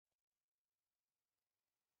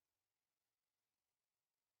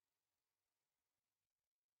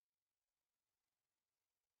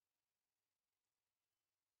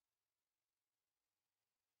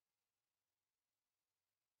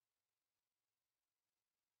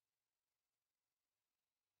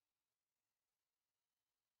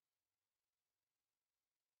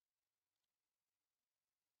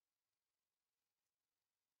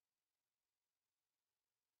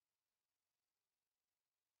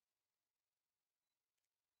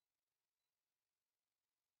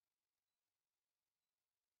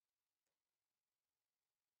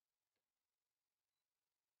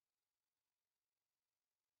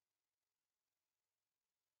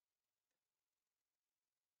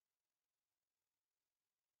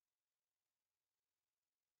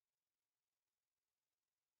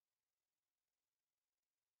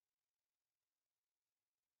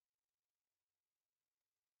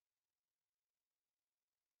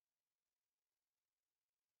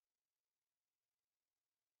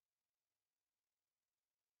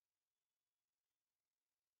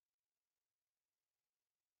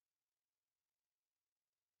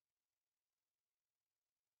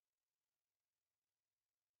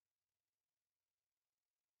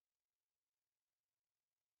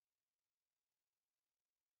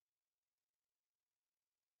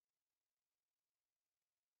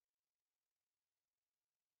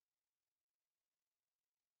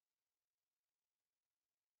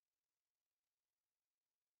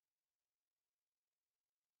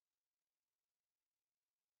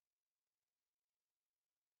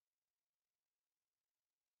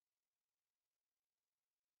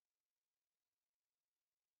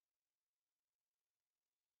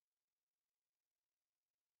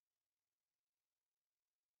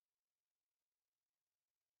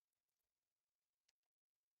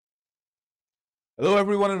Hello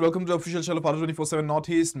everyone and welcome to the official channel of ADRE 2.0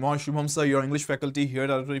 Northeast. Moi Shubham sir, your English faculty here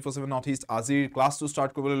at ADRE 2.0 Northeast. Azir class to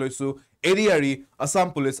start kobole loisu. ADRE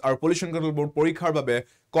Assam Police our Pollution Control Board পরীক্ষার বাবে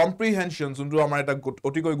comprehension যোনটো আমাৰ এটা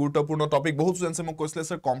অতিকৈ গুৰুত্বপূৰ্ণ topic বহুত স্টুডেন্টছে মোক কৈছিলে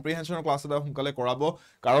স্যাৰ comprehensionৰ ক্লাছ এটা সোনকালে কৰাব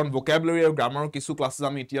কাৰণ vocabulary আৰু grammar কিছু ক্লাছেস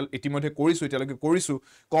আমি ইতিমধ্যে কৰিছো এতিয়ালৈকে কৰিছো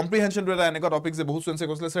comprehension টো এটা এনেকুৱা টপিক যে বহুত স্টুডেন্টছে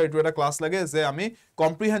কৈছিলে স্যাৰ এটো এটা ক্লাছ লাগে যে আমি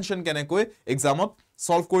comprehension কেনেকৈ এক্সামত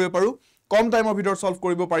সলভ কৰিব পাৰো কম টাইমৰ ভিতৰত সলভ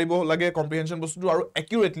কৰিব পাৰিব লাগে কম্প্ৰিহেনশন বস্তুটো আৰু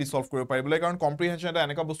একিউৰেটলি সলভ কৰিব পাৰিব লাগে কাৰণ কম্প্ৰিহেনশন এটা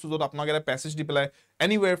এনেকা বস্তু যত আপোনাক এটা প্যাসেজ দি পেলাই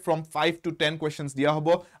এনিৱেৰ ফ্ৰম 5 to 10 কোৱেশ্চনছ দিয়া হ'ব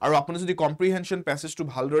আৰু আপুনি যদি কম্প্ৰিহেনশন প্যাসেজটো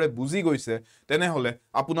ভালদৰে বুজি গৈছে তেনে হলে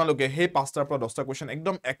আপোনালোকে হে 5টাৰ পৰা 10টা কোৱেশ্চন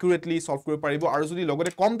একদম একিউৰেটলি সলভ কৰিব পাৰিব আৰু যদি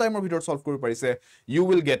লগতে কম টাইমৰ ভিতৰত সলভ কৰিব পাৰিছে you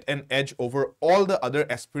will get an edge over all the other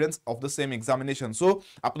aspirants of the same examination so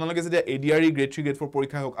আপোনালোকে যদি ADRE grade 3 grade 4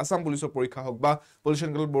 পৰীক্ষা হওক আসাম পুলিচৰ পৰীক্ষা হওক বা পলিউশন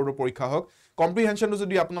কন্ট্ৰোল বোৰ্ডৰ পৰীক্ষা হওক comprehension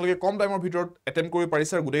যদি আপোনালোকে কম টাইমৰ ভিতৰত অ্যাটেম্প কৰি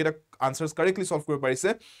পাৰিছে আৰু গুটেইটা আনসাৰস কাৰেক্টলি সলভ কৰি পাৰিছে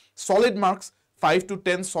solid marks 5 to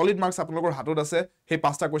 10 solid marks আপোনালোকৰ হাতত আছে হে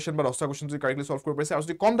 5টা কোৱেশ্চন বা 10টা কোৱেশ্চন যদি কাৰেক্টলি সলভ কৰি পাৰিছে আৰু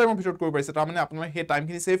যদি কম টাইমৰ ভিতৰত কৰি পাৰিছে তাৰ মানে আপোনালোকে হে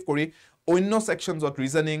টাইমখিনি সেভ কৰি অন্য সেকশনছত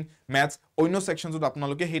ৰিজনিং ম্যাথছ অন্য সেকশনছত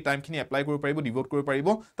আপোনালোকে হে টাইমখিনি এপ্লাই কৰিব পাৰিব ডিভোট কৰিব পাৰিব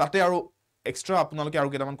তাতে আৰু এক্সট্ৰা আপোনালোকে আৰু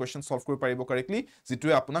কেইটামান কোৱেশ্চন সলভ কৰি পাৰিব কাৰেক্টলি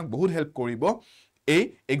যেটোৱে আপোনাক বহুত হেল্প কৰিব এই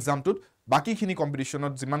এক্সামটোত বাকি খিনি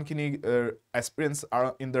কম্পিটিশনত যিমান খিনি aspirants are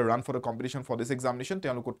in the run for the competition for this examination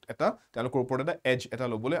তেওঁলোকৰ ওপৰত এটা এজ এটা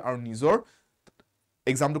লবলে আৰু নিজৰ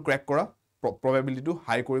এক্সামটো ক্ৰ্যাক কৰা probability to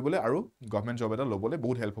high কৰিবলৈ আৰু গভৰ্নমেন্ট জব এটা লবলে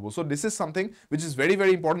বহুত হেল্প হ'ব so this is something which is very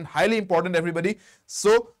very important highly important everybody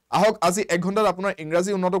so আহক আজি 1 ঘণ্টাত আপোনাৰ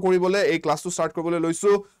ইংৰাজী উন্নত কৰিবলৈ এই ক্লাসটো স্টাৰ্ট কৰিবলৈ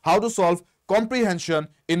লৈছো how to solve comprehension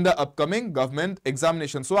in the upcoming government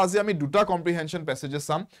examination so আজি আমি দুটা comprehension passages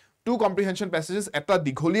চাম two comprehension passages এটা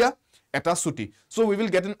দীঘলীয়া এটা ছুটি so we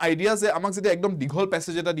will get an idea যে আমাক যদি একদম দীঘল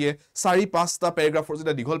প্যাসেজ এটা দিয়ে 4-5টা প্যাৰাগ্ৰাফৰ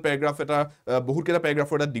যেটা দীঘল প্যাৰাগ্ৰাফ এটা বহুত কেটা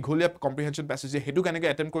প্যাৰাগ্ৰাফৰ এটা দীঘলীয়া কম্প্ৰিহেনশন প্যাসেজ হেতু কেনেকৈ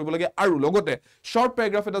অ্যাটেম্প কৰিব লাগে আৰু লগতে শৰ্ট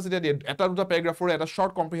প্যাৰাগ্ৰাফ এটা যদি দিয়ে এটা দুটা প্যাৰাগ্ৰাফৰ এটা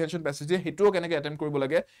শৰ্ট কম্প্ৰিহেনশন প্যাসেজ হেতু কেনেকৈ অ্যাটেম্প কৰিব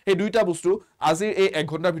লাগে এই দুইটা বস্তু আজি এই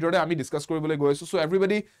 1 ঘণ্টাৰ ভিতৰতে আমি ডিসকাস কৰিবলৈ গৈ আছো so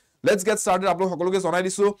everybody let's get started আপোনাক সকলোকে জনাই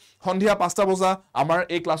দিছো সন্ধিয়া 5টা বজা আমাৰ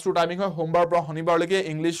এই ক্লাছৰ টাইমিং হয় সোমবাৰ পৰা শনিবাৰলৈকে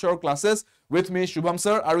ইংলিশৰ ক্লাसेस with me Shubham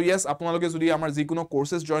sir আৰু yes আপোনালোকে যদি আমাৰ যিকোনো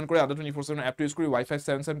কোৰ্সেস জয়েন কৰে ADRE 24/7 এপ ইউজ কৰি wi-fi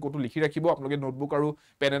 77 কোডটো লিখি ৰাখিব আপোনালোকে নোটবুক আৰু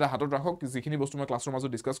পেন এটা হাতত ৰাখক যিখিনি বস্তু মই ক্লাছৰ মাজত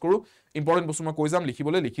ডিসকাস কৰো ইম্পৰ্টেন্ট বস্তু মই কৈ যাম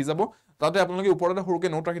লিখিবলৈ লিখি যাব তাতে আপোনালোকে ওপৰতে সৰুকে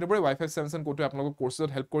নোট ৰাখি দিব পাৰে wi-fi 77 কোডটো আপোনালোকক কোৰ্সত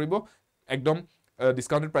হেল্প কৰিব একদম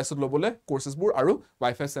ডিসকাউন্টেড প্ৰাইসত লবলে কোৰ্সেস বোৰ আৰু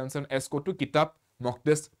wi-fi 77 s কোডটো কিতাপ mock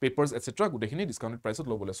test papers etc গুটেখিনি discounted price to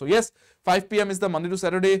লবলে so yes 5 pm is the Monday to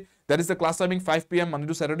Saturday that is the class timing 5 pm Monday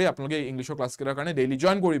to Saturday আপোনালোকে ইংলিশৰ ক্লাছ কৰাৰ কাৰণে ডেইলি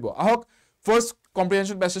জয়েন কৰিব আহক first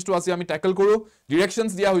comprehension passage to আজি আমি tackle কৰো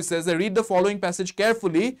directions দিয়া হৈছে যে read the following passage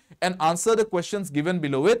carefully and answer the questions given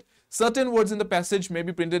below it certain words in the passage may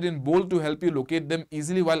be printed in bold to help you locate them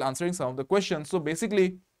easily while answering some of the questions so basically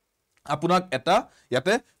আপোনাক এটা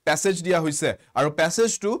ইয়াতে passage দিয়া হৈছে আৰু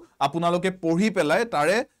প্যাসেজটো আপোনালোকে পঢ়ি পেলাই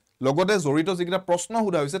তাৰে লগতে জড়িত যিকিটা প্ৰশ্ন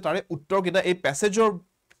সোধা হৈছে তাৰে উত্তৰ কিটা এই প্যাসেজৰ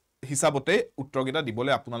হিসাবতে উত্তৰ কিটা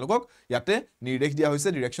দিবলে আপোনালোকক ইয়াতে নিৰ্দেশ দিয়া হৈছে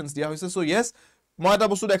ডাইৰেকশনস দিয়া হৈছে সো yes মই এটা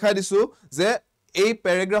বস্তু দেখাই দিছো যে এই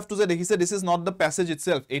প্যাৰাগ্ৰাফটো যে দেখিছে this is not the passage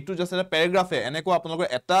itself এইটো জাস্ট এটা প্যাৰাগ্ৰাফে এনেকৈ আপোনালোকৰ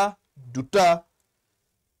এটা দুটা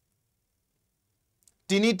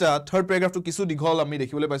তিনিটা থাৰ্ড প্যাৰাগ্ৰাফটো কিছু দীঘল আমি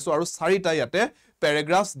দেখিবলৈ পাইছো আৰু চাৰিটা ইয়াতে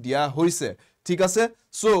প্যাৰাগ্ৰাফস দিয়া হৈছে ঠিক আছে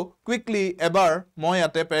সো কুইকলি এবাৰ মই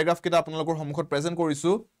ইয়াতে প্যাৰাগ্ৰাফ কিটা আপোনালোকৰ সন্মুখত প্ৰেজেন্ট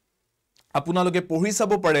কৰিছো আপোনালোকে পঢ়ি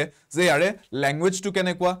চাব পাৰে যে ইয়াৰে ল্যাঙ্গুৱেজ টু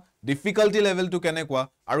কেনেকুৱা ডিফিকাল্টি লেভেল টু কেনেকুৱা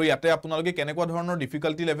আৰু ইয়াতে আপোনালোকে কেনেকুৱা ধৰণৰ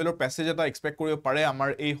ডিফিকাল্টি লেভেলৰ প্যাসেজ এটা এক্সপেক্ট কৰিব পাৰে আমাৰ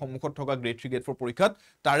এই সন্মুখত থকা গ্ৰেড 3 গ্ৰেড 4 পৰীক্ষাত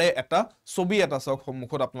তাৰে এটা ছবি এটা চাওক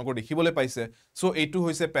সন্মুখত আপোনালোকৰ দেখিবলৈ পাইছে সো এইটো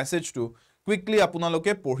হৈছে প্যাসেজ টু কুইকলি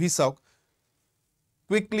আপোনালোকে পঢ়ি চাওক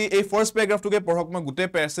কুইকলি এই ফাৰ্স্ট প্যাৰাগ্ৰাফটোকে পঢ়ক মই গুটে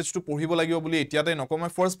প্যাসেজটো পঢ়িব লাগিব বুলি এতিয়াতে নকম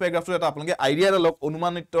মই ফাৰ্স্ট প্যাৰাগ্ৰাফটো এটা আপোনালোকে আইডিয়া এটা লওক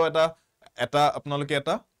অনুমানিত এটা আপোনালোকে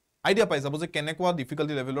এটা আইডিয়া পাই যাব যে কেনেকুৱা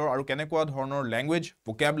ডিফিকাল্টি লেভেলৰ আৰু কেনেকুৱা ধৰণৰ ল্যাঙ্গুৱেজ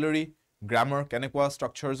ভোকাবুলাৰি গ্ৰামাৰ কেনেকুৱা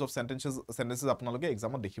স্ট্ৰাকচাৰস অফ সেন্টেন্সেস আপোনালোকে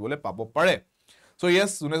এক্সামত দেখিবলৈ পাব পাৰে সো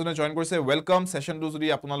yes জুনে জুনে জয়েন কৰিছে ওয়েলকাম সেশনটো যদি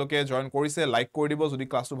আপোনালোকে জয়েন কৰিছে লাইক কৰি দিব যদি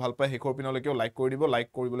ক্লাছটো ভাল পায় হেকৰ পিনলৈকেও লাইক কৰি দিব লাইক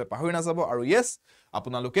কৰিবলৈ পাহৰি নাযাব আৰু yes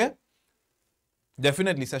আপোনালোকে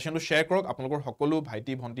definitely সেশনটো শেয়াৰ কৰক আপোনালোকৰ সকলো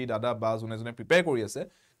ভাইটি ভন্টি দাদা বা জুনে জুনে প্ৰিপেয়াৰ কৰি আছে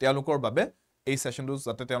তেওঁলোকৰ বাবে এই সেশনটো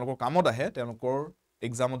যাতে তেওঁলোকৰ কামত আহে তেওঁলোকৰ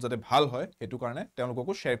এক্সামত যাতে ভাল হয় হেতু কাৰণে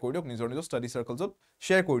তেওঁলোককো শেয়াৰ কৰি দিওক নিজৰ নিজৰ ষ্টাডি সাৰ্কেলছত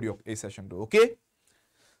শেয়াৰ কৰি দিওক এই সেশনটো ওকে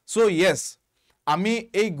সো yes আমি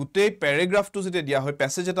এই গুটে প্যাৰাগ্ৰাফটো যেটা দিয়া হয়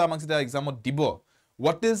প্যাসেজ এটা আমাক যেটা এক্সামত দিব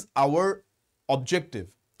what is our objective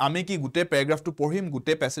আমি কি গুটে প্যাৰাগ্ৰাফটো পঢ়িম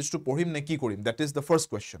গুটে প্যাসেজটো পঢ়িম নে কি কৰিম that is the first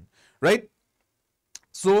question right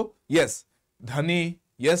so yes ধনী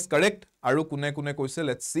yes correct আৰু কোনে কোনে কৈছে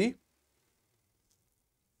let's see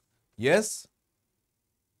yes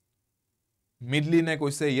মিডলিনে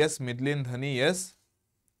কৈছে yes মিডলিন ধনী yes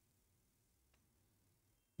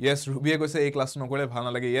yes Ruby কৈছে এই ক্লাস নকৰে ভাল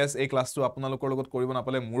নালাগে yes এই ক্লাসটো আপোনালোকৰ লগত কৰিব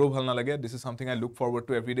নাপালে মোৰো ভাল নালাগে this is something I look forward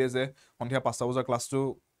to every day যে সন্ধিয়া 5টা বজাৰ ক্লাসটো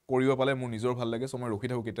কৰিব পালে মোৰ নিজৰ ভাল লাগে সো মই ৰখি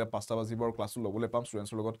থাকো কেতিয়া 5টা বাজিবৰ ক্লাসটো লবলৈ পাম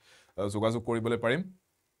ষ্টুডেন্টছৰ লগত যোগাযোগ কৰিবলৈ পাৰিম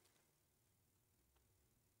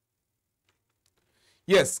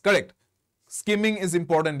yes correct skimming is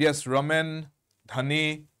important yes Ramen ধনী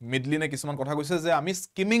মিডলিনে কিছুমান কথা কৈছে যে আমি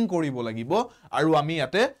স্কিমিং কৰিব লাগিব আৰু আমি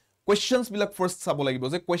ইয়াতে questions বিলাক first চাব লাগিব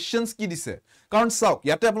যে questions কি দিছে কাৰণ চাওক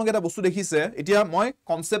ইয়াতে আপোনালোকে এটা বস্তু দেখিছে এতিয়া মই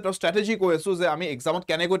কনসেপ্ট আৰু স্ট্ৰ্যাটেজি কৈ আছো যে আমি এক্সামত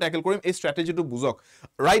কেনেকৈ ট্যাকল কৰিম এই স্ট্ৰ্যাটেজিটো বুজক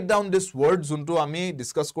ৰাইট ডাউন দিস ওয়াৰ্ড যোনটো আমি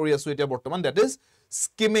ডিসকাস কৰি আছো এতিয়া বৰ্তমান দ্যাট ইজ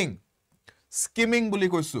স্কিমিং স্কিমিং বুলি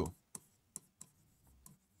কৈছো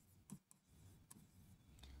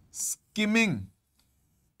skimming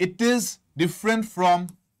it is different from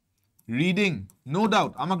reading no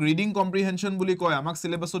doubt amak reading comprehension buli koy amak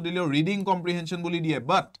syllabus dileo reading comprehension buli die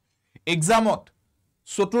but examot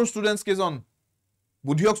sotur students kejon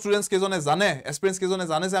budhyok students kejone jane aspirants kejone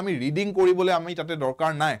jane je ami reading koribole ami tate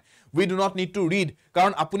dorkar nai we do not need to read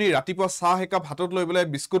karon apuni ratipa sa hekap hatot loi bele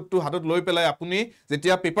biscuit tu hatot loi pelai apuni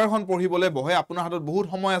jetia paper khon porhibole bohe apunar hatot bahut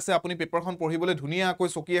samoy ase apuni paper khon porhibole dhunia koi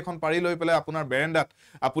soki ekhon pari loi pelai apunar berendat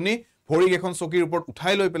apuni ভৰিক এখন চকীৰ ওপৰত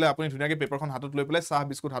উঠাই লৈ পেলাই আপুনি ধুনিয়াকে পেপাৰখন হাতত লৈ পেলাই চাহ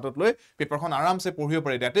বিস্কুট হাতত লৈ পেপাৰখন আৰামছে পঢ়িব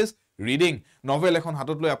পাৰে দ্যাট ইজ ৰিডিং নভেল এখন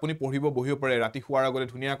হাতত লৈ আপুনি পঢ়িব বহিব পাৰে ৰাতি শুৱাৰ আগতে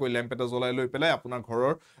ধুনিয়াকৈ লেম্প এটা জ্বলাই লৈ পেলাই আপোনাৰ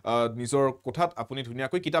ঘৰৰ নিজৰ কোঠাত আপুনি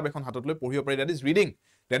ধুনিয়াকৈ কিতাপ এখন হাতত লৈ পঢ়িব পাৰে that is reading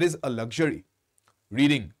that is a luxury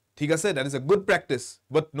reading ঠিক আছে that is a good practice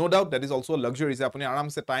but no doubt that is also luxury যে আপুনি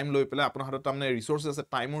আৰামছে টাইম লৈ পেলাই আপোনাৰ হাতত মানে ৰিসোৰ্স আছে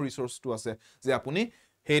টাইমৰ ৰিসোৰ্সটো আছে যে আপুনি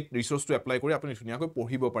হে ৰিসোৰ্স টু এপ্লাই কৰি আপুনি ধুনিয়াকৈ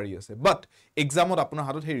পঢ়িব পাৰি আছে বাট এক্সামত আপোনাৰ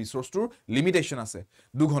হাতত হে ৰিসোৰ্সটোৰ লিমিটেশন আছে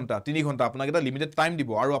 2 ঘণ্টা 3 ঘণ্টা আপোনাক এটা লিমিটেড টাইম দিব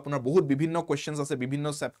আৰু আপোনাৰ বহুত বিভিন্ন কোৱেশ্চনছ আছে বিভিন্ন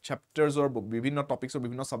চ্যাপ্টাৰছৰ বিভিন্ন টপিকছৰ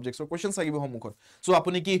বিভিন্ন সাবজেক্টছৰ কোৱেশ্চনছ লাগিব সমুখত সো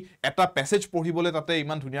আপুনি কি এটা প্যাসেজ পঢ়িবলে তাতে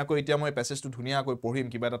ইমান ধুনিয়াকৈ এতিয়া মই প্যাসেজটো ধুনিয়াকৈ পঢ়িম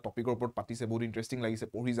কিবা এটা টপিকৰ ওপৰত পাতিছে বহুত ইন্টাৰেষ্টিং লাগিছে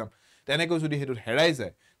পঢ়ি যাম তেনেকৈ যদি হেতু হেৰাই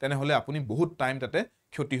যায় তেনে হলে আপুনি বহুত টাইম তাতে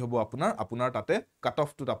ক্ষতি হ'ব আপোনাৰ তাতে কাট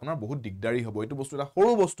অফটোত আপোনাৰ বহুত দিগদাৰি হ'ব এটো বস্তু এটা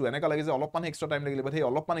সৰু বস্তু এনেকা লাগে যে অলপমান এক্সট্ৰা টাইম লাগিলে বাট হে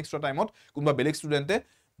অলপমান এক্সট্ৰা টাইমত কোনবা বেলেগ ষ্টুডেন্টে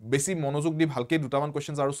বেছি মনোযোগ দি ভালকে দুটামান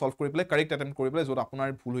কোৱেশ্চনছ আৰু সলভ কৰি পেলাই কাৰেক্ট অ্যাটেম্প্ট কৰি পেলাই যত আপোনাৰ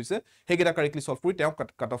ভুল হৈছে হেগেটা কাৰেক্টলি সলভ কৰি তেওঁ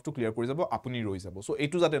কাট অফটো ক্লিয়াৰ কৰি যাব আপুনি ৰৈ যাব সো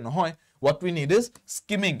এটো যাতে নহয় what we need is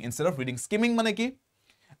skimming instead of reading skimming মানে কি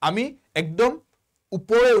আমি একদম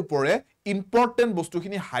উপৰে ইম্পৰ্টেন্ট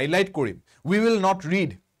বস্তুখিনি হাইলাইট কৰিম we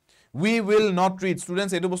will not read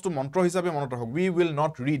students etu bostu mantro hisabe monot rakhok we will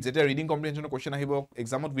not read jeta reading comprehension question ahibo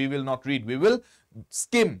examot we will not read we will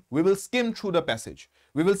skim through the passage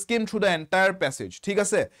we will skim through the entire passage ঠিক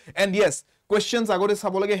আছে and yes questions agore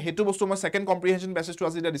sabo lage hetu bostu moi second comprehension passage to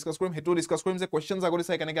আজি discuss korim hetu discuss korim je questions agore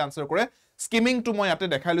sai keneke answer kore skimming to moi ate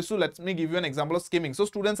dekhai lisu let me give you an example of skimming so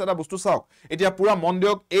students eta bostu saok etia pura mon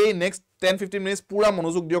diok ei next 10-15 minutes pura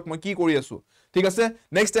monojog diok moi ki kori asu ঠিক আছে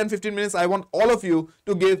next 10-15 minutes I want all of you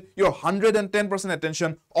to give your 110%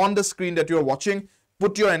 attention on the screen that you are watching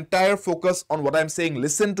put your entire focus on what I am saying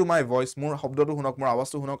listen to my voice মোৰ শব্দটো শুনক মোৰ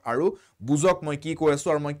আৱাজটো শুনক আৰু বুজক মই কি কৈ আছো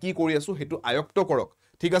আৰু মই কি কৰি আছো হেতু আয়ক্ত কৰক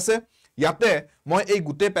ঠিক আছে ইয়াতে মই এই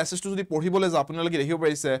গুটে প্যাসেজটো যদি পঢ়িবলৈ যা আপোনালোকে দেখিব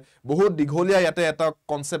পাৰিছে বহুত দিঘলীয়া ইয়াতে এটা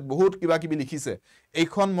কনসেপ্ট বহুত কিবা কিবি লিখিছে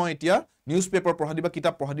এইখন মই এতিয়া নিউজ পেপাৰ পঢ়া দিবা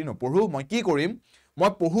কিতাপ পঢ়া দি নপঢ়ো মই কি কৰিম মই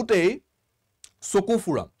পঢ়ুতেই চকু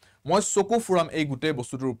ফুৰাম মই চকু ফুৰাম এই গুটে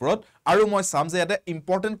বস্তুটোৰ ওপৰত আৰু মই সাম যে এটা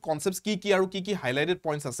ইম্পৰ্টেন্ট কনসেপ্টছ কি আৰু কি হাইলাইটেড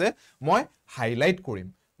পইণ্টছ আছে মই হাইলাইট কৰিম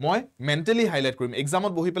মই মেন্টালি হাইলাইট কৰিম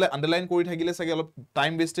এক্সামত বহি পেলাই আন্ডাৰলাইন কৰি থাকিলে সাগে অলপ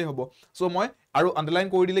টাইম ওয়েষ্টে হ'ব সো মই আৰু আন্ডাৰলাইন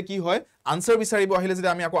কৰি দিলে কি হয় আনসাৰ বিচাৰিব আহিলে যদি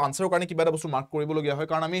আমি আকৌ আনসাৰৰ কাৰণে কিবা এটা বস্তু মাৰ্ক কৰিব লগিয়া হয়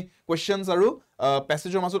কাৰণ আমি কোৱেশ্চনছ আৰু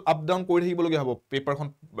প্যাসেজৰ মাজত আপ ডাউন কৰি থাকিব লগিয়া হ'ব পেপাৰখন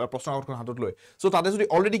প্ৰশ্নকাকতখন হাতত লৈ সো তাতে যদি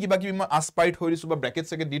অলৰেডি কিবা কিবি মই আসপাইট হৈ দিছো বা ব্ৰেকেট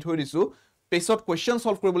সেকে দি থৈ দিছো পেছত কোৱেশ্চন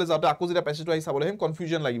সলভ কৰিবলৈ যাওঁতে আকৌ যেটা প্যাসেজটো আহি চাবলৈ হেম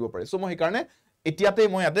কনফিউজন লাগিব পাৰে সো মই এই কাৰণে এতিয়াতে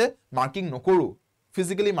মই ইয়াতে মাৰ্কিং নকৰো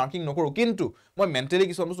physically marking নকৰো কিন্তু মই মেন্টালি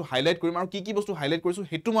কিছু বস্তু হাইলাইট কৰিম আৰু কি বস্তু হাইলাইট কৰিছো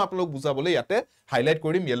হেতু মই আপোনালোক বুজাবলৈ ইয়াতে হাইলাইট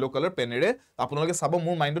কৰিম yellow color পেনেৰে আপোনালোকে চাব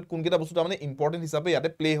মোৰ মাইন্ডত কোনকেটা বস্তু মানে ইম্পৰ্টেন্ট হিচাপে ইয়াতে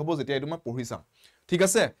প্লে হ'ব যেতিয়া এটো মই পঢ়ি চাম ঠিক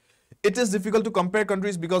আছে It is difficult to compare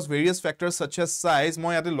countries because various factors such as size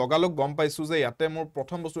মই ইয়াতে লগালগ গম পাইছো যে ইয়াতে মোৰ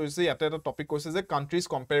প্ৰথম বস্তু হৈছে ইয়াতে এটা টপিক কৈছে যে countries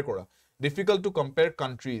compare কৰা difficult to compare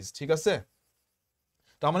countries ঠিক আছে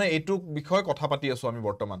তাৰ মানে এটু বিষয় কথা পাতি আছো আমি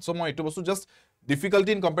বৰ্তমান সো মই এটু বস্তু just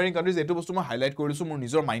difficulty in comparing countries এটু বস্তু মই হাইলাইট কৰিছো মোৰ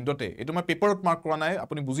নিজৰ মাইন্ডতে এটু মই পেপাৰত মাৰ্ক কৰা নাই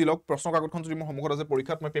আপুনি বুজি লওক প্ৰশ্ন কাকতখন যদি মই সমুখত আছে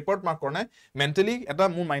পৰীক্ষাত মই পেপাৰত মাৰ্ক কৰা নাই মেন্টালি এটা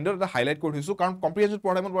মোৰ মাইন্ডত এটা হাইলাইট কৰি দিছো কাৰণ কম্প্ৰিহেনশন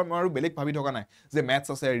পঢ়া টাইমত মই আৰু বেলেগ ভাবি থকা নাই যে ম্যাথছ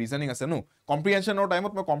আছে ৰিজনিং আছে নো কম্প্ৰিহেনশনৰ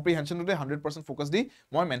টাইমত মই কম্প্ৰিহেনশনতে 100% ফোকাস দি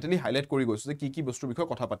মই মেন্টালি হাইলাইট কৰি গৈছো যে কি বস্তুৰ বিষয়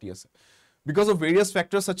কথা পাতি আছে because of various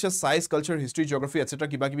factors such as size, culture, history, geography, etc.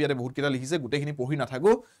 কিবা কিবি ইয়াতে বহুত কেইটা লিখিছে গুটেখিনি পঢ়ি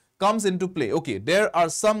নাথাকো comes into play. Okay, there are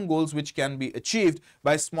some goals which can be achieved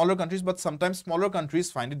by smaller countries, but sometimes smaller countries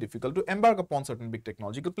find it difficult to embark upon certain big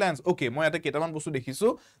technological plans. Okay, মই ইয়াতে কেইটামান বস্তু দেখিছো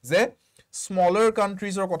যে smaller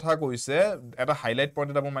countries or কথা কৈছে এটা highlight point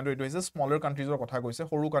এটা মোৰ মাইণ্ডত এইটো হৈছে smaller countries or কথা কৈছে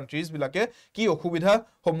সৰু countries বিলাকে কি অসুবিধা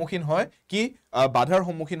সন্মুখীন হয় কি বাধাৰ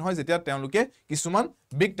সন্মুখীন হয় যেতিয়া তেওঁলোকে কিছুমান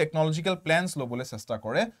big technological plans লবলৈ চেষ্টা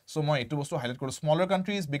কৰে সো মই এইটো বস্তু হাইলাইট কৰো smaller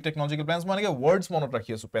countries big technological plans মানে words মনত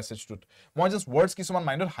ৰাখি আছো প্যাসেজটোত মই জাস্ট words কিছুমান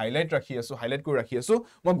মাইণ্ডত হাইলাইট ৰাখি আছো হাইলাইট কৰি ৰাখি আছো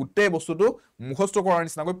মই গুটে বস্তুটো মুখস্থ কৰাৰ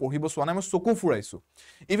নিচিনাকৈ পঢ়িব সোৱা নাই মই চকু ফুৰাইছো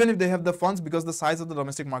even if they have the funds because the size of the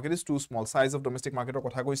domestic market is too small size of domestic market ৰ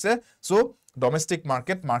কথা কৈছে so domestic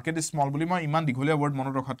market is small বুলি মই ইমান দিঘলীয়া word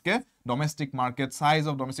মনত ৰখাতকে domestic market size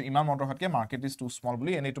of domestic ইমান মনত ৰখাতকে market is too small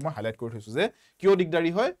বুলি এনেটো মই হাইলাইট কৰি থৈছো যে কিয়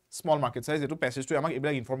দিগদাৰি হয় small market size এটো প্যাসেজটো আমাক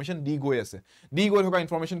এইবিলাক ইনফৰমেশন দি গৈ আছে দি গৈ থকা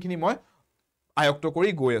ইনফৰমেশন খিনি মই আয়ক্ত কৰি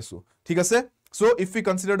গৈ আছো ঠিক আছে So if we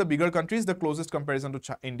consider the bigger countries, the closest comparison to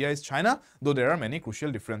India is China, though there are many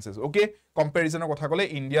crucial differences. Okay, comparison কথা কলে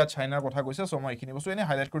India China কথা কৈছে so মই এখিনি বস্তু এনে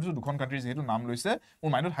হাইলাইট কৰিছো দুখন কান্ট্ৰিজ যেটো নাম লৈছে মোৰ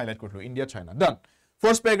মাইণ্ডত হাইলাইট কৰিলো India China done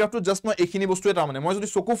first paragraph to just মই এখিনি বস্তু এটা মানে মই যদি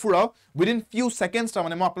চকু ফুৰাও within few seconds টা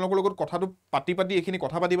মানে মই আপোনালোকৰ লগত কথাটো পাতি এখিনি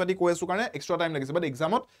কথা পাতি কৈ আছো কাৰণে এক্সট্ৰা টাইম লাগিছে বাট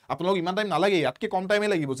এক্সামত আপোনালোক ইমান টাইম নালাগে ইয়াতকে কম টাইমে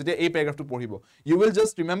লাগিব যেতিয়া এই প্যাৰাগ্ৰাফটো পঢ়িব you will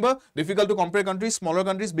just remember difficult to compare countries smaller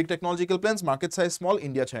countries big technological plans market size small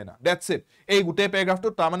India China that's it এই গুটে প্যাৰাগ্ৰাফটো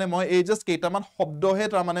তা মানে মই এই জাস্ট কেইটামান শব্দহে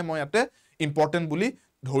তা মানে মই ইয়াতে ইম্পৰ্টেন্ট বুলি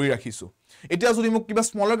ধৰি ৰাখিছো এতিয়া যদি মোক কিবা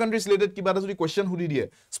স্মলাৰ কান্ট্ৰিজ ৰিলেটেড কিবা এটা যদি কোৱেশ্চন হুদি দিয়ে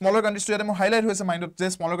স্মলাৰ কান্ট্ৰিজ তো ইয়াতে মই হাইলাইট হৈছে মাইণ্ডত যে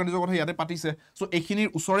স্মলাৰ কান্ট্ৰিজৰ কথা ইয়াতে পাতিছে সো এখিনিৰ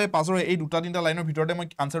উছৰে পাজৰে এই দুটা তিনটা লাইনৰ ভিতৰতে মই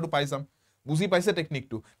আনসাৰটো পাই যাম বুজি পাইছে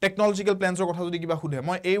টেকনিকটো টেকনলজিক্যাল প্ল্যানছৰ কথা যদি কিবা হুধে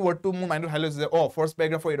মই এই ওয়াৰ্ডটো মোৰ মাইণ্ডত হাইলাইট হৈছে যে ফাৰ্স্ট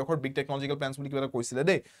প্যাৰাগ্ৰাফৰ এডখৰ বিগ টেকনলজিক্যাল প্ল্যানছ বুলি কিবা এটা কৈছিলে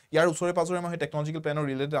দেই ইয়াৰ উছৰে পাজৰে মই টেকনলজিক্যাল প্ল্যানৰ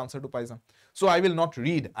ৰিলেটেড আনসাৰটো পাই যাম so I will not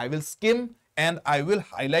read I will scheme and I will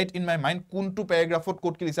highlight in my mind কোনটো প্যাৰাগ্ৰাফত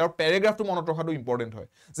কোড কি লিখা আৰু প্যাৰাগ্ৰাফটো মনত ৰখাটো ইম্পৰ্টেন্ট হয়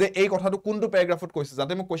যে এই কথাটো কোনটো প্যাৰাগ্ৰাফত কৈছে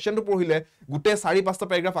যাতে মই কোৱেশ্চনটো পঢ়িলে গুটে 4-5টা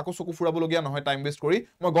প্যাৰাগ্ৰাফ আকৌ চকু ফুৰাব লগিয়া নহয় টাইম ওয়েষ্ট কৰি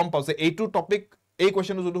মই গম পাও যে এইটো টপিক এই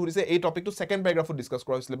কোৱেশ্চনটো যদি হুদিছে এই টপিকটো সেকেন্ড প্যাৰাগ্ৰাফত ডিসকাস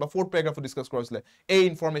কৰা হৈছিল বা ফোৰ্থ প্যাৰাগ্ৰাফত ডিসকাস কৰা হৈছিল এই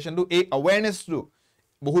ইনফৰমেশনটো এই অ্যাৱাৰনেছটো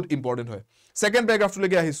বহুত ইম্পৰ্টেন্ট হয় সেকেন্ড প্যাৰাগ্ৰাফটো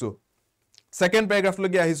লৈকে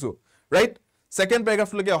আহিছো ৰাইট সেকেন্ড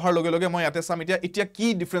প্যাৰাগ্ৰাফটো লৈকে অহাৰ লগে লগে মই ইয়াতে চাম এতিয়া কি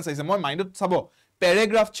ডিফাৰেন্স আছে মই মাইণ্ডত চাব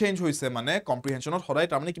প্যাৰাগ্ৰাফ চেঞ্জ হৈছে মানে কম্প্ৰিহেনশনত সদায়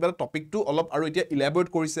তাৰ মানে কিবা টপিকটো অলপ আৰু এতিয়া ইলাবৰেট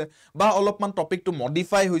কৰিছে বা অলপমান টপিকটো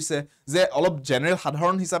মডিফাই হৈছে যে অলপ জেনাৰেল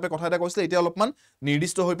সাধাৰণ হিচাপে কথা এটা কৈছিলে এতিয়া অলপমান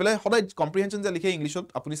নিৰ্দিষ্ট হৈ পেলাই সদায় কম্প্ৰিহেনশন যে লিখে ইংলিশত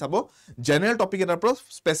আপুনি চাব জেনাৰেল টপিক এটাৰ পৰা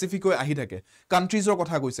স্পেসিফিক হৈ আহি থাকে কান্ট্ৰিজৰ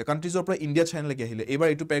কথা কৈছে কান্ট্ৰিজৰ পৰা ইণ্ডিয়া চাইনা লৈকে আহিলে এবাৰ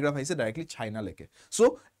এইটো প্যাৰাগ্ৰাফ আহিছে ডাইৰেক্টলি চাইনা লৈকে সো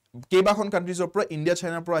কেইবাখন কান্ট্ৰিজৰ পৰা ইণ্ডিয়া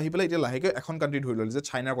চাইনাৰ পৰা আহি পেলাই এতিয়া লাহেকে এখন কান্ট্ৰি ধৰি ললে যে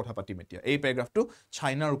চাইনাৰ কথা পাতিম এতিয়া এই প্যাৰাগ্ৰাফটো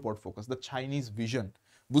চাইনাৰ ওপৰত ফোকাস দ্য চাইনিজ ভিজন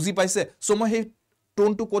বুজি পাইছে সো মই সেই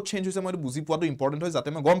টোন টু কোড চেঞ্জ হৈছে মই বুজি পোৱাটো ইম্পৰ্টেন্ট হয় যাতে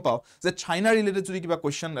মই গম পাও যে চাইনা ৰিলেটেড যদি কিবা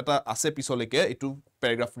কোৱেশ্চন এটা আছে পিছলৈকে এইটো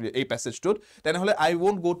প্যাৰাগ্ৰাফ এই প্যাসেজটোত তেনেহলে আই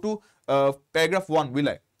ওন্ট গো টু প্যাৰাগ্ৰাফ 1 উইল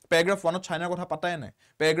আই প্যাৰাগ্ৰাফ 1 ত চাইনাৰ কথা পাতাই নাই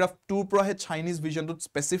প্যাৰাগ্ৰাফ 2 ৰ পৰা হে চাইনিজ ভিজনটো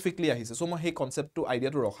স্পেসিফিকলি আহিছে সো মই সেই কনসেপ্টটো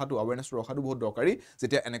আইডিয়াটো ৰখাটো অ্যাৱাৰনেছটো ৰখাটো বহুত দৰকাৰী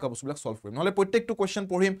যেতিয়া এনেকা বস্তুবিলাক সলভ কৰিম নহলে প্ৰত্যেকটো কোৱেশ্চন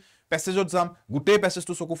পঢ়িম প্যাসেজত যাম গুটে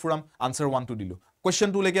প্যাসেজটো চকু ফুৰাম আনসাৰ 1 টো দিলো কোৱেশ্চন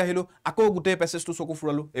 2 লৈকে আহিলো আকৌ গুটে প্যাসেজটো চকু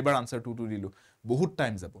ফুৰালো এবাৰ আনসাৰ 2 টো দিলো বহুত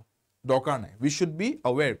টাইম যাব দৰকাৰ নাই we should be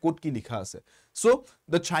aware code কি লিখা আছে so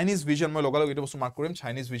the chinese vision মই লগালগ এটা বস্তু মাৰ্ক কৰিম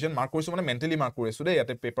chinese vision মাৰ্ক কৰিছো মানে মেন্টালি মাৰ্ক কৰিছো দেই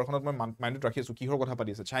ইয়াতে পেপাৰখনত মই মাইণ্ডত ৰাখি আছো কিহৰ কথা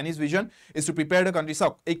পাতি আছে chinese vision is to prepare the country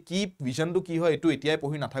চাওক এই কি ভিজনটো কি হয় এটো এতিয়াই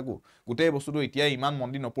পঢ়ি নাথাকো গোটেই বস্তুটো এতিয়াই ইমান মন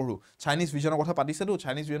দি নপঢ়ো chinese visionৰ কথা পাতিছে তো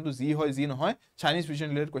chinese visionটো যি হয় যি নহয় chinese vision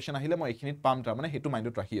related question আহিলে মই এখিনিত পাম তাৰ মানে হেতু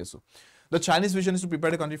মাইণ্ডত ৰাখি আছো the chinese vision is to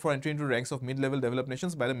prepare the country for entry into ranks of mid level developed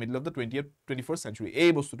nations by the middle of the 21st century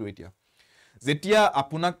এই বস্তুটো এতিয়া যেতিয়া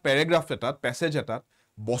আপোনাক প্যাৰাগ্ৰাফ এটাত প্যাসেজ এটাত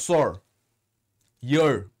বছৰ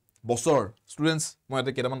ইয়াৰ বছৰ স্টুডেন্টস মই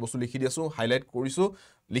এটা কেইটামান বস্তু লিখি দিছো হাইলাইট কৰিছো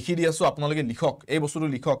লিখি দিছো আপোনালোকে লিখক এই বস্তুটো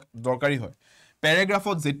লিখক দৰকাৰী হয়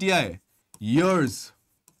প্যাৰাগ্ৰাফত যেতিয়াই ইয়াৰ্স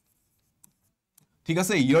ঠিক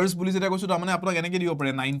আছে ইয়াৰ্স বুলি যেটা কৈছো তাৰ মানে আপোনাক এনেকে দিব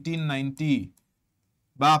পাৰে 1990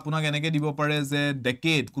 বা আপোনাক এনেকে দিব পাৰে যে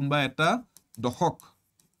ডেকেড কোনবা এটা দশক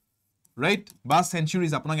ৰাইট বা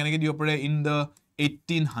সেঞ্চুৰিজ আপোনাক এনেকে দিব পাৰে ইন দ্য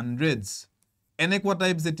 1800s এনেকুৱা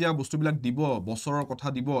টাইপ যেতিয়া বস্তুবিলাক দিব বছৰৰ কথা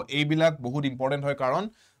দিব এইবিলাক বহুত ইম্পৰ্টেন্ট হয় কাৰণ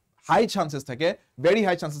হাই চান্সেস থাকে ভেৰি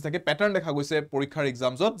হাই চান্সেস থাকে প্যাটাৰ্ন দেখা গৈছে পৰীক্ষাৰ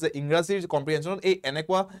এক্সামছত যে ইংৰাজীৰ কম্প্ৰিহেনশনত এই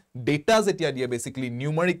এনেকুৱা ডেটা যেতিয়া দিয়ে বেসিক্যালি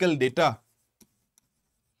নিউমেৰিকেল ডেটা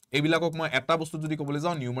এইবিলাকক মই এটা বস্তু যদি ক'বলৈ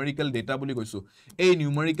যাও নিউমেৰিকেল ডেটা বুলি কৈছো এই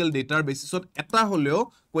নিউমেৰিকেল ডেটাৰ বেসিছত এটা হলেও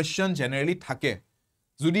কোৱেশ্চন জেনাৰেলি থাকে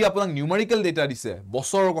যদি আপোনাক নিউমেৰিকেল ডেটা দিছে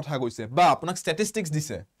বছৰৰ কথা কৈছে বা আপোনাক ষ্টেটিষ্টিক্স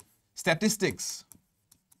দিছে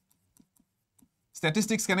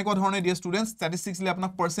Statistics কেনেকুৱা ধৰণে দিয়ে students statistics লে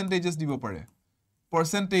আপোনাক percentages দিব পাৰে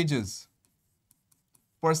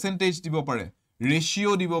percentage দিব পাৰে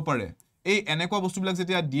ratio দিব পাৰে এই এনেকুৱা বস্তুবিলাক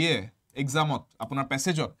যেতিয়া দিয়ে এক্সামত আপোনাৰ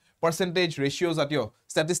প্যাসেজত percentage ratio জাতীয়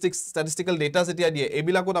statistical data যেতিয়া দিয়ে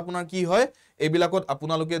এবিলাকত আপোনাৰ কি হয় এবিলাকত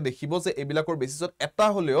আপোনালোকে দেখিব যে এবিলাকৰ বেসিছত এটা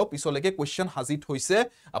হলেও পিছলৈকে কোৱেশ্চন হাজিত হৈছে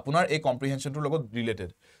আপোনাৰ এই কম্প্ৰিহেনশনটোৰ লগত ৰিলেটেড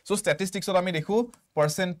সো statisticsত আমি দেখো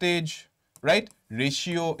percentage right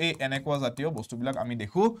ratio এই এনেকুৱা জাতীয় বস্তুবিলাক আমি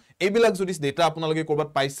দেখো এবিলাক যদি ডেটা আপোনালোকে কৰবাত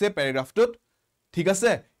পাইছে প্যাৰাগ্ৰাফটোত ঠিক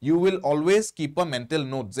আছে you will always keep a mental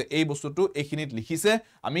note যে এই বস্তুটো এখিনিত লিখিছে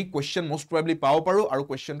আমি কোৱেশ্চন most probably পাও পাৰো আৰু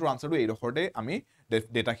কোৱেশ্চনটোৰ আনসাৰটো এই ৰখৰতে আমি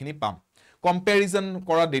ডেটাখিনি পাম comparison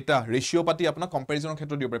কৰা data ratio পাতি আপোনাৰ comparisonৰ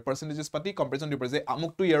ক্ষেত্ৰত দিব পাৰে percentages পাতি comparison দিব পাৰে যে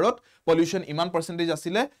আমুকটো ইয়াৰত pollution ইমান percentage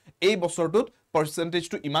আছিল এই বছৰটোত percentage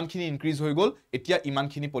টো ইমানখিনি ইনক্ৰিজ হৈ গল এতিয়া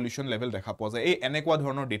ইমানখিনি pollution level দেখা পোৱা যায় এই এনেকুৱা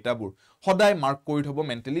ধৰণৰ ডেটাবোৰ সদায় মাৰ্ক কৰি থব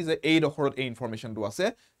মেন্টালি যে এই ৰখৰত এই ইনফৰমেশনটো আছে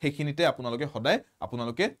হেখিনিতে আপোনালোকে সদায়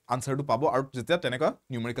আপোনালোকে আনসাৰটো পাব আৰু যেতিয়া তেনেকা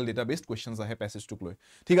numerical data based questions আহে passage টুক লৈ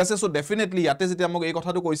ঠিক আছে সো ডেফিনেটলি ইয়াতে যেতিয়া মোক এই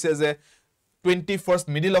কথাটো কৈছে যে 21st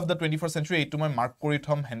middle of the 21st century এইটো মই মাৰ্ক কৰি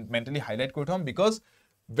থম মেন্টালি হাইলাইট কৰি থম because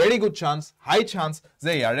very good chance high chance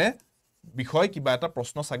যে ইয়াৰে বিষয় কিবা এটা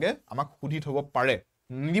প্ৰশ্ন সাগে আমাক সুধি থব পাৰে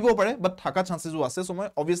নিদিব পাৰে বাট থাকা চান্সেস আছে সো মই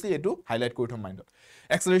obviously এটো হাইলাইট কৰি থম মাইন্ডত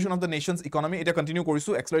acceleration of the nation's economy এটা কন্টিনিউ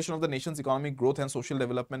কৰিছো acceleration of the nation's economic growth and social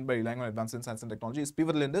development by relying on advances in science and technology is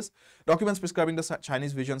pivotal in this documents prescribing the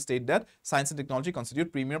Chinese vision state that science and technology constitute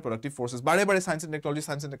premier productive forces bare science and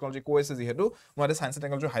technology কৈছে যেহেতু মই science and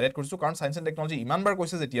technology highlight কৰিছো কাৰণ science and technology ইমান বাৰ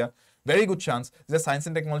কৈছে যেতিয়া very good chance যে science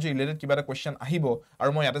and technology related কিবা এটা কোৱেশ্চন আহিব আৰু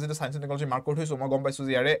মই ইয়াতে যেটা science and technology মাৰ্ক কৰি থৈছো মই গম পাইছো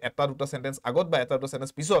যে ইয়াৰে এটা দুটা সেন্টেন্স আগত বা এটা দুটা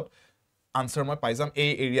সেন্টেন্স পিছত answer মই পাইজাম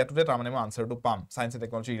এই এৰিয়াটোতে তাৰ মানে মই আনসাৰটো পাম সায়েন্স এণ্ড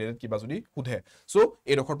টেকনলজি ৰিলেটেড কিবা যদি খুধে সো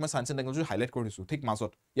এই ৰখত মই সায়েন্স এণ্ড টেকনলজি হাইলাইট কৰিছো ঠিক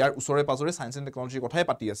মাজত ইয়াৰ উছৰে পাজৰে সায়েন্স এণ্ড টেকনলজি কথাই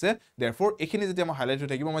পাতি আছে देयरफॉर এখিনি যেতিয়া মই হাইলাইট হৈ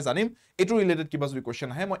থাকিব মই জানিম এটো ৰিলেটেড কিবা যদি কোৱেশ্চন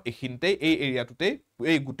আহে মই এখিনতে এই এৰিয়াটোতে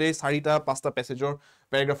এই গুটে 4টা 5টা প্যাসেজৰ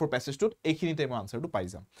প্যাৰাগ্ৰাফৰ প্যাসেজটোত এখিনিতে মই আনসাৰটো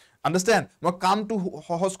পাইজাম আন্ডাৰস্ট্যান্ড মই কামটো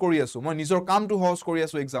সহজ কৰি আছো মই নিজৰ কামটো সহজ কৰি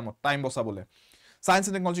আছো এক্সামত time বচাবলে Science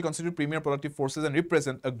and technology constitute premier productive forces and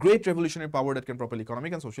represent a great revolutionary power that can propel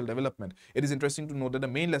economic and social development. It is interesting to note that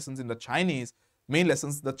the main lessons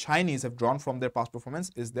the Chinese have drawn from their past performance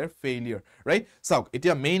is their failure, right? So,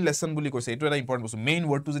 etia main lesson buli koise, eto eta important bostu. Main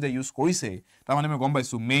word to jeta use korise, ta mane moi gom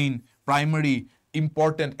paisu main, primary,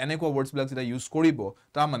 important এনেকুৱা words বিলাক যেটা use কৰিব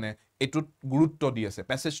তা মানে এটুত গুৰুত্ব দি আছে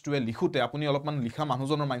passage টুৱে লিখোতে আপুনি অলপমান লিখা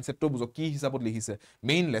মানুহজনৰ মাইন্ডসেটটো বুজক কি হিচাপত লিখিছে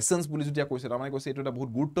মেইন লেসন্স বুলি যেতিয়া কৈছে তা মানে কৈছে এটো এটা বহুত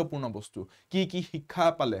গুৰুত্বপূৰ্ণ বস্তু কি শিক্ষা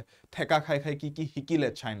পালে ঠেকা খাই কি শিকিলে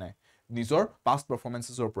চাইনাই নিজৰ past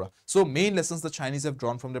performances or পৰা so main lessons the Chinese have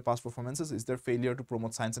drawn from their past performances is their failure to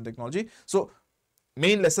promote science and technology so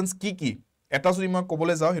main lessons কি এটা যদি মই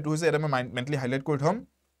কবলে যাও হেতু হৈছে এটা মই মেন্টালি হাইলাইট কৰি থম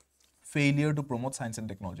failure to promote science and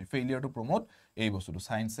technology failure to promote a bostu to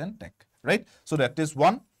science and tech right so that is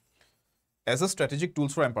one as a strategic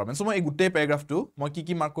tools for empowerment so moi ei gutte paragraph tu moi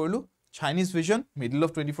ki mark korilu Chinese vision middle of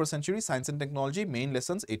 21st century science and technology main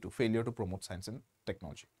lessons a to failure to promote science and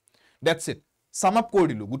technology that's it sum up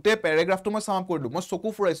kori dilu gutte paragraph tu moi sum up korilu moi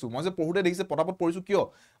soku furaisu moi je pohude dekhise potapot porisu kiyo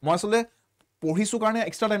moi asole পঢ়িছো কাৰণে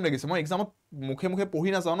extra time লাগিছে মই এক্সামত মুখে পঢ়ি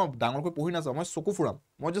না যাও ন ডাঙৰকৈ পঢ়ি না যাও মই চকু ফুৰাম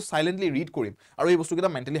মই জাস্ট সাইলেন্টলি ৰিড কৰিম আৰু এই বস্তুকেইটা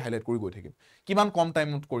মেন্টালি হাইলাইট কৰি গৈ থাকিম কিমান কম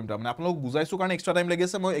টাইমত কৰিম তাৰ মানে আপোনালোক বুজাইছো কাৰণে এক্সট্ৰা টাইম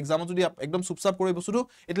লাগিছে মই এক্সামত যদি একদম চুপচাপ কৰি বস্তুটো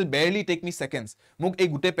it will বেয়াৰলি tech me seconds মোক এই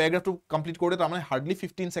গুটে প্যাৰাগ্ৰাফটো কমপ্লিট কৰোতে তাৰ মানে হাৰ্ডলি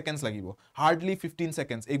 15 সেকেন্ডস লাগিব হাৰ্ডলি 15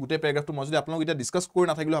 সেকেন্ডস এই গুটে প্যাৰাগ্ৰাফটো মই যদি আপোনালোক এটা ডিসকাস কৰি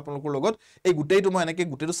না থাকিলো আপোনালোকৰ লগত এই গুটেটো মই এনেকৈ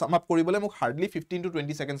গুটেটো সাম আপ কৰিবলে মোক হাৰ্ডলি 15 to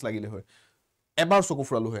 20 সেকেন্ডস লাগিলে হয় এবাৰ চকু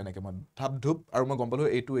ফুৰালো হয় এনেকৈ মই ধাপ ধুপ আৰু মই গম পালো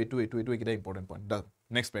এইটো এটা ইম্পৰ্টেন্ট পইণ্ট দা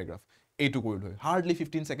নেক্সট প্যাৰাগ্ৰাফ এইটো কৰিলো হয় হাৰ্ডলি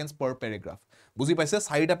 15 সেকেন্ডস পাৰ প্যাৰাগ্ৰাফ বুজি পাইছে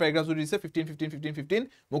 4টা প্যাৰাগ্ৰাফ যদি দিছে 15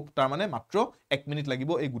 মোক তাৰ মানে মাত্ৰ 1 মিনিট লাগিব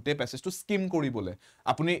এই গুটে প্যাসেজটো স্কিম কৰিবলে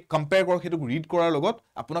আপুনি কম্পেয়াৰ কৰক হেতু ৰিড কৰাৰ লগত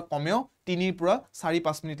আপোনাক কমেও 3 পৰা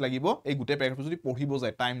 4-5 মিনিট লাগিব এই গুটে প্যাৰাগ্ৰাফটো যদি পঢ়িব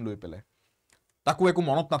যায় টাইম লৈ পেলে তাকো একো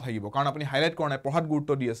মনত না থাকিব কাৰণ আপুনি হাইলাইট কৰা নাই পঢ়াত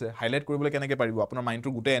গুৰুত্ব দি আছে হাইলাইট কৰিবলৈ কেনেকৈ পাৰিব আপোনাৰ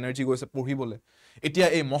মাইন্ডৰ গুটে এনাৰ্জি গৈছে পঢ়িবলৈ এতিয়া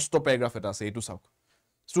এই মস্ত প্যাৰাগ্ৰাফ এটা আছে এইটো চাওক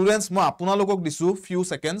Students, মই আপোনালোকক দিছো few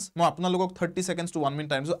seconds মই আপোনালোকক 30 seconds to 1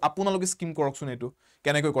 minute time so আপোনালোকে স্কিম কৰকছুন এটো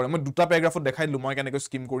কেনেকৈ কৰে মই দুটা প্যাৰাগ্ৰাফত দেখাই দিলো মই কেনেকৈ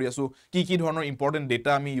স্কিম কৰি আছো কি ধৰণৰ ইম্পৰ্টেন্ট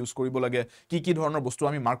ডেটা আমি ইউজ কৰিব লাগে কি ধৰণৰ বস্তু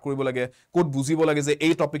আমি মাৰ্ক কৰিব লাগে কোড বুজিব লাগে যে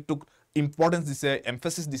এই টপিকটো ইম্পৰ্টেন্স দিছে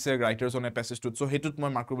এমফাসিস দিছে ৰাইটাৰছ অন এ প্যাসেজটোত সো হেতুত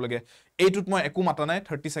মই মাৰ্ক কৰিব লাগে এইটোত মই একো মাতা নাই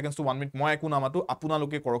 30 seconds to 1 minute মই একো নামাতো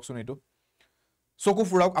আপোনালোকে কৰকছুন এটো চকু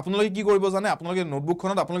ফুৰাওক আপোনালোকে কি কৰিব জানে আপোনালোকে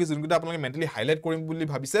নোটবুকখনত আপোনালোকে জিনকিটা আপোনালোকে মেন্টালি হাইলাইট কৰিম বুলি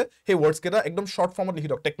ভাবিছে সেই ওয়াৰ্ডছ কেটা একদম শৰ্ট ফৰ্মত লিখি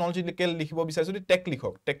দিয়ক টেকনলজিক্যাল লিখিব বিচাৰিছে যদি টেক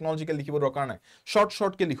লিখক টেকনলজিক্যাল লিখিব দৰকাৰ নাই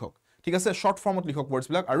শৰ্ট কে লিখক ঠিক আছে শৰ্ট ফৰ্মত লিখক ওয়াৰ্ডছ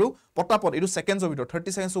বিলাক আৰু পটাপট এটো সেকেন্ডছৰ ভিতৰত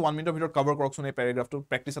 30 সেকেন্ডছ টু 1 মিনিটৰ ভিতৰত কভাৰ কৰকছুন এই প্যাৰাগ্ৰাফটো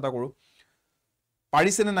প্ৰ্যাকটিছ এটা কৰো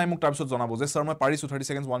পাৰিছে নে নাই মোক তাৰ পিছত জনাব যে স্যাৰ মই পাৰিছো 30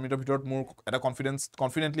 সেকেন্ডছ 1 মিনিটৰ ভিতৰত মোৰ এটা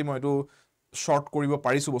কনফিডেন্টলি মই এটো শৰ্ট কৰিব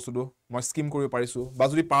পাৰিছো বস্তুটো মই স্কিম কৰিব পাৰিছো বা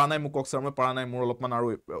যদি পাৰা নাই মোক কক স্যাৰ মই পাৰা নাই মোৰ অলপমান আৰু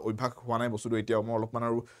অভ্যাস হোৱা নাই বস্তুটো এতিয়া মই অলপমান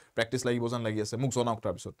আৰু প্ৰেক্টিস লাগিব যেন লাগি আছে মোক জনাওক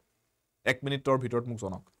তাৰ পিছত 1 মিনিটৰ ভিতৰত মোক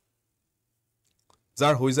জনাওক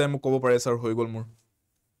যাৰ হৈ যায় মোক ক'ব পাৰে স্যাৰ হৈ গ'ল মোৰ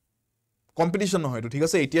কম্পিটিশন নহয় এটো ঠিক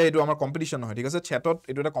আছে এতিয়া এটো আমাৰ কম্পিটিশন নহয় ঠিক আছে চ্যাটত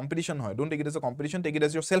এটো এটা কম্পিটিশন নহয় don't take it as a competition take it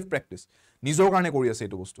as your self practice নিজৰ কাৰণে কৰি আছে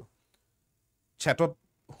এটো বস্তু চ্যাটত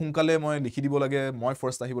হুংকালে মই লিখি দিব লাগে মই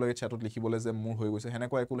ফাৰ্স্ট আহিব লাগে চ্যাটত লিখিবলে যে মোৰ হৈ গৈছে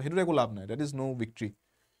হেনেকুৱা একো লাভ নাই দ্যাট ইজ নো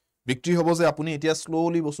ভিক্টৰি হ'ব যে আপুনি এতিয়া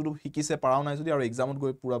স্লোলি বস্তুটো শিকিছে পাৰাও নাই যদি আৰু এক্সামত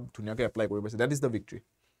গৈ পুৰা ধুনিয়াকে এপ্লাই কৰি পাইছে that is the victory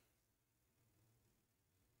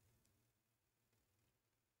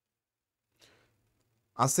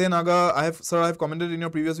Asenaga, I have commented in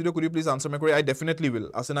your previous video. Could you please answer my query? I definitely will.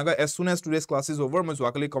 Asenaga, as soon as today's class is over, মই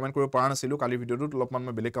যোৱাকালি comment কৰিব পৰা নাছিলো কালি ভিডিওটো অলপমান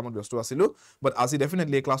মই বেলেগ কামত ব্যস্ত আছিলো but আজি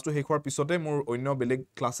definitely এই ক্লাছটো শেষ হোৱাৰ পিছতে মোৰ অন্য বেলেগ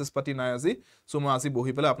ক্লাसेस পাতি নাই আজি সো মই আজি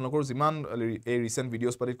বহি পেলাই আপোনালোকৰ যিমান এই ৰিসেন্ট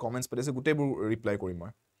ভিডিওস পাতি কমেন্টস পাতি আছে গোটেইবোৰ ৰিপ্লাই কৰিম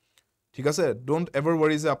মই ঠিক আছে ডোন্ট এভাৰ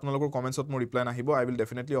ওয়াৰি যে আপোনালোকৰ কমেন্টছত মোৰ ৰিপ্লাই নাহিব আই will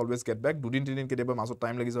definitely always gate back দুদিন তিনিদিন কেতিয়াবা মাজত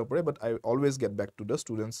টাইম লাগি যাব পাৰে বাট আই always gate back to the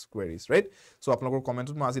students কোৱেৰিজ right so আপোনালোকৰ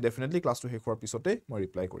কমেন্টত মই আজি ডেফিনেটলি ক্লাছটো শেষ হোৱাৰ পিছতে মই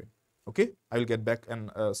ৰিপ্লাই কৰিম okay I will get back and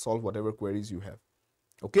solve whatever queries you have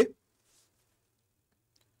okay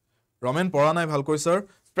Roman পঢ়া নাই ভালকৈ স্যাৰ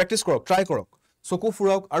প্ৰ্যাকটিস কৰক ট্ৰাই কৰক চকু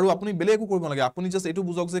ফুৰাওক আৰু আপুনি বেলেগো কৰিব লাগে আপুনি জাস্ট এটো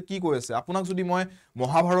বুজক যে কি কৈ আছে আপোনাক যদি মই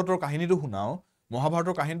মহাভাৰতৰ কাহিনীটো শুনাও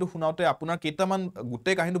মহাভাৰতৰ কাহিনীটো শুনাওতে আপোনাৰ কেইটামান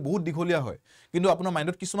গুটে কাহিনীটো বহুত দীঘলীয়া হয় কিন্তু আপোনাৰ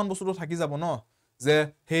মাইন্ডত কিছুমান বস্তুটো থাকি যাব ন যে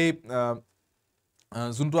হেই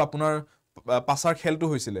যোনটো আপোনাৰ পাছাৰ খেলটো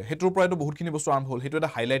হৈছিল হেতুৰ পৰাটো বহুতখিনি বস্তু আৰম্ভ হল হেতু এটা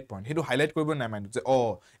হাইলাইট পইণ্ট হেতু হাইলাইট কৰিব নাই মাইন্ডত যে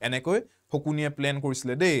এনেকৈ হকুনিয়ে প্ল্যান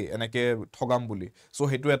কৰিছিলে দেই এনেকে ঠগাম বুলি সো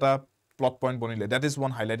হেতু এটা plot point বনিলে that is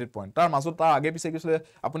one highlighted point তাৰ মাজত তাৰ আগে পিছে কিছিলে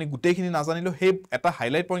আপুনি গুটেইখিনি নাজানিলো হে এটা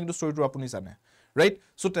হাইলাইট পইণ্ট কিন্তু ষ্টৰীটো আপুনি জানে ৰাইট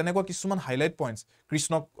সো তেনেকুৱা কিছুমান হাইলাইট পইণ্টস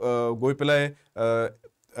কৃষ্ণক গৈ পেলাই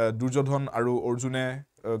দুৰ্যোধন আৰু অৰ্জুনে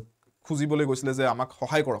খুজিবলৈ গৈছিলে যে আমাক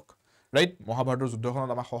সহায় কৰক right মহাভাৰতৰ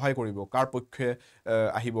যুদ্ধখনত আমাক সহায় কৰিব কাৰ পক্ষে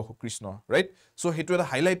আহিব কৃষ্ণ right সো হেতু এটা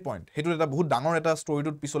হাইলাইট পইণ্ট হেতু এটা বহুত ডাঙৰ এটা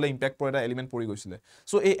ষ্টৰীটোত পিছলে ইম্প্যাক্ট পৰে এটা এলিমেন্ট পৰি গৈছিলে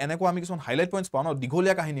সো এই এনেকুৱা আমি কিছুমান হাইলাইট পইণ্টস পাওঁ ন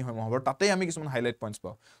দীঘলীয়া কাহিনী হয় মহাভাৰত তাতে আমি কিছুমান হাইলাইট পইণ্টস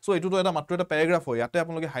পাওঁ সো এটোটো এটা মাত্ৰ এটা প্যাৰাগ্ৰাফ হয় ইয়াতে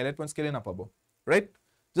আপোনালোকে হাইলাইট পইণ্টস কেলে নাপাব right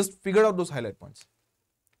just figure out those highlight points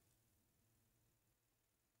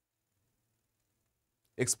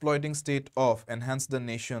exploiting state of enhance the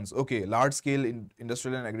nations okay large scale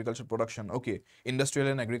industrial and agriculture production okay industrial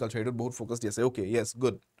and agriculture it বহুত focus di ase okay yes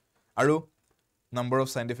good aru number of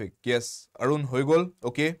scientific yes arun hoy gol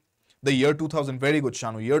okay the year 2000 very good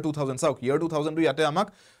shanu year 2000 sauk year 2000 to yate amak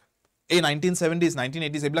এই 1970s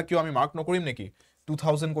 1980s ebla kyo ami mark nokorim neki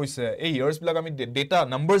 2000 koise এই years bilak ami data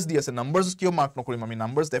numbers di ase numbers kyo mark nokorim ami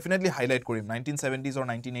numbers definitely highlight korim 1970s or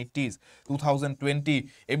 1980s 2020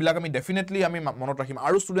 ebilak ami definitely ami monot rakhim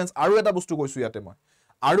aru students aru eta bostu koisu yate moi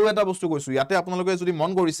aru eta bostu koisu yate apnaloke jodi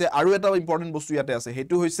mon korise aru eta important bostu yate ase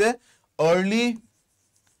hetu hoise early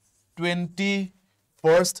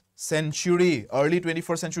 21st century early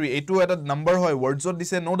 21st century etu eta number hoy words ot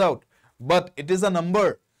dise no doubt but it is a number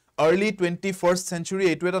early 21st century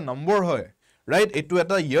etu eta number hoy right etu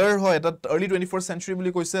eta year hoy eta early 21st century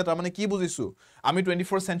buli koise ta mane ki bujisu ami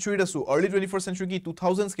 21st century asu early 21st century ki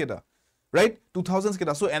 2000s keta right 2000s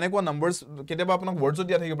keta so enekwa numbers keteba apanak words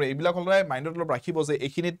dia thake pare ebila kolrai mindot lop rakhibo je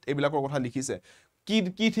ekhinit ebilakor kotha likhise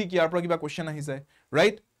ki thik yar pora kiba question ahi jay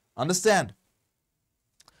right understand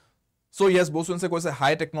so yes bosunse koise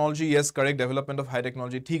high technology yes correct development of high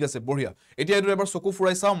technology thik ase boria etia edu ebar soku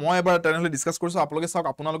furai sa moi ebar channel discuss korisu apologe sauk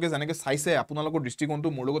apunaloge janeke saise apunalogor dristikon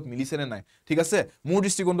tu mur logot milise ne nai thik ase mur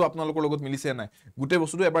dristikon tu apunalogor logot milise nai gute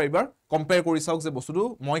bostu tu ebar compare kori sauk je bostu tu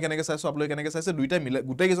moi keneke saisu apologe keneke saise duita mila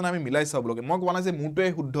gute kejona ami milai sa bloge moi kwana je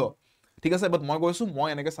murtoe শুদ্ধ ঠিক আছে বাট মই কৈছো মই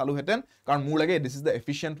এনেকে চালু হেতেন কাৰণ মোৰ লাগে this is the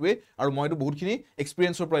efficient way আৰু মই এটো বহুতখিনি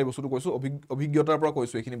এক্সপেৰিয়েন্সৰ পৰা এই বস্তুটো কৈছো অভিজ্ঞতাৰ পৰা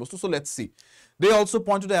কৈছো এখিনি বস্তু so let's see they also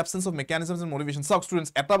point to the এবসেন্স of mechanisms and motivation সাক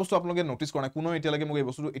students এটা বস্তু আপোনালোকে নোটিস কৰা নাই কোনো এতিয়া লাগে মোক এই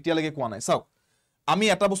বস্তুটো এতিয়া লাগে কোৱা নাই সাক আমি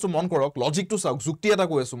এটা বস্তু মন কৰক লজিকটো সাক যুক্তি এটা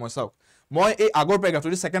কৈ আছো মই সাক মই এই আগৰ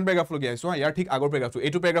প্যাৰাগ্ৰাফটো সেকেন্ড প্যাৰাগ্ৰাফ লগি আইছো ইয়াৰ ঠিক আগৰ প্যাৰাগ্ৰাফটো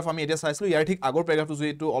এইটো প্যাৰাগ্ৰাফ আমি এতিয়া চাইছিলো ইয়াৰ ঠিক আগৰ প্যাৰাগ্ৰাফটো যে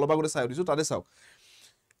এইটো অলপ আগতে চাই দিছো তাতে সাক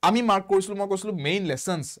আমি মাৰ্ক কৰিছিলো মই কৈছিলো মেইন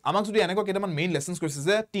লেসনস আমাক যদি এনেকৈ কেটামান মেইন লেসনস কৰিছে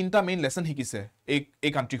যে তিনটা মেইন লেসন শিকিছে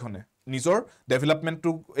এই কান্ট্ৰিখনে নিজৰ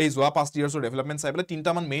ডেভেলপমেন্টটো এই যোৱা 5 ইয়াৰ্ছৰ ডেভেলপমেন্ট চাই পেলাই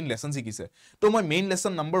তিনটা মান মেইন লেসন শিকিছে তো মই মেইন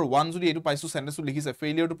লেসন নম্বৰ 1 যদি এটো পাইছো সেন্টেন্সটো লিখিছে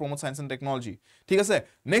failure two promote science and technology ঠিক আছে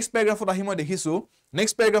নেক্সট প্যাৰাগ্ৰাফত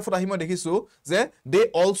আহি মই দেখিছো যে they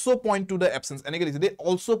also point to the এবসেন্স এনেকৈ লিখিছে দে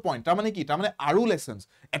অলসো পইন্ট তাৰ মানে কি তাৰ মানে আৰু লেসনস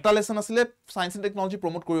এটা লেসন আছিলে সায়েন্স এন্ড টেকনলজি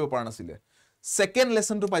প্ৰমোট কৰিব পৰা নাছিলে second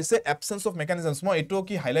lesson to paise absence of mechanisms মই এটো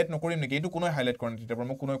কি হাইলাইট নকৰিম নেকি এটো কোনো হাইলাইট কৰন তেতিয়া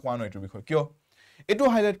মই কোনো কোৱা নাই এটো বিষয় কিয় এটো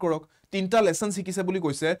হাইলাইট কৰক তিনটা লেসন শিকিছে বুলি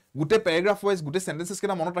কৈছে গুটে প্যাৰাগ্ৰাফ ওয়াইজ গুটে সেন্টেন্সেস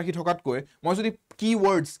কেটা মনত ৰাখি থকাত কৈ মই যদি কি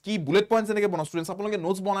ওয়ার্ডস কি বুলেট পয়েন্টস এনেকে বনাও স্টুডেন্টস আপোনালোকে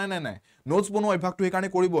নোটস বনাই নাই নোটস বনোৱা অভ্যাসটো এই কাৰণে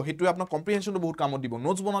কৰিব হেতু আপোনাৰ কম্প্ৰিহেনশনটো বহুত কামত দিব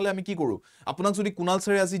নোটস বনালে আমি কি কৰো আপোনাক যদি কুনাল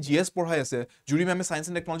স্যাৰে আজি জিএস পঢ়াই আছে জুৰি মেমে সায়েন্স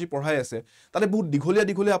এন্ড টেকনলজি পঢ়াই আছে তাতে বহুত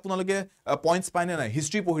দিঘলীয়া আপোনালোকে পয়েন্টস পাই নাই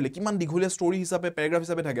হিষ্ট্ৰি পঢ়িলে কিমান দিঘলীয়া ষ্টৰী হিচাপে প্যাৰাগ্ৰাফ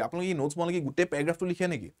হিচাপে থাকে আপোনালোকে নোটস বনালে গুটে প্যাৰাগ্ৰাফটো লিখে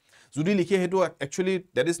নেকি যদি লিখে হেতু actually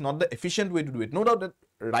that is not the efficient way to do it no doubt that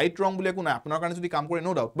right ৰং বুলি একো নাই আপোনাৰ কাৰণে যদি কাম কৰে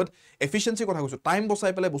নো ডাউট বাট এফিশিয়েন্সি কথা কৈছো টাইম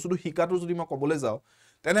বচাই পেলাই বস্তুটো শিকাটো যদি মই কবলৈ যাও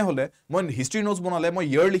তেনে হলে মই হিষ্ট্ৰি নোটস বনালে মই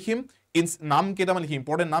ইয়াৰ লিখিম নাম কেইটামান লিখিম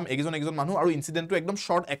ইম্পৰ্টেন্ট নাম একজন মানুহ আৰু ইনসিডেন্টটো একদম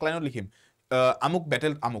শৰ্ট এক লাইনত লিখিম আমুক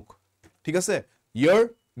ব্যাটেল আমুক ঠিক আছে ইয়াৰ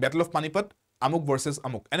ব্যাটেল অফ পানিপত আমুক ভাৰ্সেস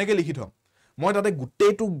আমুক এনেকে লিখি থম মই তাতে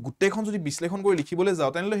গুটেইখন যদি বিশ্লেষণ কৰি লিখিবলৈ যাও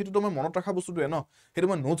তেনলে হেতুটো মই মনত ৰাখা বস্তুটোৱে ন হেতু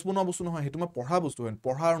মই নোটস বনোৱা বস্তু নহয় হেতু মই পঢ়া বস্তু হয়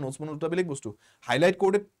পঢ়া আৰু নোটস বনোৱা দুটা বেলেগ বস্তু হাইলাইট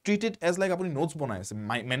কৰোতে ট্ৰিট ইট এজ লাইক আপুনি নোটস বনাই আছে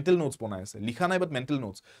মেন্টাল নোটস বনাই আছে লিখা নাই বাট মেন্টাল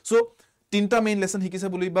নোটস সো তিনটা মেইন লেসন শিকিছে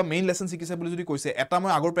বুলি বা মেইন লেসন শিকিছে বুলি যদি কৈছে এটা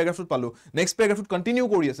মই আগৰ প্যাৰাগ্ৰাফত পালো নেক্সট প্যাৰাগ্ৰাফত কন্টিনিউ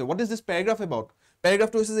কৰি আছে হোৱাট ইজ দিস প্যাৰাগ্ৰাফ এবাউট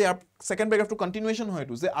প্যাৰাগ্ৰাফটো হৈছে যে সেকেন্ড প্যাৰাগ্ৰাফটো কন্টিনিউয়েশন হয়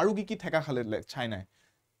এটো যে আৰু কি ঠেকা খালে চাইনাই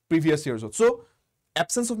প্ৰিভিয়াস ইয়াৰ্ছত so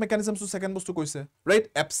absence of mechanisms to second bostu koise right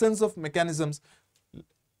absence of mechanisms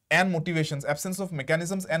and motivations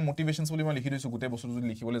boli moi likhi doisu gute bostu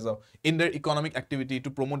jodi likhibole jao in their economic activity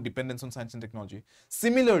to promote dependence on science and technology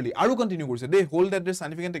similarly aru continue korise they hold that their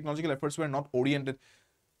scientific and technological efforts were not oriented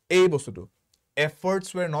ei bostu to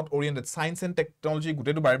efforts were not oriented science and technology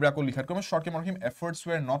gute to bare ako likhat kom short ke markhim efforts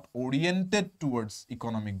were not oriented towards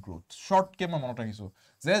economic growth short ke ma monot rakhisu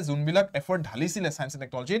যে জুনবিলাক effort ঢালিছিলে science and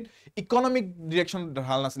টেকনলজিত economic ডিৰেকশন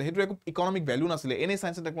ঢাল নাছিলে হেতু একো economic value নাছিলে এনে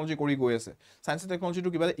science and technology কৰি গৈ আছে সায়েন্স এণ্ড টেকনলজিটো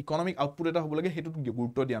কিবা ইকোনমিক আউটপুট এটা হ'ব লাগে হেতু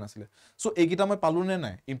গুৰুত্ব দিয়া নাছিলে সো এইকিটা মই পালো নে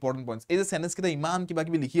নাই ইম্পৰ্টেন্ট পইণ্টস এই যে সেন্টেন্স কিটা ইমান কিবা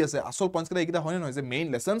কিবি লিখি আছে আসল পইণ্টস কিটা এইকিটা হয় নহয় যে মেইন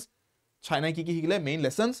লেসনস চাইনাই কি শিকিলে main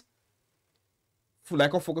lessons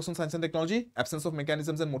lack of focus on science and technology absence of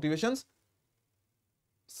mechanisms and motivations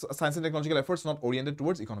science and technological efforts not oriented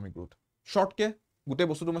towards economic growth short ke gute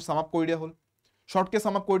bostuto moi sum up kori dia hol short ke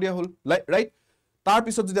sum up kori dia hol right tar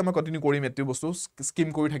pisot jodi amar continue korim etu bostu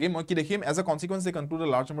scheme kori thaki moi ki dekhim as a consequence they conclude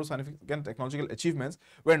a large number of scientific and technological achievements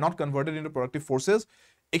were not converted into productive forces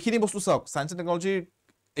ekhini bostu sauk science and technology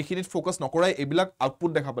ekhini focus nokorai ebilak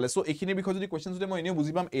output dekha pale so ekhini bikhoy jodi questions jodi moi ene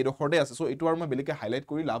bujibam ei rokhorde ase so etu ar moi belike highlight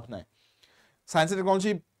kori labh nai science and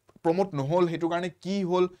technology promote নহল হেতু কাৰণে কি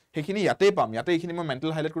হল হেখিনি ইয়াতে পাম ইয়াতে এখিনি মই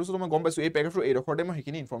mental highlight কৰিছো মই গম পাইছো এই প্যাৰাগ্ৰাফৰ এই ৰেকৰ্ডে মই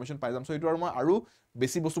হেখিনি ইনফৰমেশন পাই যাম সো এটো আৰু মই আৰু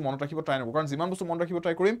বেছি বস্তু মনত ৰাখিব ট্ৰাই নকৰো কাৰণ যিমান বস্তু মনত ৰাখিব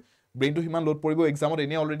ট্ৰাই কৰিম ব্ৰেইনটো হিমান লোড পৰিব এক্সামত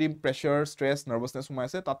এনে অলৰেডি প্ৰেছাৰ ষ্ট্ৰেছ নাৰ্ভাছনেছ সোমাই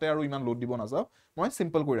আছে তাতে আৰু ইমান লোড দিব নাযাও মই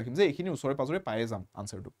সিম্পল কৰি ৰাখিম যে এখিনি ওচৰে পাজৰে পাই যাম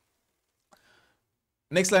আনসাৰটো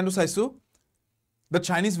নেক্সট লাইনটো চাইছো The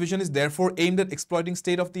Chinese vision is therefore aimed at exploiting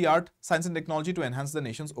state-of-the-art science and technology to enhance the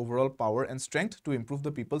nation's overall power and strength to improve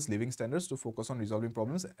the people's living standards to focus on resolving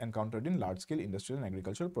problems encountered in large-scale industrial and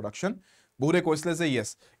agricultural production. Bohure koisle je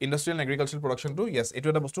yes, industrial and agricultural production to yes, etu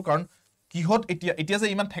eta bostu karon কিহত এতিয়া যে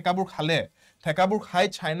ইমান ঠেকাবোৰ খালে ঠেকাবোৰ খাই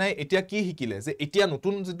চাইনাই এতিয়া কি শিকিলে যে এতিয়া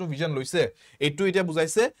নতুন যেটো ভিজন লৈছে এটো এতিয়া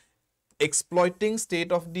বুজাইছে exploiting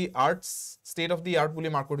state-of-the-art বুলি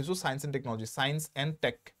মাৰ্ক কৰিছো science and technology science and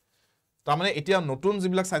tech তামানে এতিয়া নতুন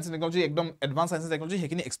জিবিলাক সায়েন্স এণ্ড টেকনলজি একদম advance science and technology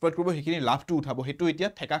হেখিনি exploit কৰিব হেখিনি লাভটো উঠাব হেতু এতিয়া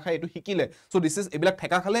ঠেকা খাই এটো শিকিলে সো দিস ইজ এবিলাক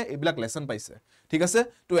ঠেকা খালে এবিলাক লেসন পাইছে ঠিক আছে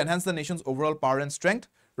two enhance the Nations overall power and strength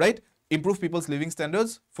right improve people's living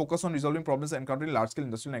standards focus on resolving problems encountered in large scale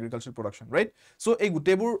industrial and agricultural production right so এই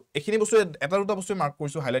গুটেবোৰ এখিনি বস্তু এটা দুটা বস্তু মাৰ্ক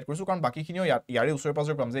কৰিছো হাইলাইট কৰিছো কাৰণ বাকিখিনিও ইয়াৰে ওচৰে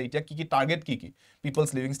পাজৰে পাম যে এতিয়া কি টাৰ্গেট কি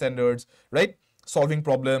people's living standards right solving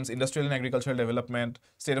problems industrial and agricultural development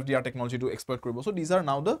state of the art technology to exploit কৰিব so these are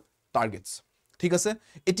now the targets ঠিক আছে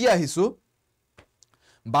এতিয়া আহিছো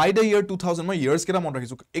by the year 2000 মই years কেটা মনত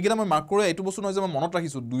ৰাখিছো এগিটা মই মাৰ্ক কৰে এটো বস্তু নহয় যে মই মনত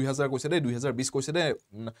ৰাখিছো 2000 কৈছে দে 2020 কৈছে দে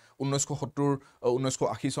 1970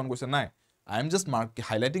 1980 সন কৈছে নাই I am just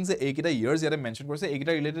highlighting যে এই কেটা years ইয়াতে মেনশন কৰিছে এই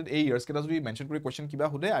কেটা ৰিলেটেড এই years কেটা যদি মেনশন কৰি কোৱেশ্চন কিবা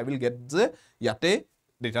হদে I will get যে ইয়াতে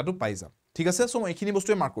ডেটাটো পাই যাম ঠিক আছে সো মই এখিনি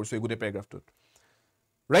বস্তুৱে মাৰ্ক কৰিছো এই গুটে প্যাৰাগ্ৰাফটোত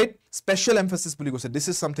right special emphasis বুলি কৈছে this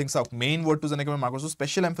is something so main word to জনে মই মাৰ্ক কৰিছো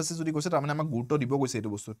special emphasis যদি কৈছে তাৰমানে আমাক গুৰুত্ব দিব কৈছে এটো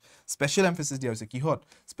বস্তুত special emphasis দিয়া হৈছে কিহত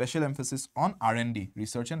special emphasis on R&D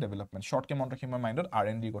research and development short কে মন ৰাখি মই মাইন্ডত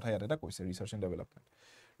R&D কথা ইয়াতে এটা কৈছে research and development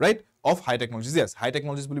right of high technologies yes high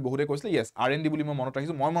technologies বুলি বহুতে কৈছে yes R&D বুলি মই মনত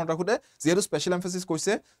ৰাখিছো মই মনত ৰাখোতে যেহেতু special emphasis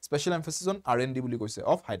কৈছে special emphasis on R&D বুলি কৈছে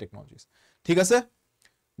of high technologies ঠিক আছে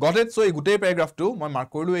got it so এই গুটে প্যাৰাগ্ৰাফটো মই মাৰ্ক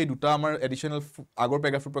কৰিলো এই দুটা আমাৰ এডিশনাল আগৰ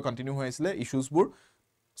প্যাৰাগ্ৰাফৰ পৰা কন্টিনিউ হৈ আছিল ইস্যুজ বোৰ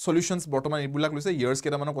solutions বৰ্তমান এইবিলাক লৈছে years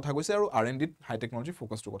কেটা মানৰ কথা কৈছে আৰু R&D হাই টেকনলজি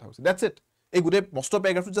ফোকাসটো কথা কৈছে that's it এই গুটে মষ্ট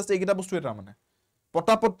প্যাৰাগ্ৰাফটো জাস্ট এইকিটা বস্তু এটা মানে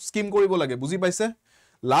পটাপট স্কিম কৰিব লাগে বুজি পাইছে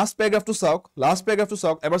লাষ্ট পেৰাগ্ৰাফটো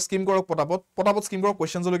চাওক এবাৰ স্কিম কৰক পটাপট স্কিম কৰক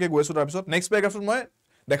কোৱেশ্চনছলৈকে গৈ আছো তাৰপিছত নেক্সট পেৰাগ্ৰাফটোত মই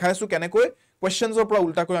দেখাই আছো কেনেকৈ কোৱেশ্চনছৰ পৰা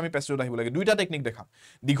উল্টাকৈ আমি পেছেজত আহিব লাগে দুইটা টেকনিক দেখাম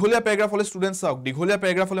দীঘলীয়া পেৰাগ্ৰাফ হলে ষ্টুডেণ্ট চাওক দীঘলীয়া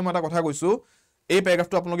পেৰাগ্ৰাফ হলে মই এটা কথা কৈছো এই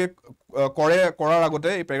পেৰাগ্ৰাফটো আপোনালোকে কৰাৰ আগতে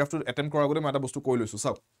এই পেৰাগ্ৰাফটো এটেম্প কৰাৰ আগতে মই এটা বস্তু কৈ লৈছো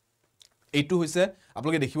চাওক এইটো হৈছে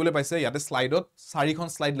আপোনালোকে দেখিবলৈ পাইছে ইয়াতে স্লাইডত 4খন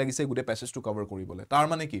স্লাইড লাগিছে গোটেই পেছেজটো কভাৰ কৰিবলৈ তাৰ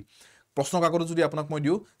মানে কি প্ৰশ্ন কাকতত যদি আপোনাক মই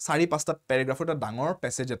দিও 4-5টা পেৰাগ্ৰাফৰ এটা ডাঙৰ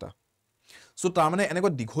পেছেজ এটা সো তাৰ মানে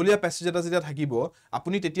এনেকৈ দীঘলীয়া পেছেজ এটা যেতিয়া থাকিব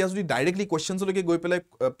আপুনি তেতিয়া যদি ডাইৰেক্টলি কোৱেশ্চনছলৈকে গৈ পেলাই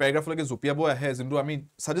পেৰাগ্ৰাফলৈকে জপিয়াব আহে যোনটো আমি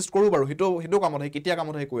সাজেষ্ট কৰো বাৰু হেটো কামত আহে কেতিয়া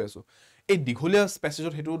কামত আহে কৈ আছো এই দীঘলীয়া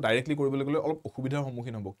পেছেজত হেটো ডাইৰেক্টলি কৰিবলৈ গ'লে অলপ অসুবিধাৰ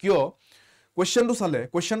সন্মুখীন হ'ব কিয়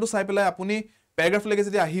কোৱেশ্চনটো চাই পেলাই আপুনি পেৰাগ্ৰাফলৈকে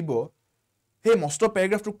যেতিয়া আহিব হে মষ্ট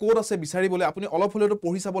পেৰাগ্ৰাফটো কোড আছে বিচাৰিবলৈ আপুনি অলপ হলেও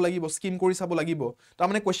পঢ়ি চাব লাগিব স্কিম কৰি চাব লাগিব তাৰ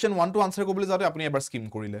মানে কোৱেশ্চন 1 টো আনসাৰ কৰিবলৈ যাওঁতে আপুনি এবাৰ স্কিম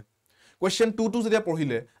কৰিলে কোৱেশ্চন 2 টো যেতিয়া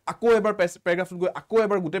পঢ়িলে আকৌ এবাৰ পেৰাগ্ৰাফত গৈ আকৌ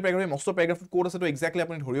এবাৰ গোটেই পেৰাগ্ৰাফে মষ্ট পেৰাগ্ৰাফত কোড আছে তো এক্স্যাক্টলি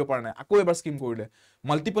আপুনি ধৰিব পৰা নাই আকৌ এবাৰ স্কিম কৰিলে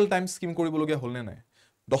মাল্টিপল টাইমছ স্কিম কৰিবলগীয়া হ'ল নে নাই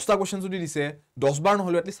 10টা কোৱেশ্চন যদি দিছে 10 বাৰ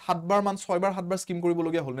নহলে এটলিষ্ট 7 বাৰ মান 6 বাৰ 7 বাৰ স্কিম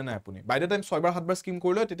কৰিবলগীয়া হ'ল নে নাই আপুনি বাই the time 6 bar 7 bar scheme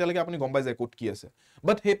কৰিলে তেতিয়ালৈকে আপুনি গম পাই যায় কোড কি আছে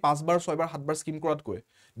বাট হে 5 বাৰ 6 বাৰ 7 বাৰ স্কিম কৰাতকৈ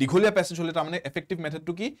দীঘলীয়া পেছেজ হলে তাৰ মানে এফেক্টিভ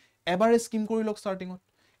মেথডটো কি এবাৰে স্কিম কৰি লওক ষ্টাৰ্টিংত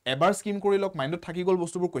এবাৰ স্কিম কৰি লওক মাইণ্ডত থাকি গ'ল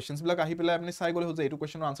বস্তুবোৰ কোৱেশ্চনছ বিলাক আহি পেলাই আপুনি চাই গ'লে যে এইটো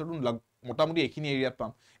কোৱেশ্চনৰ আনসাৰটো মোটামুটি এইখিনি এৰিয়াত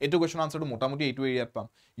পাম এইটো কোৱেশ্চনৰ আনসাৰটো মোটামুটি এইটো এৰিয়াত পাম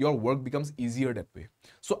your work becomes easier that way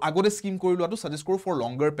so আগতে স্কিম কৰি লোৱাটো সাজেষ্ট কৰো ফৰ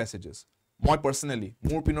লংগাৰ পেছেজেছ মই পাৰ্সোনালি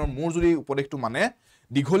মোৰ যদি উপদেশটো মানে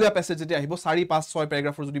দীঘলীয়া পেছেজ যেতিয়া আহিব 4-5-6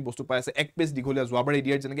 পেৰাগ্ৰাফৰ যদি বস্তু পাই আছে এক পেজ দীঘলীয়া যোৱাবাৰ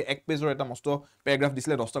এডিআৰ যেনেকৈ এক পেজৰ এটা মস্ত পেৰাগ্ৰাফ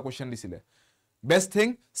দিছিলে 10টা কোৱেশ্চন দিছিলে বেষ্ট থিং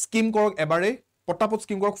স্কিম কৰক এবাৰে পটাপট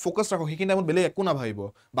স্কিম কৰক ফোকাস ৰাখক সেইখিনি টাইমত বেলেগ একো না ভাবিব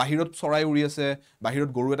বাহিৰত চৰাই উৰি আছে বাহিৰত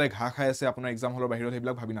গৰু এটাই ঘাঁহ খাই আছে আপোনাৰ এক্সাম হলৰ বাহিৰত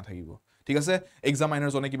সেইবিলাক ভাবি নাথাকিব ঠিক আছে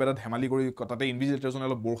এক্সামাইনাৰ জনে কিবা এটা ধেমালি কৰি তাতে ইনভিজিলেটৰ জনে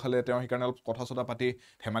অলপ বৰ খালে তেওঁ সেইকাৰণে অলপ কথা চতা পাতি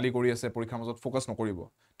ধেমালি কৰি আছে পৰীক্ষাৰ মাজত ফোকাস নকৰিব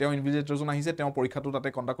তেওঁ ইনভিজিলেটৰ জন আহিছে তেওঁ পৰীক্ষাটো তাতে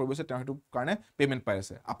কন্ডাক্ট কৰিব আছে তেওঁ হেতু কাৰণে পেমেন্ট পাই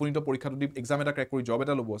আছে আপুনি তো পৰীক্ষাটো দি এক্সাম এটা ক্ৰেক কৰি জব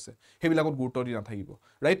এটা ল'ব আছে সেইবিলাকত গুৰুত্ব দি নাথাকিব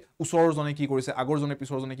ৰাইট ওচৰৰ জনে কি কৰিছে আগৰ জনে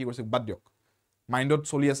পিছৰ জনে কি কৰিছে বাদ দিয়ক মাইণ্ডত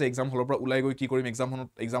চলি আছে এক্সাম হলৰ পৰা ওলাই গৈ কি কৰিম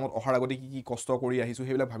এক্সামত অহাৰ আগতে কি কষ্ট কৰি আহিছো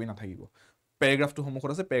সেইবিলাক ভাবি নাথাকিব পেৰাগ্ৰাফটো সমুখত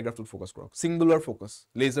আছে পেৰাগ্ৰাফটোত ফোকাস কৰক singular focus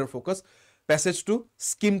laser focus পেছেজটো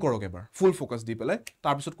scheme কৰক এবাৰ ফুল ফোকাস দি পেলাই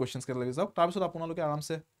তাৰ পিছত কোৱেশ্চনছ কেটা লাগি যাওক তাৰ পিছত আপোনালোকে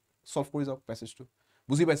আৰামছে সলভ কৰি যাওক পেছেজটো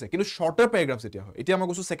বুজি পাইছে কিন্তু শৰ্টাৰ পেৰাগ্ৰাফ যেতিয়া হয় এতিয়া মই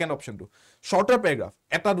কৈছো সেকেন্ড অপচনটো শৰ্টাৰ পেৰাগ্ৰাফ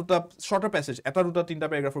এটা দুটা শৰ্টাৰ পেছেজ এটা দুটা তিনটা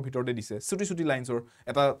পেৰাগ্ৰাফৰ ভিতৰতে দিছে ছুটি লাইনছৰ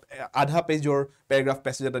এটা আধা পেজৰ পেৰাগ্ৰাফ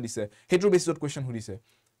পেছেজ এটা দিছে হেতুৰ বেচিছত কোৱেশ্চন সুধিছে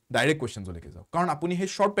ডাইৰেক্ট কোৱেশ্চনছলৈকে যাওক কাৰণ আপুনি হে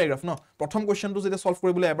শৰ্ট পেৰাগ্ৰাফ ন প্ৰথম কোৱেশ্চনটো যেতিয়া সলভ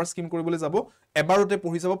কৰিবলৈ এবাৰ স্কিম কৰিবলৈ যাব এবাৰতে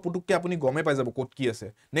পঢ়ি যাব পুতুককে আপুনি গমে পাই যাব কোড কি আছে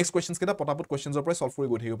নেক্সট কোৱেশ্চনছ কেটা পটাপট কোৱেশ্চনছৰ পৰা সলভ কৰি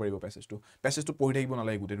গৈ থাকিব পাৰিব পেছেজটো পঢ়ি থাকিব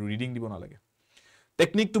নালাগে গোটেই ৰিডিং দিব নালাগে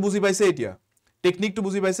টেকনিকটো বুজি পাইছে এতিয়া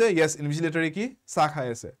ইয়েস ইনভিজিলেটৰে কি চাহ খাই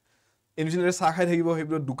আছে ইনভিজিলেটৰে চাহ খাই থাকিব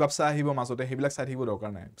হেবিলো দুকাপ চাহ আহিব মাজতে হেবিলাক চাই থাকিব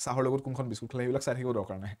দৰকাৰ নাই চাহৰ লগত কোনখন বিস্কুট খালে হেবিলাক চাই থাকিব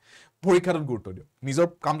দৰকাৰ নাই পৰীক্ষাটোত গুৰুত্ব দিয়ক নিজৰ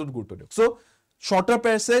কামটোত গুৰুত্ব দিয়ক সো শৰ্টাৰ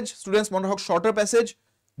পেছেজ ষ্টুডেন্টস মন ৰাখক শৰ্টাৰ passage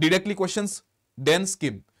directly questions then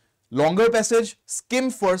skim longer passage skim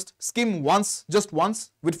first skim just once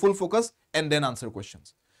with full focus and then answer questions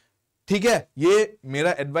ठीक है ये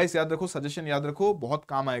मेरा एडवाइस याद रखो सजेशन याद रखो बहुत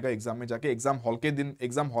काम आएगा एग्जाम में जाके एग्जाम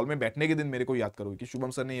हॉल में बैठने के दिन मेरे को याद करो कि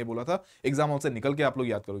शुभम सर ने ये बोला था एग्जाम हॉल से निकल के आप लोग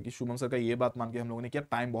याद करो कि शुभम सर का ये बात मान के हम लोगों ने किया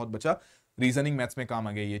टाइम बहुत बचा रीजनिंग मैथ्स में काम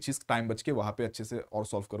आ गया ये चीज टाइम बच के वहां पे अच्छे से और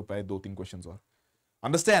सॉल्व कर पाए 2-3 क्वेश्चंस और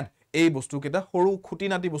अंडरस्टैंड এই বস্তু কেটা সৰু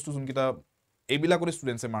খুঁটিনাটি বস্তু যোন কিটা এইবিলাকৰে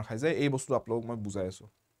ষ্টুডেন্টছে মাৰ খাই যায় এই বস্তু আপোনালোক মই বুজাই আছো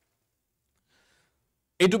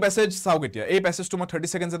এইটো পেছেজ চাওক এতিয়া এই পেছেজটো মই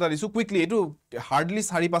 30 সেকেন্ডছ এটা দিছো কুইকলি এইটো হাৰ্ডলি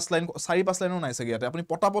 4-5 লাইনৰ নাই চাগে ইয়াতে আপুনি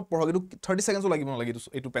পটাপট পঢ়ক এইটো 30 সেকেন্ডছ লাগিব নালাগে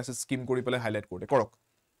এইটো পেছেজ স্কিম কৰি পেলাই হাইলাইট কৰতে কৰক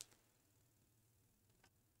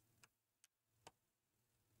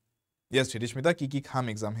ইয়েস চিটিস্মিতা কি খাম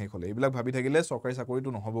এক্সাম হে খলে এইবিলাক ভাবি থাকিলে সৰকাৰি চাকৰিটো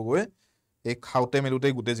নহবগৈ এই খাওতে মেলুতে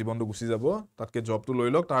গুটে জীৱনটো গুছি যাব তাতকে জবটো লৈ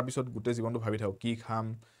লওক তাৰ পিছত গুটে জীৱনটো ভাবি থাকক কি খাম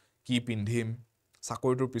কি পিন্ধিম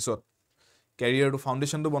চাকৰিটোৰ পিছত ক্যাৰিয়াৰটো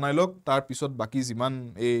ফাউন্ডেশনটো বনাই লওক তাৰ পিছত বাকি যিমান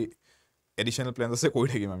এই এডিশনাল প্ল্যানছ আছে কৰি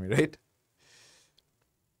থাকিম আমি ৰাইট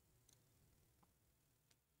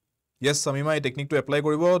yes samima এই টেকনিকটো এপ্লাই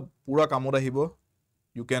কৰিব পুৰা কামত আহিব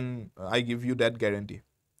you can I give you that guarantee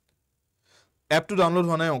app to download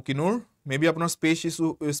হোৱা নাই অকিনুৰ মেবি আপোনাৰ স্পেস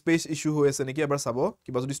ইস্যু হৈ আছে নেকি এবাৰ চাব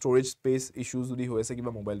কিবা যদি ষ্টৰেজ স্পেস ইস্যু যদি হৈ আছে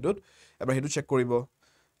কিবা মোবাইলটোত এবাৰ হেতু চেক কৰিব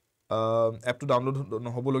এপ টু ডাউনলোড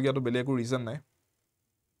নহব লগিয়া তো বেলেগ একো ৰিজন নাই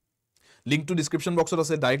লিংক টু ডেসক্ৰিপচন বক্সত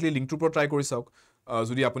আছে ডাইৰেক্টলি লিংকটোৰ পৰা ট্ৰাই কৰি চাওক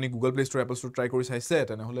যদি আপুনি Google play store Apple store try কৰি চাইছে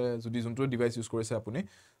তেনেহলে যদি যোনটো ডিভাইস ইউজ কৰিছে আপুনি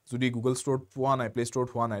যদি গুগল ষ্টৰত পোৱা নাই প্লে ষ্টৰত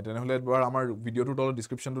হোৱা নাই তেনেহলে এবাৰ আমাৰ ভিডিওটোৰ তলত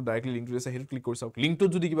ডেসক্ৰিপচনটো ডাইৰেক্টলি লিংকটো আছে হেতু ক্লিক কৰি চাওক লিংকটোত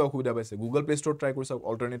যদি কিবা অসুবিধা পাইছে গুগল প্লে ষ্টৰত ট্ৰাই কৰি চাওক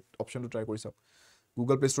অল্টাৰনেট অপচনটো ট্ৰাই কৰি চাওক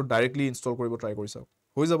গুগল প্লে ষ্টৰত ডাইৰেক্টলি ইনষ্টল কৰিব ট্ৰাই কৰি চাওক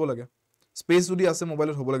হৈ যাব লাগে স্পেচ যদি আছে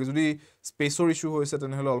মোবাইলত হ'ব লাগে যদি স্পেচৰ ইস্যু হৈছে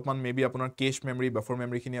তেনেহলে অলপমান মেবি আপোনাৰ কেশ মেমৰি বাফাৰ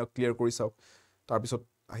মেমৰিখিনি ক্লিয়াৰ কৰি চাওক তাৰ পিছত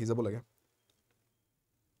আহি যাব লাগে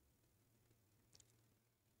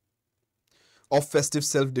of festive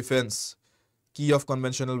self defense key of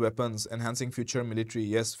conventional weapons enhancing future military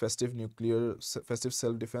yes festive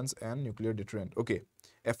self defense and nuclear deterrent okay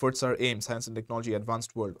efforts are aimed science and technology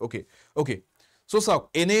advanced world okay so sauk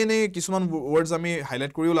ene kisuman words ami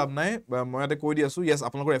highlight koriu lab nai moi ate koi di asu yes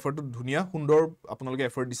apnalokor effort to dhuniya sundor apnaloke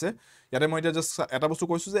effort dise yate moi just eta bostu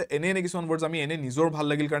koisu je ene kisuman words ami ene nijor bhal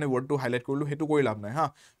lagil karone word to highlight korilu hetu koi lab nai ha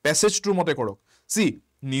passage through mote korok see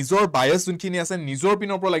নিজৰ bias যোনখিনি আছে নিজৰ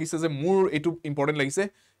পিনৰ পৰা লাগিছে যে মোৰ এটো ইম্পৰ্টেন্ট লাগিছে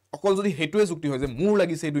অকল যদি হেতুৱে যুক্তি হয় যে মোৰ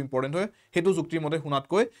লাগিছে এটো ইম্পৰ্টেন্ট হয় হেতু যুক্তিৰ মতে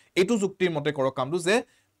শুনাতকৈ এটো যুক্তিৰ মতে কৰক কামটো যে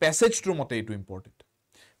প্যাসেজ থ্ৰু মতে এটো ইম্পৰ্টেন্ট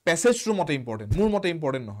প্যাসেজ থ্ৰু মতে ইম্পৰ্টেন্ট মোৰ মতে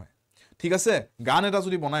ইম্পৰ্টেন্ট নহয় ঠিক আছে গান এটা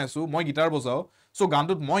যদি বনাই আছো মই গিটাৰ বজাও সো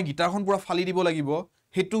গানটোত মই গিটাৰখন পুৰা ফালি দিব লাগিব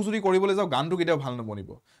হেতু যদি কৰিবলৈ যাও গানটো কেতিয়াও ভাল নবনিব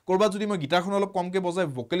কৰবা যদি মই গিটাৰখন অলপ কমকে বজাই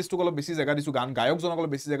ভোকালিষ্টক অলপ বেছি জায়গা দিছো গান গায়কজনক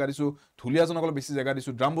অলপ বেছি জায়গা দিছো ঢুলিয়াজনক অলপ বেছি জায়গা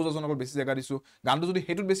দিছো ড্ৰাম বজাজনক অলপ বেছি জায়গা দিছো গানটো যদি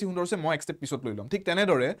হেতুত বেছি সুন্দৰ আছে মই এক্সেপ্ট পিছত লৈ লম ঠিক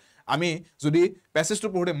তেনেদৰে আমি যদি প্যাসেজটো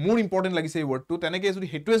পঢ়োতে মোৰ ইম্পৰ্টেন্ট লাগিছে এই ওয়াৰ্ডটো তেনেকে যদি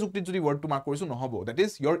হেতুৱে যুক্তিত যদি ওয়াৰ্ডটো মাৰ্ক কৰিছো নহব দ্যাট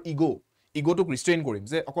ইজ ইয়োৰ ইগোটো ৰিষ্ট্ৰেইন কৰিম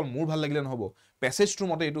যে অকল মোৰ ভাল লাগিলে নহব প্যাসেজ থ্ৰু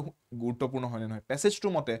মতে এটো গুৰুত্বপূৰ্ণ হয় নহয় প্যাসেজ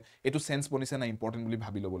থ্ৰু মতে এটো সেন্স বনিছে না ইম্পৰ্টেন্ট বুলি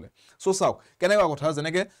ভাবি লবলে সো চাওক কেনেকা কথা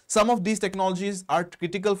যেনেকে some of these technologies are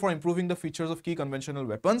critical for improving the features of key conventional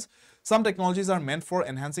weapons some technologies are meant for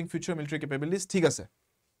enhancing future military capabilities ঠিক আছে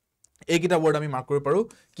এইকিটা ওয়ার্ড আমি মার্ক কৰিব পাৰো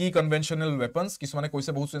কি কনভেনশনাল weapons কিছুমানে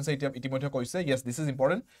কৈছে বহুত সেন্স ইতিমধ্যে কৈছে yes this is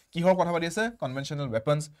important কি হৰ কথা পাতি আছে conventional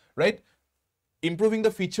weapons right improving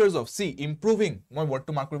the features of see improving মই word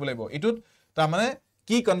to mark কৰিব লাগিব এটুত তা মানে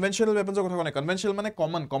কি কনভেনশনাল weapons কথা কোনে কনভেনশনাল মানে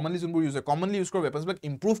commonly যোনবোৰ ইউজ হয় commonly ইউজ কৰা weapons বিলাক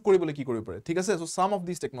improve কৰিবলৈ কি কৰিব পাৰে ঠিক আছে so some of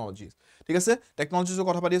these technologies ঠিক আছে টেকনলজিজ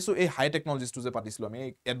কথা পাতি আছো এই হাই টেকনলজিজ টু যে পাতিছিলো আমি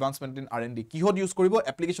এডভান্সমেন্ট ইন R&D কিহত ইউজ কৰিব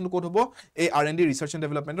এপ্লিকেশন কোড হ'ব এই R&D ৰিসাৰ্চ এণ্ড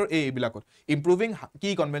ডেভেলপমেন্টৰ এই বিলাকত improving কি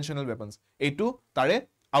কনভেনশনাল weapons এইটো তাৰে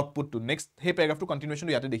output to next hey paragraph to continuation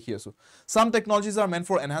to yate dekhi asu some technologies are meant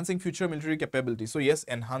for enhancing future military capabilities so yes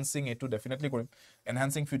enhancing etu definitely korim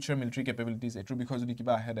enhancing future military capabilities etu because jodi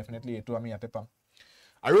kiba ahe definitely etu ami yate pam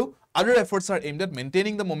aru other efforts are aimed at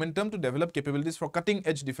maintaining the momentum to develop capabilities for cutting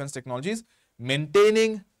edge defense technologies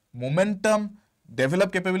maintaining momentum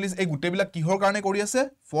develop capabilities ei gute bila kihor karone kori ase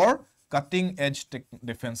for cutting edge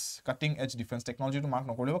defense technology to mark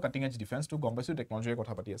nokoribo cutting edge defense to gombaisu technology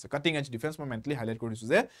kotha pati ase cutting edge defense মই mentally highlight কৰিছো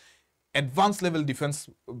যে advanced level defense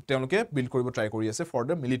তেওঁলোকে build কৰিব try কৰি আছে for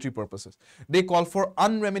the military purposes they call for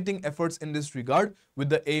unremitting efforts in this regard with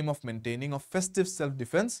the aim of maintaining of festive self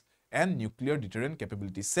defense and nuclear deterrent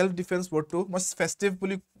capabilities self defense word to মই festive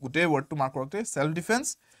বুলি গুটে word to mark কৰতে self defense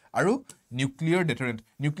আৰু nuclear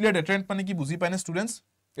deterrent মানে কি বুজি পাইনে students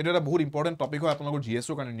এটা এটা বহুত ইম্পৰ্টেন্ট টপিক হয় আপোনালোকৰ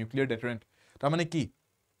জিএছৰ কাৰণে নিউক্লিয়াৰ ডেটাৰেন্ট তাৰ মানে কি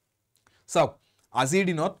চাওক আজিৰ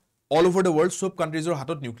দিনত অল ওভাৰ দ্য ওয়াৰ্ল্ড সব কান্ট্ৰিজৰ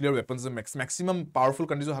হাতত নিউক্লিয়াৰ ওয়েপনস আছে ম্যাক্সিমাম পাওয়াৰফুল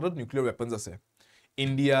কান্ট্ৰিজৰ হাতত নিউক্লিয়াৰ ওয়েপনস আছে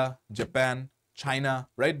India Japan China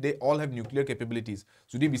right they all have nuclear কেপেবিলিটিজ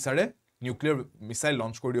যদি বিচাৰে নিউক্লিয়াৰ মিসাইল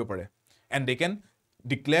লঞ্চ কৰি দিব পাৰে and they can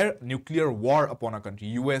declare nuclear war upon a country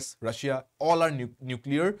US Russia all are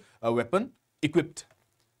nuclear weapon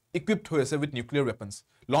equipped হৈ আছে with nuclear weapons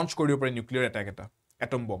launch কৰি দিব পাৰে nuclear attack এটা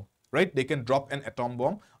atom bomb right they can drop an atom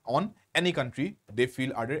bomb on any country they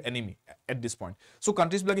feel are their enemy at this point so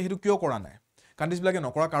countries blake hetu kyo kora nai countries blake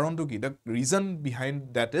nokora karon to ki the reason behind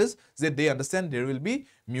that is that they understand there will be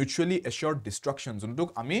mutually assured destruction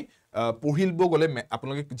jontuk ami pohilbo gole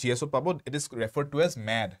apnaloke gs pabo it is referred to as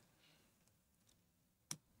MAD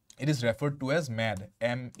it is referred to as MAD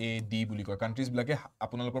MAD বুলি কয় countries blake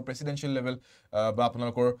আপোনালোকৰ presidential level বা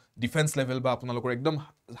আপোনালোকৰ defense level বা আপোনালোকৰ একদম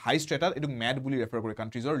high strata এটো MAD বুলি refer কৰে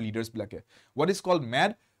countries or leaders blake what is called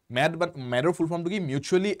MAD but matter full form to ki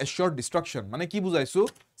mutually assured destruction মানে কি বুজাইছো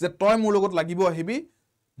যে তই মোৰ লগত লাগিব আহিবি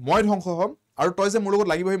মই ধ্বংস হম আৰু তই যে মোৰ লগত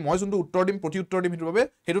লাগিব মই যোনটো উত্তৰ দিম প্ৰতি উত্তৰ দিম হিতুভাবে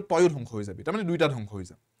হেতু তয়ও ধ্বংস হৈ যাবি তাৰ মানে দুইটা ধ্বংস হৈ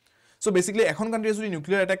যায় So basically এখন কান্ট্ৰি যদি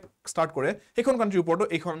নিউক্লিয়াৰ অ্যাটাক স্টাৰ্ট কৰে সেইখন কান্ট্ৰিৰ ওপৰতো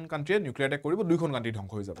এইখন কান্ট্ৰিয়ে নিউক্লিয়াৰ অ্যাটাক কৰিব দুইখন কান্ট্ৰি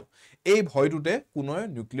ধ্বংস হৈ যাব এই ভয়টোতে কোনো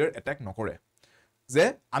নিউক্লিয়াৰ অ্যাটাক নকৰে যে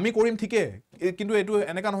আমি কৰিম ঠিকে কিন্তু এটো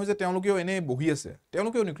এনেকা নহয় যে তেওঁলোকেও এনে বহি আছে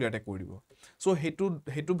তেওঁলোকেও নিউক্লিয়াৰ অ্যাটাক কৰি দিব সো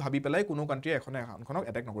হেতু ভাবি পেলাই কোনো কান্ট্ৰি এখনক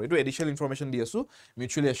অ্যাটাক নকৰে এটো এডিশনাল ইনফৰমেশন দি আছো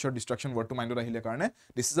মিউচুয়ালি অ্যাসুred ডিস্ট্ৰাকশন ওয়াৰ্ড টু মাইন্ডত আহিলে কাৰণে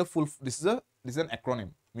this is an acronym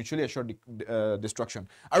mutually assured destruction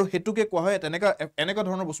আৰু হেতুকে কোৱা হয় এনেকা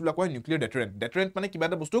ধৰণৰ বস্তুবিলাক কোৱা হয় নিউক্লিয়াৰ ডেটাৰেন্ট মানে কিবা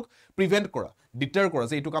এটা বস্তুক প্ৰিভেন্ট কৰা ডিটাৰ কৰা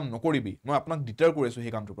যে এইটো কাম নকৰিবি মই আপোনাক ডিটাৰ কৰি আছো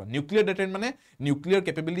সেই কামটোৰ পৰা নিউক্লিয়াৰ ডেটাৰেন্ট মানে নিউক্লিয়াৰ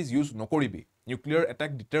কেপেবিলিটিজ ইউজ নকৰিবি নিউক্লিয়াৰ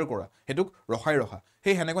অ্যাটাক ডিটাৰ কৰা হেতুক ৰখাই ৰখা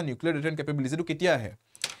সেই হেনেকা নিউক্লিয়াৰ ডেটাৰেন্ট কেপেবিলিটিজ এটো কেতিয়া আহে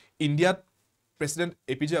ইন্ডিয়াত প্ৰেসিডেন্ট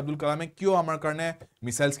APJ আব্দুল কালামে কিয় আমাৰ কাৰণে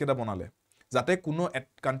মিসাইলস কেটা বনালে যাতে কোনো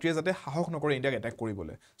কান্ট্ৰিয়ে যাতে সাহস নকৰে ইণ্ডিয়াক এটেক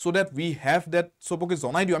কৰিবলৈ so that we have that সবকে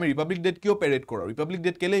জনাই দিওঁ আমি ৰিপাব্লিক ডেট কিয় পেৰেড কৰোঁ ৰিপাব্লিক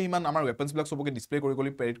ডেট কেলে ইমান আমাৰ ৱেপনছবিলাক সবকে ডিছপ্লে কৰি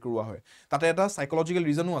কৰি পেৰেড কৰোৱা হয় তাতে এটা সাইকোলজিকেল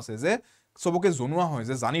ৰিজনো আছে যে সবকে জনোৱা হয়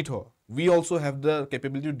যে জানি থ উই also have the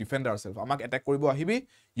capability two defend আওৰছেল্ফ আমাক এটেক কৰিব আহিবি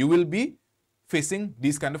U will be facing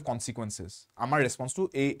these kind of consequences আমাৰ response to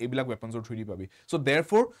এইবিলাক weapons or 3D পাবি so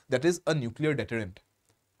therefore that is a nuclear deterrent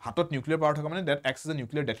হাতত nuclear power থকা মানে that acts as a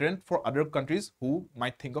nuclear deterrent for other countries who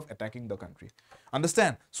might think of attacking the country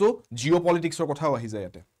understand so geopolitics or কথাও আহি যায়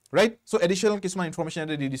ইয়াতে right so additional কিছুমান information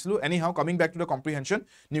এটা দি দিছিলো anyhow coming back to the comprehension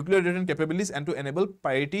nuclear deterrent capabilities and to enable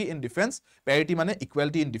parity in defense parity মানে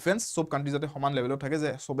equality in defense সব countries যাতে সমান লেভেলত থাকে যে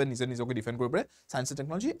সবে নিজে নিজকে ডিফেন্ড কৰিব পাৰে science and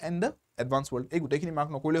technology and the advanced world এই গুটেখিনি মাৰ্ক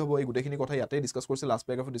নকৰিলে হ'ব এই গুটেখিনি কথা ইয়াতে ডিসকাস কৰিছে লাষ্ট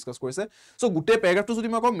প্যাৰাগ্ৰাফত ডিসকাস কৰিছে সো গুটে প্যাৰাগ্ৰাফটো যদি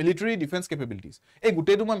মই কম military defense capabilities এই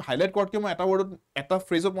গুটেটো মই হাইলাইট কৰাতকৈ মই এটা ৱৰ্ডত এটা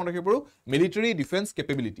ফ্ৰেজত মনত ৰাখিব পাৰো military defense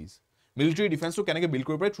capabilities military defense to কেনেকৈ বিল্ড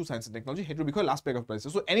কৰিব পাৰে through science and technology হেতুৰ বিষয় লাষ্ট প্যাৰাগ্ৰাফত পাইছে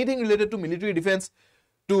so anything related to military defense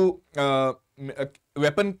to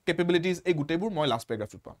weapon capabilities এই গুটেবোৰ মই লাষ্ট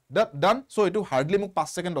প্যাৰাগ্ৰাফত পাম ডান সো এটো হাৰ্ডলি মোক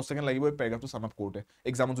 5 সেকেন্ড 10 সেকেন্ড লাগিব এই প্যাৰাগ্ৰাফটো সাম আপ কৰোতে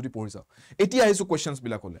এক্সামত যদি পঢ়ি যাও এতিয়া আহিছো কোৱেশ্চনছ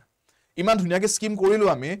বিলাক হলে ইমান ধুনিয়াকে স্কিম কৰিলো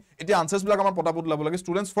আমি এতিয়া আনসাৰস বিলাক আমাৰ পটাপট লাব লাগে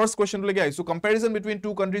স্টুডেন্টস ফাৰ্স্ট কোৱেশ্চন লৈকে আহিছো comparison between two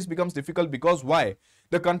countries becomes difficult because why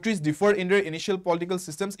the countries differ in their initial political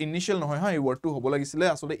systems initial নহয় হয় এই ওয়ার্ডটো হ'ব লাগিছিলে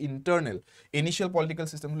আসলে internal initial political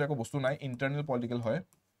system হলে একো বস্তু নাই internal political হয়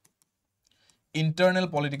internal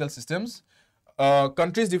political systems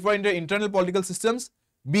countries differ in their internal political systems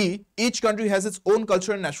B each country has its own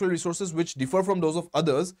culture and natural resources which differ from those of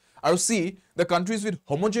others or C the countries with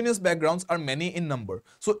homogeneous backgrounds are many in number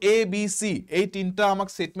so A B C এই তিনটা আমাক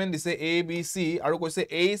statement দিছে A B C আৰু কৈছে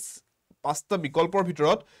এই পাঁচটা বিকল্পৰ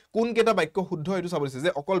ভিতৰত কোন কেটা বাক্য শুদ্ধ এটো চাব দিছে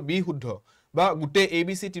যে অকল B শুদ্ধ বা গুটে A B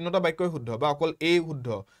C তিনটা বাক্যই শুদ্ধ বা অকল A শুদ্ধ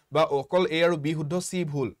বা অকল A আৰু B শুদ্ধ C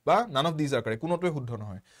ভুল বা none of these are correct কোনটোৱে শুদ্ধ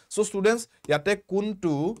নহয় so students ইয়াতে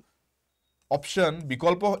কোনটো অপশন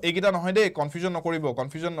বিকল্প এইগিটা নহয় দে কনফিউজন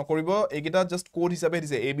নকৰিব এইগিটা জাস্ট কোড হিচাপে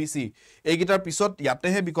দিছে ABC এইগিটাৰ পিছত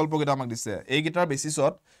ইয়াতেহে বিকল্প গিটা আমাক দিছে এইগিটাৰ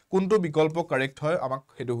বেসিছত কোনটো বিকল্প কাৰেক্ট হয় আমাক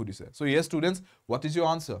হেতু দিছে so yes students what is your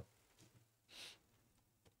answer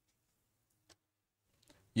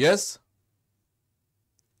yes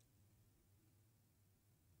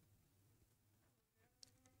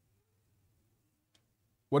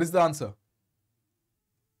what is the answer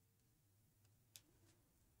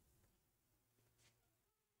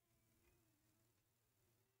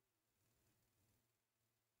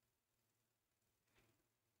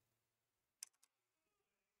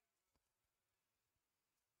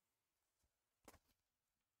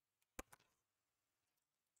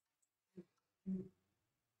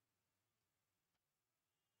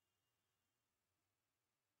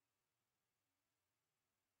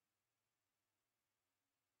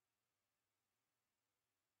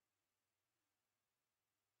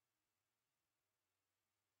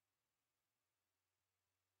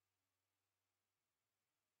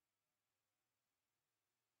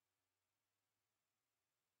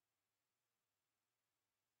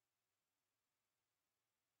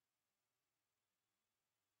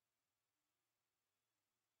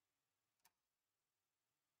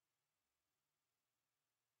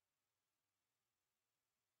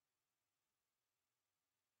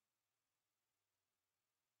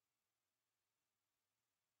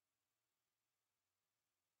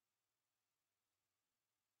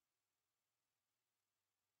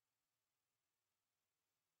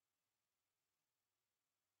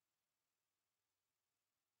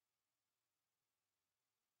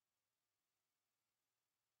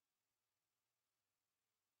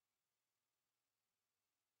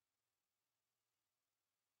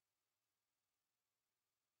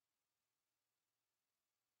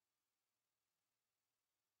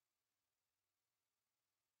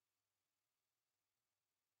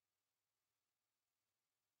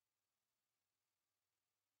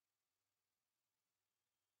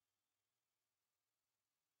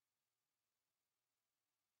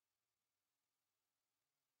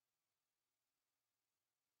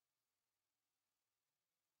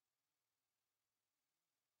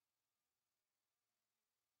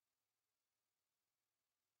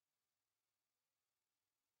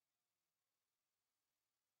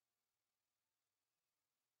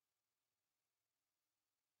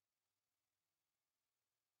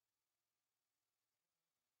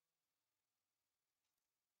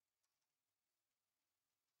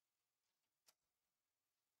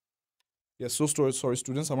Yes, so sorry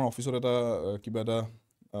students, আমাৰ অফিসত এটা কিবা এটা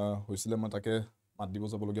হৈছিলে মই তাকে মাত দিব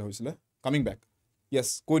যাব লগিয়া হৈছিলে কামিং ব্যাক yes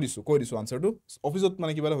কৈ দিছো আনসাৰটো অফিসত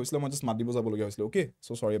মানে কিবা এটা হৈছিলে মই জাস্ট মাত দিব যাব লগিয়া হৈছিলে okay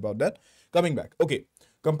so sorry about that coming back okay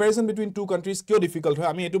Comparison between two countries কিয় difficult হয়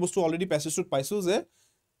আমি এটো বস্তু অলৰেডি প্যাসেজটোত পাইছো যে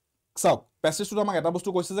চাওক প্যাসেজটোত আমাক এটা বস্তু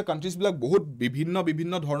কৈছে যে কান্ট্ৰিজ বিলাক বহুত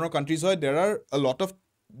বিভিন্ন ধৰণৰ কান্ট্ৰিজ হয় there are a lot of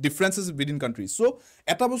differences within countries so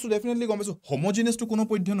এটা বস্তু ডেফিনেটলি গম পাইছো homogeneous to কোনো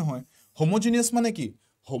পদ্ধতি নহয় homogeneous মানে কি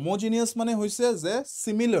homogeneous মানে হৈছে যে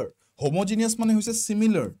similar homogeneous মানে হৈছে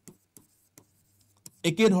similar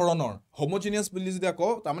একে ধৰণৰ homogeneous বুলি যদি আকো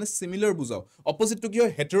তাৰ মানে similar বুজাও opposite to কি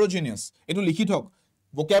হয় heterogeneous এটো লিখি থক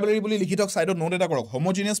vocabulary বুলি লিখি থক সাইডত নোট এটা কৰক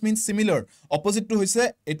homogeneous means similar opposite to হৈছে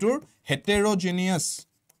এটোৰ heterogeneous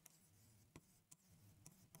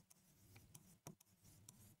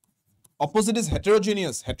opposite is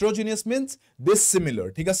heterogeneous heterogeneous means dissimilar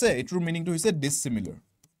ঠিক আছে এটোৰ মিনিং টু হৈছে dissimilar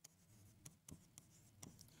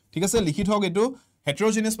ঠিক আছে লিখি থক এটো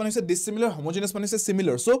heterogeneous মানে হৈছে dissimilar homogeneous মানে হৈছে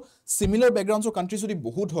similar so similar backgrounds of countries যদি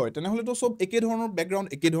বহুত হয় তেনেহলে তো সব একে ধৰণৰ background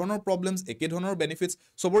একে ধৰণৰ problems একে ধৰণৰ benefits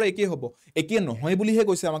সবৰে একে হ'ব একে নহয় বুলিহে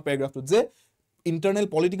কৈছে আমাক প্যাৰাগ্ৰাফটোত যে internal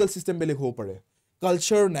political system বেলেগ হ'ব পাৰে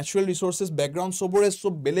culture natural resources background সবৰে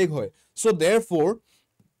সব বেলেগ হয় so therefore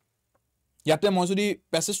ইয়াতে মই যদি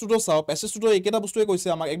প্যাসেজটো চাও প্যাসেজটো একেটা বস্তুৱে কৈছে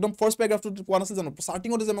আমাক একদম ফাৰ্স্ট প্যাৰাগ্ৰাফটোত কোৱা নাছিল জানো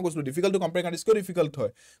স্টাৰ্টিংতে যে মই কৈছিলো ডিফিকাল্ট টু কম্পেয়াৰ কান্ট্ৰিজ কিয় ডিফিকাল্ট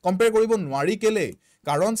হয় কম্পেয়াৰ কৰিব নোৱাৰি কেলে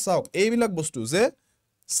কাৰণ চাওক এইবিলাক বস্তু যে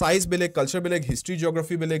সাইজ বেলেগ কালচাৰ বেলেগ হিষ্ট্ৰী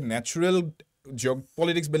জিওগ্ৰাফি বেলেগ ন্যাচাৰাল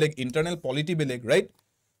পলিটিক্স বেলেগ ইন্টাৰনেল পলিটি বেলেগ ৰাইট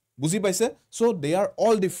বুজি পাইছে so they R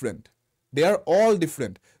all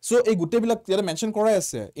different so এই গুটেবিলাক ইয়াতে মেনশন কৰাই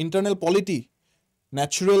আছে ইন্টাৰনেল পলিটি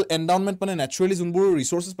natural endowment মানে naturally যোনবোৰ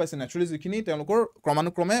resources পাইছে naturally যিখিনি তেওঁলোকৰ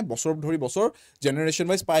ক্ৰমানুক্ৰমে বছৰ ধৰি বছৰ generation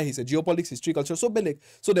wise পাই আহিছে geopolitics history culture সব বেলেগ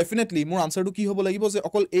so definitely মোৰ আনসাৰটো কি হ'ব লাগিব যে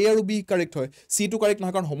অকল a আৰু b correct হয় c টো correct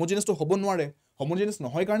নহয় কাৰণ homogeneous তো হ'ব নোৱাৰে homogeneous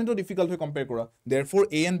নহয় কাৰণে তো difficult হয় compare কৰা therefore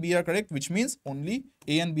a and b are correct which means only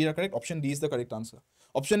a and b are correct option d is the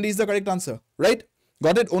correct answer right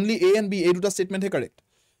got it only a and b এই দুটা statement হে correct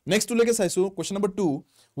next to leke saisu question number 2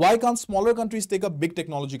 why can't smaller countries take a big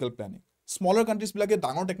technological planning smaller countries bilake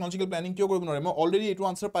dangor technological planning kyo koribo nore moi already etu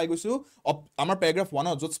answer pai goisu amar paragraph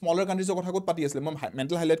 1 ot jot smaller countries er kotha kot pati asle moi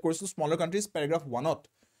mental highlight korisu smaller countries paragraph 1 ot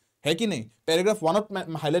hai ki nei paragraph 1 ot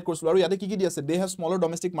highlight korisu aru yate ki di ase they have smaller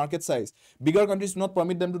domestic market size bigger countries do not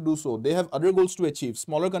permit them to do so they have other goals to achieve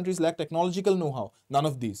smaller countries lack technological know how none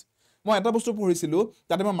of these moi eta bostu porisilu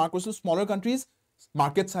tate moi mark korisu smaller countries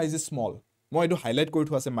market size is small মই এটো highlight কৰি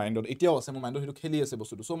থোৱা আছে মাইন্ডত এতিয়াও আছে মোৰ মাইন্ডত হেটো খেলি আছে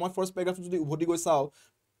বস্তুটো সো মই ফাৰ্স্ট প্যাৰাগ্ৰাফ যদি উভতি গৈ চাও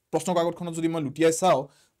প্ৰশ্ন কাকতখনত যদি মই লুটিয়াই চাও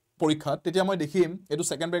পৰীক্ষাত তেতিয়া মই দেখিম এটো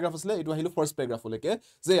সেকেন্ড প্যাৰাগ্ৰাফ আছিল এটো আহিলো ফাৰ্স্ট প্যাৰাগ্ৰাফ লৈকে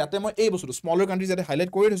যে ইয়াতে মই এই বস্তুটো স্মলাৰ কান্ট্ৰিজ ইয়াতে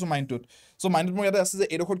হাইলাইট কৰি থৈছো মাইন্ডত সো মাইন্ডত মই ইয়াতে আছে যে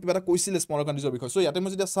এডোখৰ কিবা এটা কৈছিল স্মলাৰ কান্ট্ৰিজৰ বিষয় সো ইয়াতে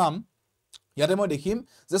মই যেতিয়া চাম ইয়াতে মই দেখিম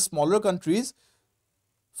যে smaller countries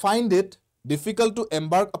find it difficult to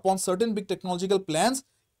embark upon certain big technological plans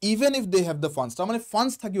even if they have the funds তাৰ মানে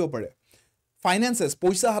funds থাকিব পাৰে finances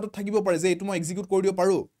পইচা হাতত থাকিব পাৰে যে এটো মই এক্সিকিউট কৰি দিব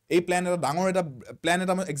পাৰো এই প্ল্যান এটা ডাঙৰ এটা প্ল্যান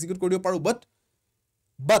এটা মই এক্সিকিউট কৰি দিব পাৰো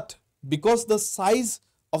but because the size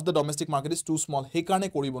of the domestic market is too small he karone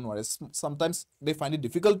koribo nware sometimes they find it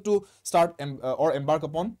difficult to start or embark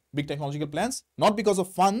upon big technological plans not because of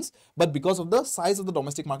funds but because of the size of the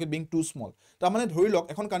domestic market being too small ta mane dhori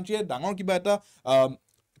lok ekhon country e dangor kiba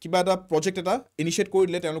eta project eta initiate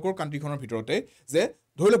kori dile তেওঁলোকৰ country খনৰ ভিতৰতে যে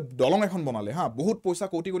ধৰি লওক দলং এখন বনালে হা বহুত পইচা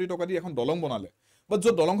কোটি কোটি টকা দি এখন দলং বনালে বাট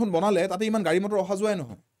যত দলংখন বনালে তাতে ইমান গাড়ী মটৰ অহা যোৱাই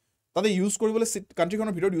নহয় তাতে ইউজ কৰিবলৈ country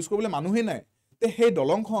খনৰ ভিতৰত ইউজ কৰিবলৈ মানুহে নাই তে হে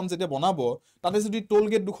দলংখন যেতিয়া বনাব তাতে যদি টোল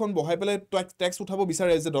গেট দুখন বহাই পেলাই ট্যাক্স উঠাব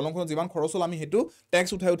বিচাৰে যে দলংখন যিমান খৰচ হল আমি হেতু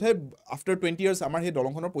ট্যাক্স উঠাই আফটাৰ 20 ইয়াৰ্স আমাৰ হে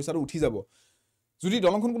দলংখনৰ পইচাটো উঠি যাব যদি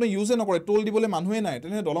দলংখন কোনো ইউজে নকৰে টোল দিবলৈ মানুহে নাই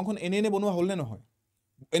তেনে দলংখন এনে বনোৱা হল নে নহয়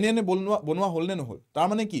এনে বনোৱা হল নে নহল তাৰ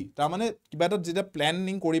মানে কি তাৰ মানে কিবা এটা যেটা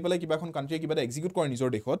প্ল্যানিং কৰি পেলাই কিবা এখন কান্ট্ৰি কিবা এটা এক্সিকিউট কৰে নিজৰ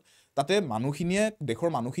দেশত তাতে মানুহখিনিয়ে দেশৰ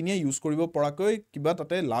মানুহখিনিয়ে ইউজ কৰিব পৰাকৈ কিবা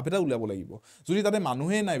তাতে লাভ এটা উলাব লাগিব যদি তাতে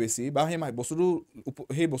মানুহে নাই বেছি বা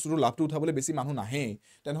সেই বস্তুটো লাভটো উঠাবলৈ বেছি মানুহ নাহে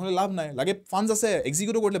তেনেহলে লাভ নাই লাগে ফান্ডস আছে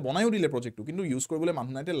এক্সিকিউট কৰিলে বনাইও দিলে প্ৰজেক্টটো কিন্তু ইউজ কৰিবলৈ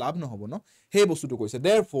মানুহ নাইতে লাভ নহব ন সেই বস্তুটো কৈছে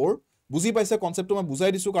therefore বুজি পাইছে কনসেপ্টটো মই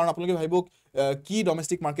বুজাই দিছো কাৰণ আপোনালোকে ভাবিব কি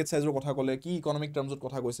ডোমেস্টিক মাৰ্কেট সাইজৰ কথা কলে কি ইকোনমিক টাৰ্মছত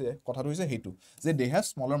কথা কৈছে কথাটো হৈছে হেতু যে they have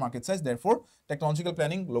smaller market size therefore টেকনলজিক্যাল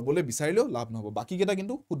planning লবলৈ বিচাৰিলেও লাভ নহব বাকি কেটা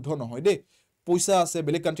কিন্তু শুদ্ধ নহয় দে পইচা আছে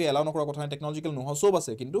বেলেগ কান্ট্ৰি এলাউ নকৰা কথা নাই টেকনলজিক্যাল নহয় সব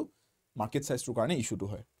আছে কিন্তু মাৰ্কেট সাইজটোৰ কাৰণে ইস্যুটো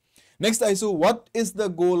হয় Next, I saw what is the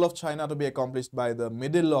goal of China to be accomplished by the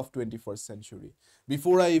middle of 21st century.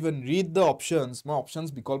 Before I even read the options, my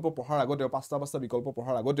options bikolpo pohar agoteo pasta bikolpo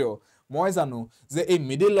pohar agoteo moi janu je a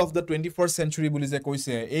middle of the 21st century buli je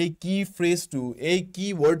koise a key phrase to a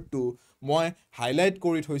key word to moi highlight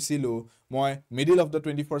kori thoisilu moi middle of the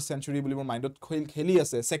 21st century buli mor mindot kheli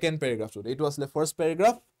ase second paragraph to it was the first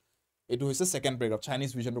paragraph এটো হৈছে second প্যাৰাগ্ৰাফ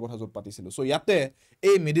Chinese ভিজনৰ কথা যত পাতিছিল so ইয়াতে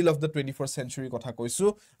এই middle of the 21st century কথা কৈছো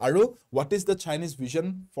আৰু what is the Chinese vision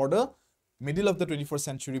for the middle of the 21st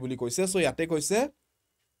century বুলি কৈছে সো ইয়াতে কৈছে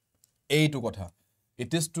এইটো কথা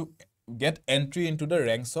it is to get entry into the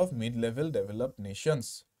ranks of mid level developed nations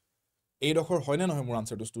এই ডখৰ হয় না নহয় মোৰ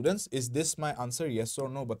আনসাৰটো students is this my answer yes or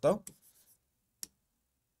no बताओ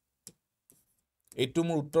এইটো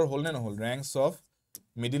মোৰ উত্তৰ হল নে নহল ranks of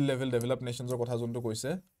middle level developed nations ৰ কথা যোনটো কৈছে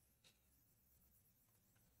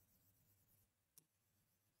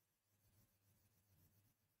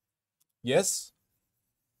yes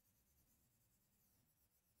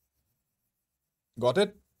got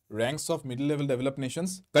it ranks of middle level developed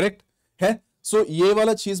nations correct है so ये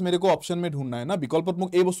वाला चीज मेरे को ऑप्शन में ढूंढना है ना विकल्पत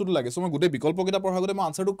মোক এই বস্তুটো লাগে সো মই গুটে বিকল্প কিটা পঢ়া গতে মই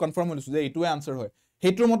আনসারটো কনফার্ম হলিছো যে এইটোৱে আনসাৰ হয়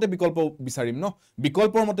হেইটোৰ মতে বিকল্প বিচাৰিম ন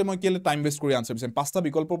বিকল্পৰ মতে মই কেলে টাইম ওয়েস্ট কৰি আনসাৰ বিচাৰিম পাঁচটা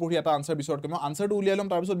বিকল্প পঢ়ি এটা আনসাৰ বিচাৰতকে মই আনসাৰটো উলিয়াই লম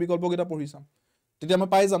তাৰ পিছত বিকল্প কিটা পঢ়ি চাম তেতিয়া মই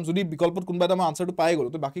পাই যাম যদি বিকল্পত কোনবা এটা মই আনসারটো পাই গলো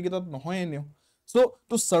তো বাকি কিটা নহয় এনেও so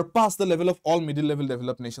to surpass the level of all middle level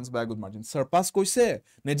developed nations by a good margin surpass কৈছে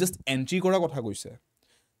নে just entry কৰা কথা কৈছে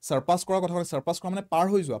surpass কৰা কথা surpass কৰা মানে পাৰ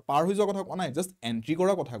হৈ যোৱা কথা কোৱা নাই just entry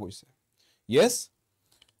কৰা কথা কৈছে yes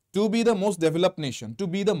to be the most developed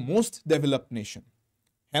nation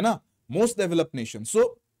है ना most developed nation so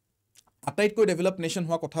আটাইতকৈ developed nation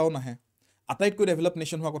হোৱা কথাও নাহে আটাইতকৈ developed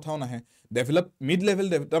nation হোৱা কথাও নাহে develop mid level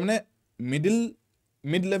মানে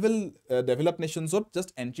mid level developed nations of just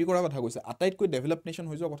entry কৰা কথা কৈছে আটাইতকৈ developed nation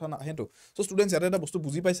হৈ যোৱা কথা নাহে তো so students ইয়াতে এটা বস্তু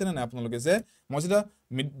বুজি পাইছে না আপোনালোকে যে মই যেটা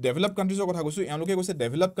developed countries ৰ কথা কৈছো ইয়ালোকে কৈছে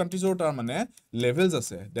developed countries ৰ তাৰ মানে levels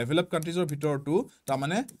আছে developed countries ৰ ভিতৰটো তাৰ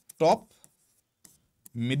মানে top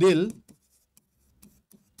middle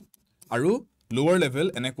আৰু lower level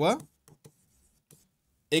এনেকুৱা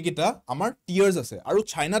এইকিটা আমাৰ tiers আছে আৰু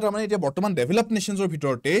চাইনা তাৰ মানে এতিয়া বৰ্তমান developed nations ৰ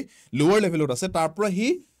ভিতৰতে lower levelত আছে তাৰ পৰা হি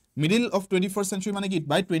middle of 21st century মানে কি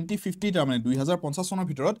by 2050 তাৰ মানে 2050 চনৰ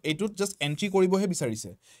ভিতৰত এইটো জাস্ট এন্ট্ৰি কৰিবহে বিচাৰিছে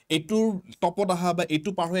এইটো টপত আহা বা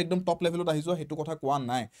এইটো পাৰ হৈ একদম টপ লেভেলত আহি যোৱা হেতু কথা কোৱা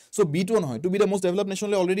নাই সো বি2 নহয় two B the most developed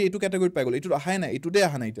নেশনলে already এইটো ক্যাটাগৰি পাই গল এইটো আহাই নাই এইটোতে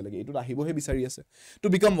আহা নাই ইতে লাগে এইটো আহিবহে বিচাৰি আছে to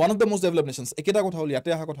become one of the most developed Nations একেটা কথা হল ইয়াতে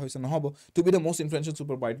আহা কথা হৈছে নহব two B the most ইনফ্লুয়েন্সিয়েল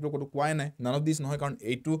super power এইটো কথা কোৱাই নাই নান অফ দিস নহয় কাৰণ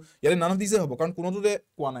এইটো ইয়াতে নান অফ দিসে হ'ব কাৰণ কোনোটোতে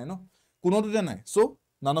কোৱা নাই ন কোনোটোতে নাই so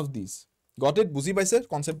none of this got it বুজি পাইছে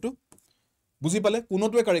কনসেপ্টটো বুজি পালে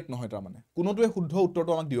কোনোটোৱে কাৰেক্ট নহয় তাৰ মানে কোনোটোৱে শুদ্ধ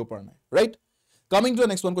উত্তৰটো আমাক দিব পৰা নাই right coming to the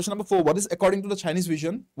next one question number 4 what is according to the Chinese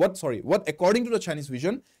vision what according to the Chinese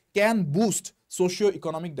vision can boost socio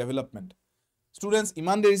economic development students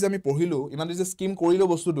iman there is আমি পঢ়িলো ইমান there is a scheme কৰিলো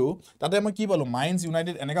বস্তুটো তাতে আমি কি পালো minds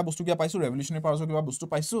united এনেকা বস্তু কিবা পাইছো revolutionary powers কিবা বস্তু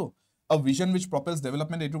পাইছো a vision which propels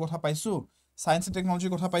development এইটো কথা পাইছো science and technology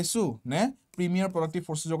কথা পাইছো নে premier productive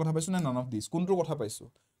forces কথা পাইছো নে none of these কোনটো কথা পাইছো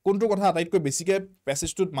কোনটো কথা আটাইতকৈ বেছিকে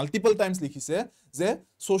প্যাসেজটোত মাল্টিপল টাইমস লিখিছে যে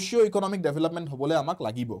সোশিও ইকোনমিক ডেভেলপমেন্ট হবলে আমাক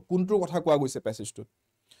লাগিব কোনটো কথা কোৱা গৈছে প্যাসেজটোত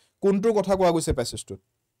কোনটো কথা কোৱা গৈছে প্যাসেজটোত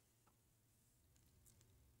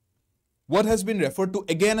what has been referred to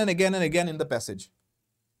again and again and again in the passage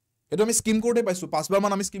এটো আমি স্কিম করতে পাইছো পাঁচবার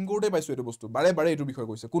মান আমি স্কিম করতে পাইছো এটো বস্তু বাৰে বাৰে এটো বিষয়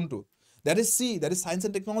কৈছে কোনটো that is science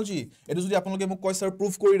and technology এটো যদি আপোনালোকে মোক কয় স্যার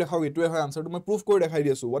প্রুফ কৰি দেখাও এটোৱে হয় আনসাৰটো মই প্ৰুফ কৰি দেখাই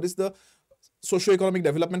দিছো what is the socio economic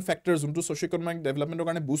development factors যোনটো socio economic developmentor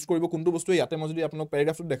কাৰণে বুস্ট কৰিব কোনটো বস্তু ইয়াতে মই যদি আপোনাক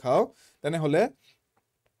প্যাৰাগ্ৰাফটো দেখাও তেনে হলে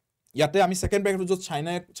ইয়াতে আমি সেকেন্ড প্যাৰাগ্ৰাফত যত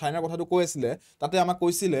চাইনাৰ কথাটো কৈ আছিল তাতে আমাক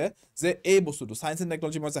কৈছিলে যে এই বস্তুটো সায়েন্স এন্ড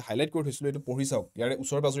টেকনলজি মই যে হাইলাইট কৰি থৈছিলো এটো পঢ়ি চাও ইয়াৰে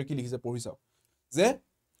উছৰ বাজৰে কি লিখিছে পঢ়ি চাও যে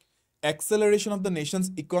acceleration of the nation's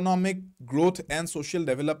economic growth and social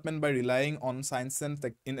development by relying on science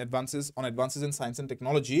and advances in science and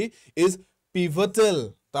technology is pivotal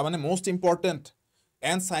ta mane most important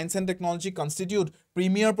and science and technology constitute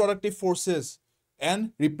premier productive forces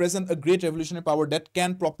and represent a great revolutionary power that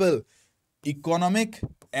can propel economic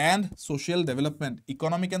and social development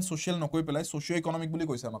economic and social নকৈ পেলাই socio economic বুলি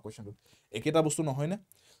কৈছে আমাৰ কোৱেশ্চনটো একেটা বস্তু নহয় না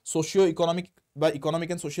socio economic বা economic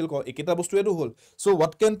and social একেটা বস্তু এটো হল so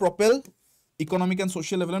what can propel economic and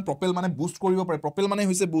social development propel মানে boost কৰিব পাৰে propel মানে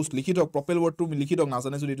হৈছে boost লিখি থক propel word টো লিখি থক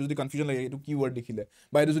নাজানে যদি এটো যদি কনফিউজন লাগে এটো কি word দেখিলে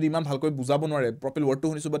বা এটো যদি ইমান ভালকৈ বুজাব নোৱাৰে propel word টো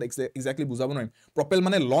শুনিছো বাট এক্স্যাক্টলি বুজাব নোৱাৰিম propel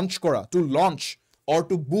মানে launch কৰা to launch or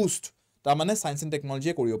to boost তা মানে science and technology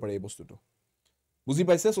কৰিব পাৰে এই বস্তুটো বুজি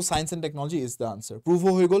পাইছে so science and technology is the answer proof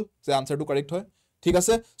হৈ গল যে আনসারটো কারেক্ট হয় ঠিক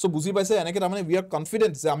আছে সো বুজি পাইছে এনেকে তাৰ মানে উই আৰ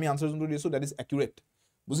কনফিডেন্ট যে আমি আনসাৰ যোনটো দিছো দ্যাট ইজ একুৰেট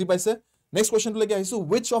বুজি পাইছে নেক্সট কোৱেশ্চন লৈকে আহিছো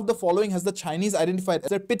which of the following has the Chinese identified as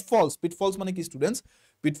their pitfalls মানে কি স্টুডেন্টস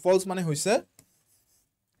pitfalls মানে হৈছে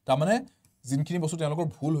তাৰ মানে জিনখিনি বস্তু তেওঁলোকৰ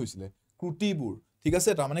ভুল হৈছিলে ক্ৰুটিবোৰ ঠিক আছে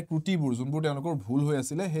তাৰ মানে ক্ৰুটিবোৰ যোনবোৰ তেওঁলোকৰ ভুল হৈ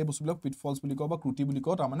আছিল সেই বস্তুবিলাক pitfalls বুলি কও বা ক্ৰুটি বুলি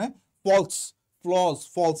কও তাৰ মানে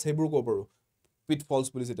false হেবোৰ কব পাৰো pitfalls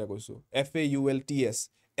বুলি যেটা কৈছো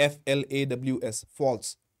falls false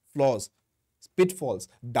flaws pitfalls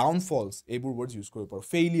downfalls এইবোৰ words use কৰিব পাৰো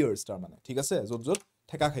failures তাৰ মানে ঠিক আছে যত যত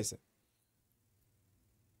ঠেকা খাইছে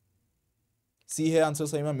सी है आंसर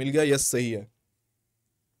सही में मिल गया यस सही है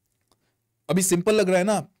अभी सिंपल लग रहा है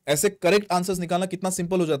ना ऐसे करेक्ट आंसर्स निकालना कितना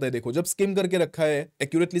सिंपल हो जाता है देखो जब स्किम करके रखा है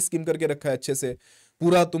एक्यूरेटली स्किम करके रखा है अच्छे से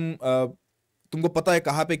पूरा तुमको पता है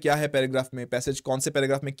कहाँ पे क्या है पैराग्राफ में पैसेज कौन से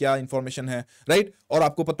पैराग्राफ में क्या इंफॉर्मेशन है राइट और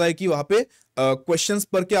आपको पता है कि वहां पे क्वेश्चंस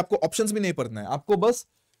पढ़ के आपको ऑप्शंस भी नहीं पढ़ना है आपको बस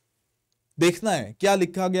देखना है क्या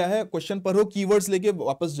लिखा गया है क्वेश्चन पढ़ो कीवर्ड्स लेके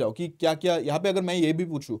वापस जाओ कि क्या क्या यहाँ पे अगर मैं ये भी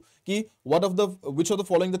पूछूं कि what of the which of the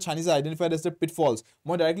following the Chinese identified as the pitfalls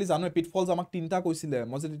মই ডাইৰেক্টলি জানো পিটফলস আমাক তিনটা কৈছিলে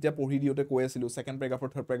মই যে তেতিয়া পঢ়ি দিওতে কৈ আছিলো সেকেন্ড প্যাৰাগ্ৰাফৰ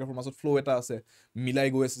থাৰ্ড প্যাৰাগ্ৰাফৰ মাজত ফ্লো এটা আছে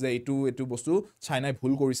মিলাই গৈ আছে যে এটো বস্তু চাইনাই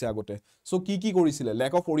ভুল কৰিছে আগতে সো কি কৰিছিলে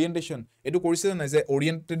ল্যাক অফ ওৰিয়েন্টেশন এটো কৰিছিলে নাই যে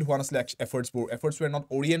ওৰিয়েন্টেড হোৱা নাছিলে এফৰ্টস war not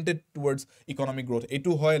ওৰিয়েন্টেড towards economic growth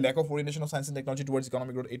এটো হয় lack of orientation of science and technology towards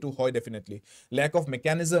economic growth এটো হয় definitely lack of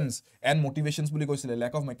mechanisms and motivations বুলি কৈছিলে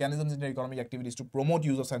lack of mechanisms in their economic activities to promote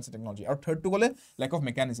use of science and technology আৰু third to গলে lack of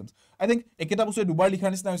mechanisms I think একেটা বস্তু দুবাৰ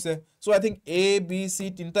লিখাৰ নিচিনা হৈছে so I think A B C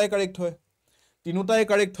তিনটাই কারেক্ট হয় তিনটাই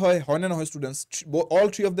কারেক্ট হয় না নহয় students all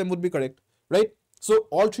three of them would be correct right so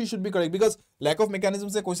all three should be correct because lack of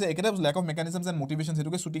mechanisms এ কৈছে একেটা lack of mechanisms and motivations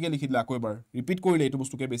এটোকে ছুটিকে লিখি দিলা আকৌ এবাৰ ৰিপিট কৰিলে এটো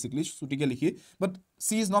বস্তুকে বেসিক্যালি ছুটিকে লিখি but C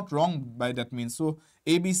is not wrong by that means so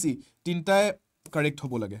A B C তিনটাই কারেক্ট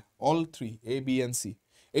হ'ব লাগে all three A B and C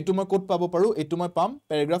এটো মই কোড পাবো পাৰো এটো মই পাম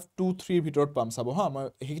প্যাৰাগ্ৰাফ 2 3 ভিতৰত পাম চাব হা মই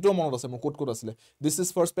হেকিটো মনত আছে মই কোড আছিলে this is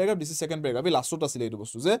first প্যাৰাগ্ৰাফ this is second প্যাৰাগ্ৰাফ এই লাষ্টত আছিলে এটো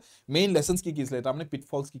বস্তু যে মেইন লেসন্স কি আছিল এটা মানে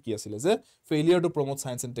পিটফলস কি আছিল যে failure two promote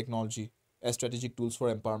science and technology as strategic tools for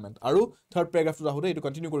empowerment আৰু third paragraph to rahute etu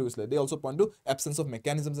continue kori gusile they also point to absence of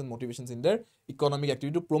mechanisms and motivations in their economic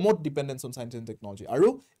activity to promote dependence on science and technology aru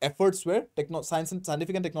efforts where science and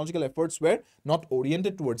scientific and technological efforts were not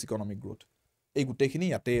oriented towards economic growth এই গুটেখিনি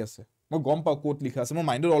ইয়াতে আছে মই গম পাও code লিখা আছে মোৰ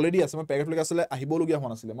মাইন্ডত already আছে মই প্যাৰাগ্ৰাফ লিখা আছে আহিবলগিয়া হোৱা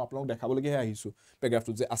নাছিলে মই আপোনাক দেখাবলগিয়া আহিছো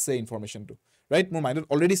প্যাৰাগ্ৰাফটো যে আছে ইনফৰমেশনটো ৰাইট মোৰ মাইন্ডত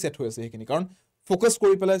অলৰেডি সেট হৈ আছে হেখিনি কাৰণ ফোকাস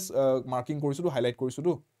কৰি পেলাই মাৰ্কিং কৰিছো হাইলাইট কৰিছো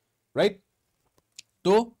তো ৰাইট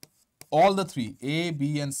তো all the three A B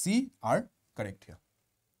and C are correct here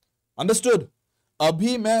understood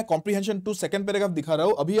अभी मैं comprehension 2 second paragraph दिखा रहा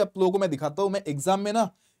हूं अभी आप लोगों को मैं दिखाता हूं मैं एग्जाम में ना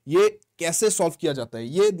ये कैसे सॉल्व किया जाता है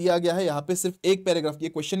ये दिया गया है यहाँ पे सिर्फ एक पैराग्राफ ये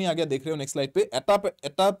क्वेश्चन ही आ गया देख रहे हो नेक्स्ट स्लाइड पे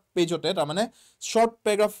एटा पेज होते है तार माने शॉर्ट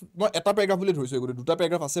पैराग्राफ মই এটা पैराग्राफ বুলি ধৰিছো এগুৰি দুটা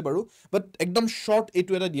पैराग्राफ আছে বাৰু বাট একদম শৰ্ট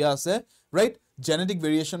এটো এটা দিয়া আছে ৰাইট জেনেটিক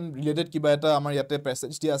ভেৰিয়েশন ৰিলেটেড কিবা এটা আমাৰ ইয়াতে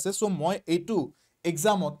প্যাসেজ দিয়া আছে সো মই এটো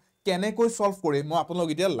এক্সামত কেনেকৈ সলভ কৰে মই আপোনালোক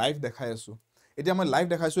এতিয়া লাইভ দেখাই আছো এতিয়া মই লাইভ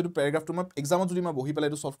দেখাইছো এটো প্যাৰাগ্ৰাফটো মই এক্সামত যদি মই বহি পেলাই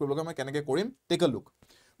এটো সলভ কৰিব লগা মই কেনেকৈ কৰিম টেক আ লুক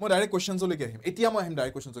মই ডাইৰেক্ট কোৱেশ্চনছ লৈকে আহিম এতিয়া মই আহিম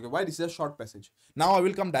ডাইৰেক্ট কোৱেশ্চনছ লৈকে why this is a short passage now I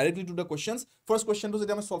will come directly to the questions first question to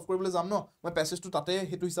যেতিয়া মই সলভ কৰিবলৈ যাম ন মই প্যাসেজটো তাতে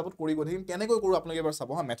হেতু হিচাপত কৰি গৈ থাকিম কেনেকৈ কৰো আপোনালোকে এবাৰ চাব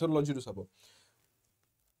হা মেথডলজিটো চাব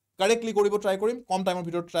কাৰেক্টলি কৰিব ট্ৰাই কৰিম কম টাইমৰ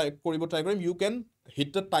ভিতৰত কৰিব ট্ৰাই কৰিম you can hit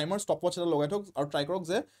the timer stopwatch এটা লগাই থক আৰু ট্ৰাই কৰক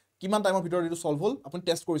যে কিমান টাইমৰ ভিতৰত এটো সলভ হল আপুনি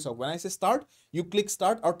টেস্ট কৰি চাওক when I say start you click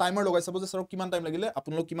start আৰু টাইমাৰ লগাই চাব যে সৰ কিমান টাইম লাগিলে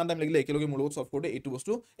আপোনালোক কিমান টাইম লাগিলে একেলগে মোৰ লগত সলভ কৰোতে এটো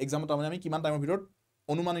বস্তু এক্সামত আমি কিমান টাইমৰ ভিতৰত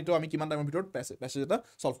অনুমানিত আমি কিমান টাইমৰ ভিতৰত প্যাসেজ এটা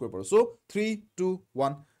সলভ কৰিব পাৰো so 3 2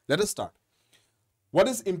 1 let us start what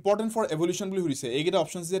is important for evolution বুলি হৈছে এইকেইটা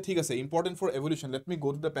অপচনস যে ঠিক আছে important for evolution let me go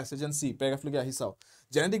to the passage and see প্যাৰাগ্ৰাফ লগে আহি চাও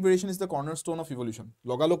genetic variation is the cornerstone of evolution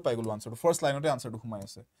লগালক পাই গলো আনসারটো ফার্স্ট লাইনতে আনসারটো ঘুমাই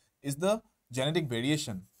আছে is the genetic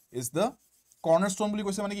variation is the cornerstone বুলি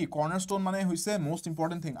কৈছে মানে কি cornerstone মানে হৈছে most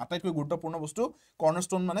important thing আটাইতকৈ গুৰুত্বপূৰ্ণ বস্তু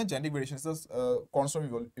cornerstone মানে genetic variation is the cornerstone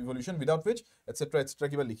of evolution without which etc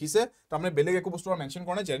কিবা লিখিছে তাৰ মানে বেলেগ একো বস্তু মেনশন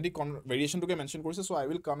কৰা নাই genetic variation টোকে মেনশন কৰিছে so I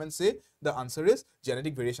will come and say the answer is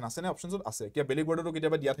genetic variation আছে নে অপচনছত আছে কি বেলেগ ওয়াৰ্ডটো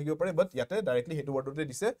কেতিয়াবা দিয়া থাকিব পাৰে বাট ইয়াতে ডাইৰেক্টলি হেতু ওয়াৰ্ডটোতে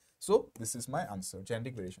দিছে so this is my answer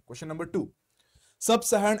genetic variation question number 2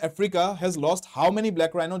 Sub-Saharan Africa has lost how many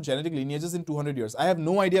black rhino genetic lineages in 200 years? I have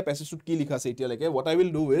no idea passage to ki likha ase etia leke. What I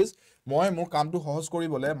will do is moi mor kaam to সহজ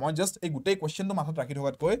koribole moi just ei gutei question to mathat rakhi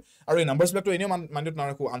thokat koi aru ei numbers black to eneo mindot na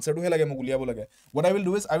rakhu answer to he lage mo guliabo lage. What I will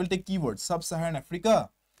do is I will take keywords Sub-Saharan Africa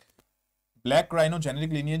black rhino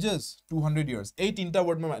genetic lineages 200 years. Ei tinta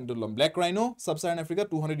word moi mindot lom black rhino Sub-Saharan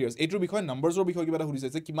Africa 200 years. Eitur bikhoy numbers or bikhoy kiba ta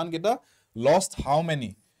hudise je kiman geta lost how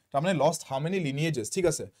many তারমানে lost how many lineages ঠিক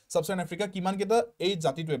আছে sub Saharan Africa কিমান কেটা এই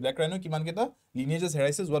জাতিটোৱে black rhino কিমান কেটা lineages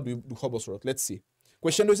হেৰাইছে যোৱা 200 বছৰত লেটস সি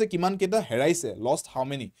কোৱেশ্চন হৈছে কিমান কেটা হেৰাইছে lost how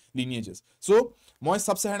many lineages so মই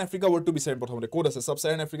সাব-সাহাৰান আফ্ৰিকা ওয়াৰ্ডটো বিচাৰিম প্ৰথমতে কোড আছে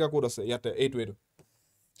সাব-সাহাৰান আফ্ৰিকা কোড আছে ইয়াতে এইটো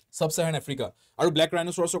সাব-সাহাৰান আফ্ৰিকা আৰু ব্ল্যাক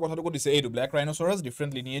ৰাইনোসৰাছৰ কথাটো কৈ দিছে এইটো ব্ল্যাক ৰাইনোসৰাছ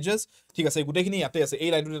ডিফাৰেন্ট lineages ঠিক আছে গুটেখিনি ইয়াতে আছে এই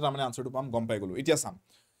লাইনটোতে তাৰমানে আনসাৰটো পাম গম পাই গলো এতিয়া চাম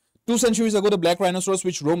 2 centuries ago, the black rhinoceros,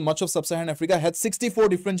 which roamed much of sub-Saharan Africa, had 64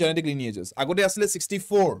 different genetic lineages. Agote asile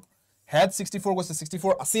 64. Had 64 was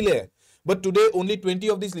 64 asile. But today, only 20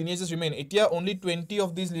 of these lineages remain. Etia only 20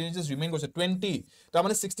 of these lineages remain. 20.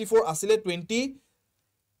 Tamane 64 asile 20.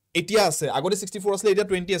 Etia ase. Agote 64 asile etia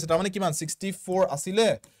 20 ase. Tamane kiman 64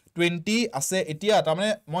 asile 20 আছে এতিয়া তাৰমানে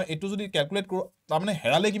মই এটো যদি calculate কৰো তাৰমানে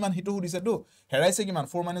হেৰালে কিমান হিটো হুদিছে তো হেৰাইছে কিমান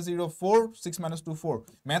 4 - 0 4 6 - 2 4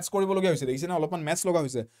 ম্যাথছ কৰিব লগা হৈছে দেখিছে না অলপমান ম্যাথছ লগা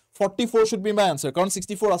হৈছে 44 should be my answer কাৰণ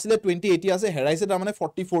 64 আছিল 20 80 আছে হেৰাইছে তাৰমানে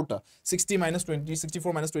 44 টা 60 - 20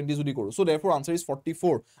 64 - 20 যদি কৰো so therefore answer is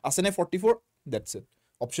 44 আছে নে 44 that's it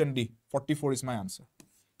option D 44 is my answer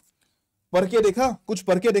पढ़ के देखा कुछ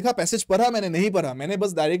पढ़ के देखा पैसेज पढ़ा मैंने नहीं पढ़ा मैंने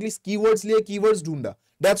बस डायरेक्टली कीवर्ड्स लिए कीवर्ड्स ढूंढा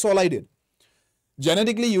that's all I did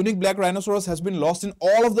genetically unique black rhinoceros has been lost in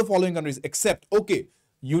all of the following countries except okay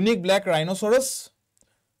unique black rhinoceros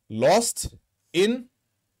lost in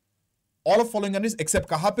all of following countries except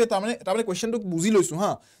kaha pe tamane question to buzi loisu ha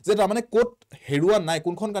je tamane kot herua nai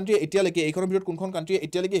kunkhon country etia leke ekhon period kunkhon country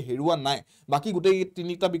etia leke herua nai baki gutei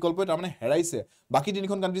tinita bikolpo tamane heraise baki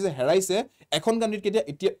tinikhon country je heraise ekhon country ketia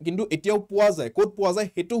etia kintu etiao puwa jay kot puwa jay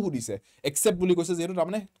hetu hudise except buli koise je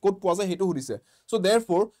tamane kot puwa jay hetu hudise so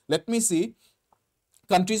therefore let me see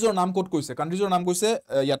countries or naam kot koise countries or naam koise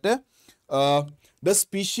yate the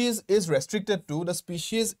species is restricted to the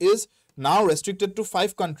species is now restricted to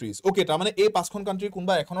 5 countries okay tamane ei 5 khon country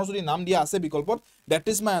kunba ekhonor jodi naam dia ase bikolpot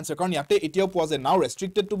that is my answer karon yate etiao puwa jay now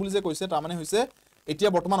restricted to buli je koise tamane hoise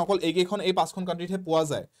etia bortoman okol ei khon ei 5 khon country the puwa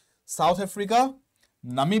jay South Africa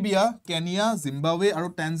Namibia Kenya Zimbabwe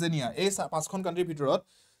aru Tanzania ei 5 khon country bitorot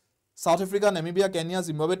South Africa Namibia Kenya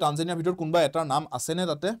Zimbabwe Tanzania bitor kunba etar naam ase ne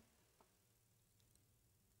tate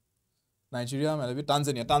Nigeria Malawi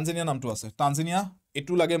Tanzania নামটো আছে Tanzania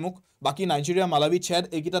এটু লাগে মুক বাকি Nigeria Malawi Chad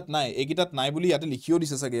একিটাত নাই বুলি ইয়াতে লিখিও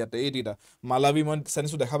দিছে সাগে ইয়াতে এইটা Malawi মই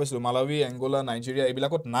সেনসু দেখা পাইছিল Malawi Angola Nigeria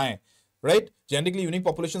এবিলাকত নাই right genetically unique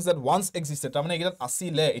populations that once existed তাৰমানে একিটাত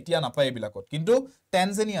আসিলে এতিয়া নাপায় এবিলাকত কিন্তু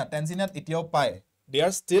Tanzania এতিয়াও পায় they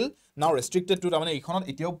are still now restricted to তাৰমানে ইখনত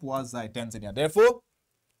এতিয়াও পোৱা যায় Tanzania therefore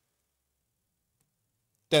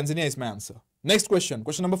Tanzania is my answer Next question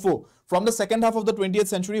number 4 from the second half of the 20th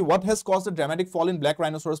century what has caused a dramatic fall in black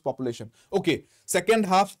rhinoceros population okay second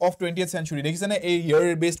half of 20th century dekhise a year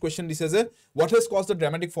based question this is what has caused a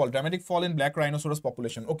dramatic fall in black rhinoceros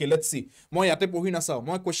population okay let's see moi yate pohi na sao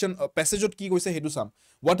moi question passage ot ki koise hetu sam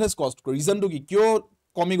what has caused reason to ki kyo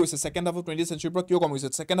komi goise second half of 20th century pro kyo komi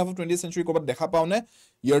goise second half of 20th century kobat dekha paone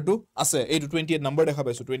year to ase ei 28th number dekha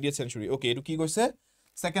paisu 20th century okay etu ki goise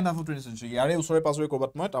second half of 20th century yare usore pasore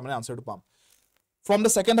kobat moi tamane answer to pam From the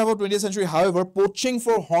second half of 20th century, however, poaching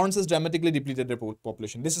for horns has dramatically depleted their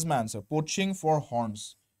population. This is my answer. Poaching for horns.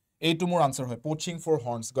 A2 more answer hoy. Poaching for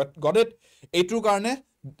horns. Got it? A2 karne,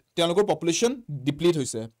 তেওঁলোকৰ population deplete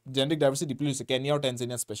hoise. Genetic diversity deplete hoise. Kenya or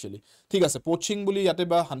Tanzania especially. ঠিক আছে. Poaching বুলি ইয়াতে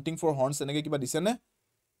বা hunting for horns এনেকে কিবা দিছে নে?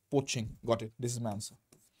 Poaching. Got it. This is my answer.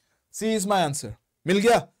 C is my answer. Mill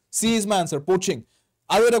Gaya? C is my answer. Poaching.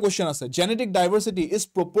 আৰু এটা question আছে. Genetic diversity is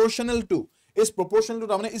proportional to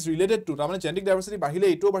tamane is related to tamane genetic diversity bahile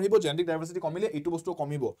eto bahibo genetic diversity komile eto bostu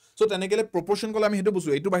komibo so tenekele proportion kole ami hetu busu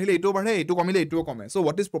eto bahile eto badhe eto komile eto kome so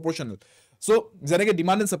what is proportional so jeneke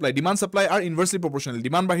demand supply are inversely proportional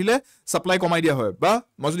demand bahile supply komai dia hoy ba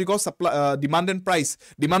moi jodi ko supply demand and price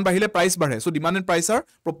demand bahile price badhe so demand and price are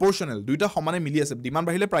proportional duita homane mili ase demand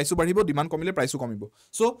bahile price badhibo demand komile price komibo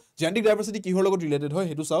so genetic diversity ki hor logot related hoy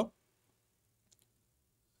hetu sao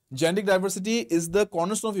Genetic diversity is the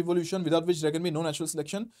cornerstone of evolution without which there can be no natural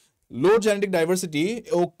selection. Low genetic diversity,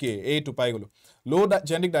 okay, A to pai golo. Low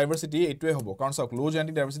genetic diversity, A2 hobo. Karon sauk low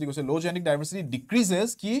genetic diversity goes low genetic diversity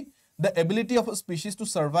decreases ki the ability of a species to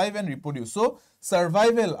survive and reproduce. So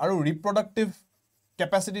survival aru reproductive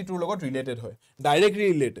capacity to logot related hoy. Directly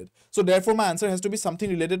related. So therefore my answer has to be something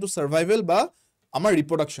related to survival ba amar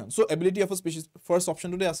reproduction. So ability of a species first option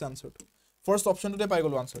today as answer. First option today pai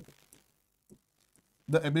golo answer.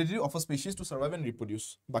 The ability of a species to survive and reproduce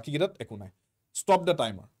baki gitat eku nai stop the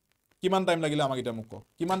timer kiman time lagile amaki ta mukko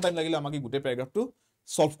kiman time lagile amaki gute paragraph to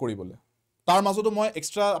solve koribole tar majoto moi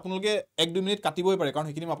extra apunoge 1-2 minute katiboi pare karon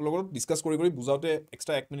hekini apologor discuss kori buzaute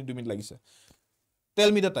extra 1 minute 2 minute lagise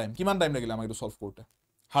tell me the time kiman time lagile amaki to solve korte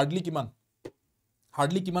hardly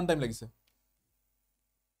kiman time lagise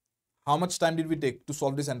how much time did we take to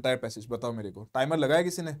solve this entire passage batao mere ko timer lagaya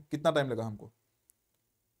kisi ne kitna time laga humko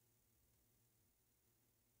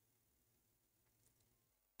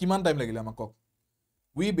কিমান time লাগিলে আমাক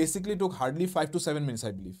we basically took hardly 5 to 7 minutes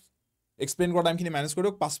I believe explain কৰা time খিনি manage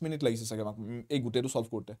কৰক 5 minute লাগিছে সাগে আমাক এই গুটেটো solve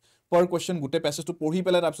কৰতে per question গুটে প্যাসেজ তো পঢ়ি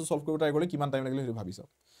পেলাই তাৰপিছত সলভ কৰিব ট্ৰাই কৰিলে কিমান টাইম লাগিলে হেতু ভাবি চাও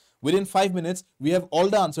within 5 minutes we have all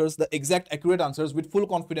the answers the exact accurate answers with full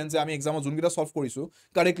confidence আমি এক্সামত যোনকিটা সলভ কৰিছো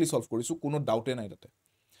correctly solve কৰিছো কোনো ডাউটে নাই তাতে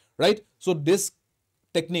right so this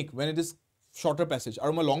technique when it is shorter passage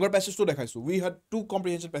আৰু মই longer passage to দেখাইছো we had two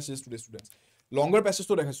comprehension passages today students longer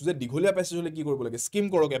প্যাসেজটো দেখাইছো যে দীঘলীয়া প্যাসেজ হলে কি কৰিব লাগে স্কিম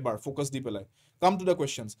কৰক এবাৰ ফোকাস দি পেলাই কাম টু দা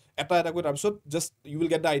কোৱেশ্চনছ এটা এটা কৈ তাৰপিছত just U will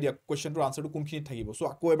get da idea কোৱেশ্চনটোৰ আনসাৰটো কোনখিনিত থাকিব সো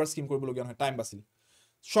আকৌ এবাৰ স্কিম কৰিব লগিয়া নহয় টাইম বাছিল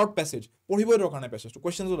short passage পঢ়িবই দৰকাৰ নাই প্যাসেজটো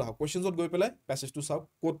কোৱেশ্চনছত আহক কোৱেশ্চনছত গৈ পেলাই প্যাসেজটো চাওক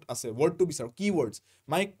কোট আছে ওয়াৰ্ডটো বিচাৰ কিৱৰ্ডছ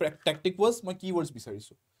মাই ট্যাকটিক वाज মই কিৱৰ্ডছ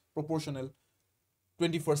বিচাৰিছো proportional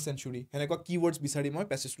 21st century হেনেকুৱা কিৱৰ্ডছ বিচাৰি মই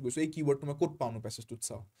প্যাসেজটো গৈছো এই কিৱৰ্ডটো মই কোট পাউনো প্যাসেজটোত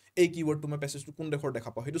চাও এই কিৱৰ্ডটো মই প্যাসেজটো কোন দেখৰ দেখা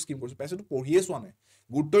পাও হেতু স্কিম কৰিছো প্যাসেজটো পঢ়িয়ে চোৱা নাই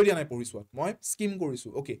গুৰুত্ব দিয়া নাই পঢ়িছো মই স্কিম কৰিছো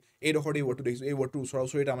ওকে এই দেখৰ এই ওয়াৰ্ডটো দেখিছো এই ওয়াৰ্ডটো ওচৰা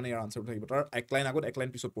ওচৰি তাৰ মানে ইয়াৰ আনসাৰটো থাকিব তাৰ এক লাইন আগত এক লাইন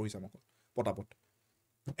পিছত পঢ়িছাম অকল পটাপট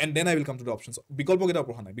and then I will come to the options বিকল্প কেটা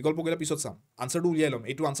পঢ়া নাই বিকল্প কেটা পিছত চাম আনসাৰটো উলিয়াই লম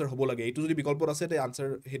এইটো আনসাৰ হ'ব লাগে এইটো যদি বিকল্পত আছে তে আনসাৰ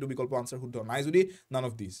হেতু বিকল্প আনসাৰ শুদ্ধ নাই যদি none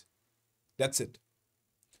of these that's it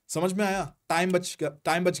समझ में आया टाइम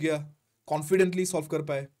बच गया confidently solve कर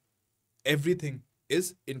पाए everything is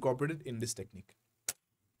incorporated in this technique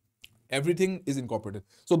everything is incorporated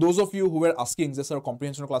so those of you who were asking যে sir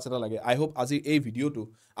comprehension class এটা লাগে I hope আজি এই ভিডিওটো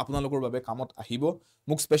আপোনালোকৰ বাবে কামত আহিব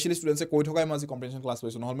মোক স্পেশালি ষ্টুডেন্টছে কৈ থকাই মই আজি comprehension class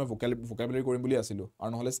লৈছো নহলে মই vocabulary কৰিম বুলি আছিলো আৰু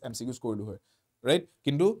নহলে MCQs কৰিলো হয় right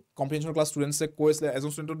কিন্তু comprehension class students কৈছিলে এজন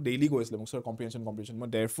ষ্টুডেন্টটো ডেইলি কৈছিলে মোক sir comprehension মই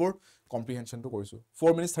therefore comprehension টো কৰিছো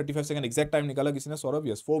 4 minutes 35 seconds exact time निकाला किसी ने सौरभ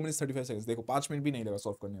yes 4 minutes 35 seconds देखो 5 मिनट भी नहीं लगा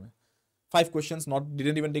सॉल्व करने में 5 questions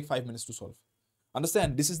didn't even take 5 minutes to solve understand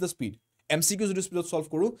this is the speed MCQ যদি স্পিডত সলভ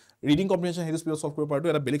কৰো ৰিডিং কম্প্ৰিহেনশন হেতু স্পিডত সলভ কৰিব পাৰটো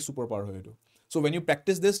এটা বেলেগ সুপাৰ পাৱাৰ হয় এটো so when you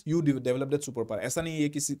practice this you develop that super power ऐसा नहीं है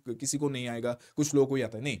किसी को नहीं आएगा कुछ लोगों को ही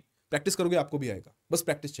आता है नहीं प्रैक्टिस करोगे आपको भी आएगा बस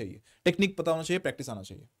प्रैक्टिस चाहिए टेक्निक पता होना चाहिए प्रैक्टिस आना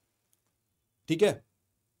चाहिए ठीक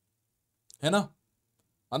है ना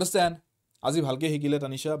अंडरस्टैंड আজি ভালকে শিকিলে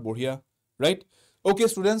তানিশা বঢ়িয়া ৰাইট ওকে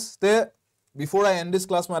স্টুডেন্টস তে বিফোৰ আই এন্ড দিস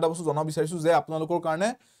ক্লাস মই এটা বস্তু জনা বিচাৰিছো যে আপোনালোকৰ কাৰণে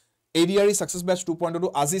ADRE success batch 2.0 to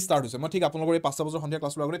আজি start হৈছে মই ঠিক আপোনালোকৰ এই 5টা বজাৰ সন্ধিয়া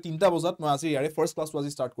ক্লাছৰ আগতে 3টা বজাত মই আজি ইয়াৰে ফাৰ্স্ট ক্লাছটো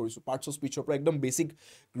আজি স্টাৰ্ট কৰিছো পাৰ্টস অফ স্পিচৰ পৰা একদম বেসিক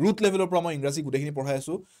ৰুট লেভেলৰ পৰা মই ইংৰাজী গুটেখিনি পঢ়াই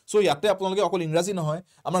আছো সো ইয়াতে আপোনালোকে অকল ইংৰাজী নহয়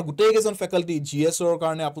আমাৰ গুটেই কেজন ফেকাল্টি GS ৰ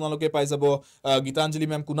কাৰণে আপোনালোকে পাই যাব Gitanjali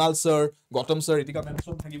ma'am Kunal sir Gautam sir Itika ma'am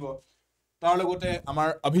সব থাকিব তাৰ লগতে আমাৰ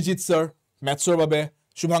অভিজিত স্যাৰ ম্যাথছৰ বাবে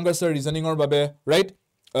শুভাংকৰ স্যাৰ ৰিজনিংৰ বাবে ৰাইট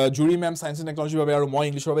জুৰি মেম সায়েন্স এণ্ড টেকনলজি বাবে আৰু মই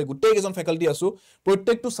ইংলিছৰ বাবে গুটেই কেজন ফেকাল্টি আছো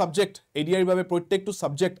প্ৰত্যেকটো সাবজেক্ট ADRE বাবে প্ৰত্যেকটো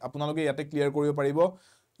সাবজেক্ট আপোনালোকে ইয়াতে ক্লিয়াৰ কৰিব পাৰিব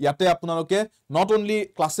ইয়াতে আপোনালোকে নট অনলি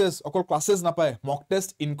ক্লাसेस অকল ক্লাसेस নাপায় মক টেষ্ট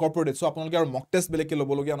ইনকৰ্পোৰেটেড সো আপোনালোকে আৰু মক টেষ্ট বেলেগকে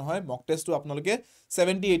ল'ব লগিয়া নহয় মক টেষ্টটো আপোনালোকে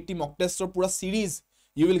 70-80 মক টেষ্টৰ পুৰা সিৰিজ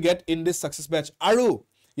U will get in this success batch আৰু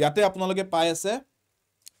ইয়াতে আপোনালোকে পাই আছে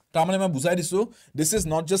তাৰ মানে মই বুজাই দিছো দিস ইজ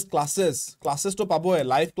নট জাস্ট ক্লাसेस তো পাবই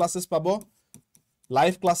লাইভ ক্লাसेस পাব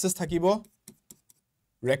লাইভ ক্লাसेस থাকিব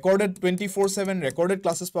recorded 24/7 recorded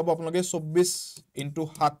classes পাব আপোনালোকে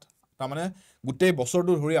 24/7 তাৰ মানে গুটেই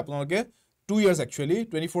বছৰটো ধৰি আপোনালোকে 2 years actually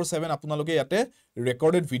 24/7 আপোনালোকে ইয়াতে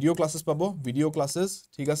recorded video classes পাব video classes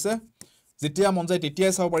ঠিক আছে যেতিয়া মন যায়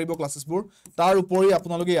তেতিয়াই চাব পাৰিব ক্লাसेस বোৰ তাৰ উপৰি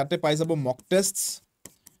আপোনালোকে ইয়াতে পাই যাব mock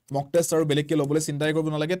tests আৰু বেলেগকে লবলৈ চিন্তাই কৰিব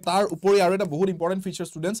নালাগে তাৰ উপৰি আৰু এটা বহুত ইম্পৰ্টেন্ট ফিচাৰ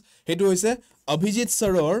ষ্টুডেন্টস হেতু হৈছে অভিজিত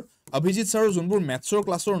স্যাৰৰ যোনবোৰ ম্যাথছৰ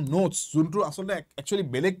ক্লাছৰ নোটস যোনটো আসলে একচুয়ালি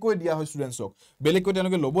বেলেগকৈ দিয়া হয় ষ্টুডেন্টসক বেলেগকৈ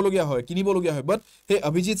তেওঁলোকে ল'ব লগিয়া হয় কিনিব লগিয়া হয় বাট হে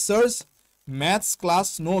অভিজিত স্যাৰস ম্যাথছ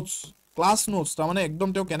ক্লাছ নোটস তাৰ মানে একদম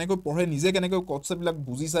তেওঁ কেনেকৈ পঢ়ে নিজে কেনেকৈ কনসেপ্ট বিলাক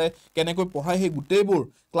বুজি চায় কেনেকৈ পঢ়ায় হে গুটেইবোৰ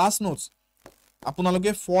ক্লাছ নোটস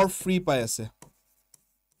আপোনালোকে ফৰ ফ্ৰী পাই আছে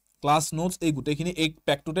ক্লাছ নোটস এই গুটেইখিনি এক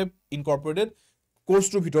প্যাকটোতে ইনকৰ্পোৰেটেড কোৰ্স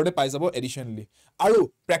টু ভিতৰতে পাই যাব এডিশনালি আৰু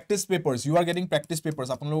প্ৰ্যাকটিস পেপাৰস ইউ আৰ গেটিং প্ৰ্যাকটিস পেপাৰস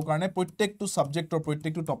আপোনালোকৰ কাৰণে প্ৰত্যেকটো সাবজেক্টৰ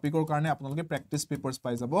প্ৰত্যেকটো টপিকৰ কাৰণে আপোনালোকে প্ৰ্যাকটিস পেপাৰস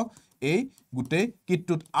পাই যাব এই গুটেই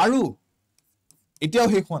কিটটোত আৰু এতিয়াও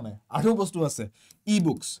শেষ হোৱা নাই আৰু বস্তু আছে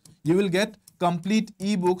ই-বুকস U will get complete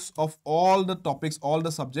ই-বুকস of all the topics all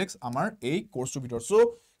the subjects আমাৰ এই কোৰ্সটোৰ ভিতৰত সো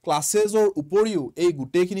ক্লাसेसৰ উপৰিও এই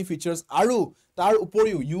গুটেইখিনি ফিচাৰস আৰু তাৰ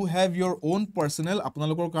উপৰিও U have your one personal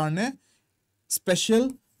আপোনালোকৰ কাৰণে স্পেশাল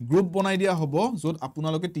গ্ৰুপ বনাই দিয়া হ'ব যত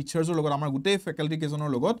আপোনালোকে টিচাৰছৰ লগত আমাৰ গুটেই ফেকাল্টি কেজনৰ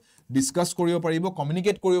লগত ডিসকাস কৰিব পাৰিব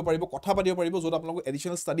কমিউনিকেট কৰিব পাৰিব কথা পাতিব পাৰিব যত আপোনালোকক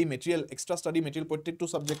additional study material extra study material প্ৰত্যেকটো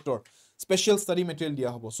সাবজেক্টৰ স্পেশাল ষ্টাডি মেটেৰিয়েল দিয়া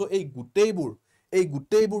হ'ব সো এই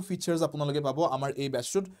গুটেইবোৰ ফিচাৰস আপোনালোকে পাব আমাৰ এই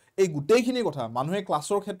ব্যাচটোত এই গুটেইখিনি কথা মানুহে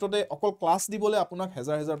ক্লাছৰ ক্ষেত্ৰতে অকল ক্লাছ দিবলৈ আপোনাক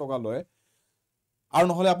হাজাৰ টকা লয় আৰু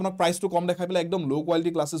নহলে আপোনাক প্ৰাইসটো কম দেখাই পেলাই একদম লো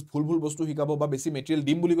কোৱালিটি ক্লাसेस ভুল বস্তু শিকাব বা বেছি মেটেৰিয়েল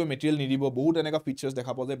দিম বুলি কৈ মেটেৰিয়েল নিদিব বহুত এনেকা ফিচাৰস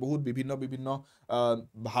দেখা পোৱা যায় বহুত বিভিন্ন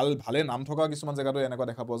ভালে নাম থকা কিছুমান জায়গাটো এনেকা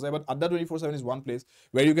দেখা পোৱা যায় বাট ADRE 2.0 is one place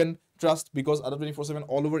where you can trust because ADRE 2.0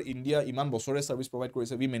 all over India ইমান বছৰে সাৰ্ভিস প্ৰভাইড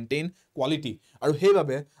কৰিছে we maintain quality আৰু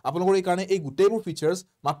হেইভাবে আপোনালোকৰ এই কাৰণে এই গুটেইবোৰ ফিচাৰস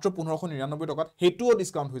মাত্ৰ 1599 টকাত হেতুও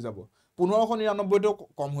ডিসকাউন্ট হৈ যাব 1599 টো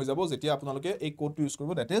কম হৈ যাব যেতিয়া আপোনালোকে এই কোডটো ইউজ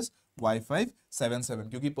কৰিব that is Y577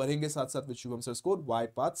 क्योंकि पढ़ेंगे साथ-साथ with Shubham sir code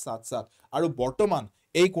Y577 আৰু বৰ্তমান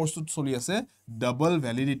এই কোৰ্সটো চলি আছে ডাবল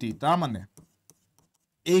ভ্যালিডিটি তাৰ মানে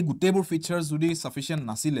এই গুটেইবোৰ ফিচাৰস যদি সাফিশিয়েন্ট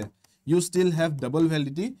নাছিলে you still have double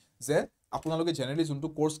validity যে আপোনালোকে জেনাৰেলি যোনটো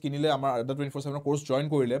কোৰ্স কিনিলে আমাৰ ADRE 24/7 কোৰ্স জয়েন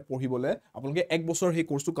কৰিলে পঢ়িবলে আপোনালোকে এক বছৰ সেই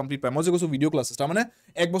কোৰ্সটো কমপ্লিট পায় মই যে কৈছো ভিডিও ক্লাसेस তাৰ মানে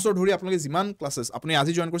এক বছৰ ধৰি আপোনালোকে যিমান ক্লাसेस আপুনি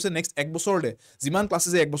আজি জয়েন কৰিছে নেক্সট এক বছৰলে যিমান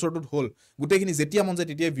ক্লাसेस এক বছৰটোত হ'ল গুটেখিনি যেতিয়া মন যায়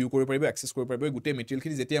তেতিয়া ভিউ কৰিব পাৰিব এক্সেস কৰিব পাৰিব গুটে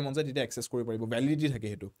মেটেৰিয়েলখিনি যেতিয়া মন যায় তেতিয়া এক্সেস কৰিব পাৰিব ভ্যালিডিটি থাকে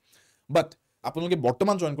হেতু বাট আপোনালোকে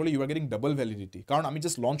বৰ্তমান জয়েন কৰিলে U R getting double validity কাৰণ আমি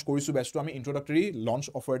জাস্ট লঞ্চ কৰিছো বেচটো আমি ইন্ট্ৰোডাক্টৰি লঞ্চ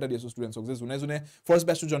অফাৰ এটা দিছো ষ্টুডেন্টছক যে জুনে জুনে ফাৰ্স্ট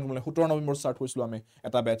বেচটো জয়েন কৰিলে 17 নৱেম্বৰ স্টাৰ্ট কৰিছিলো আমি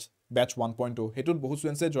এটা বেচ 1.0 হেতুত বহুত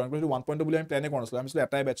ষ্টুডেন্টছে জয়েন কৰিলে 1.0 বুলি আমি প্ল্যানে কৰিছিলো আমি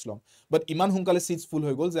এটাই বেচ লম বাট ইমান হুনকালে সিটস ফুল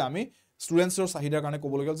হৈ গল যে আমি ষ্টুডেন্টছৰ চাহিদাৰ কাৰণে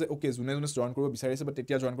ক'ব লগা যে ওকে জুনে জুনে জয়েন কৰিব বিচাৰিছে বাট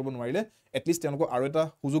তেতিয়া জয়েন কৰিব নোৱাৰিলে এটলিষ্ট তেওঁলোকক আৰু এটা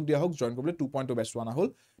সুযোগ দিয়া হওক জয়েন কৰিবলৈ 2.0 বেচ আনা হ'ল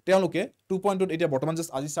তেওঁলোকে 2.0 এতিয়া বৰ্তমান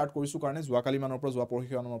জাস্ট আজি স্টাৰ্ট কৰিছো কাৰণে যোৱাকালি মানৰ পৰা যোৱা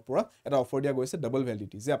পৰহিমানৰ পৰা এটা অফাৰ দিয়া গৈছে ডাবল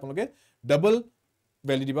ভ্যালিডিটি যে আপোনালোকে ডাবল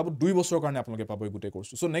ভ্যালিডিটি পাব 2 বছৰৰ কাৰণে আপোনালোকে পাব এই গুটে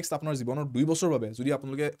কোৰ্সটো সো নেক্সট আপোনাৰ জীৱনৰ 2 বছৰ বাবে যদি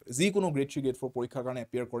আপোনালোকে যি কোনো গ্ৰেড 3 গ্ৰেড 4 পৰীক্ষাৰ কাৰণে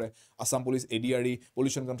এপিয়াৰ কৰে Assam police ADRE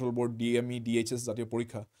pollution control board DME DHS জাতীয়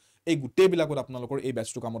পৰীক্ষা এই গুটে বিলাকত আপোনালোকৰ এই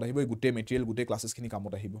বেচটো কামত আহিব এই গুটে মেটেৰিয়েল গুটে ক্লাसेस খিনি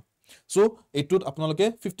কামত আহিব সো এটোত আপোনালোকে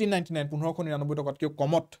 1599 1599 টকাতকৈ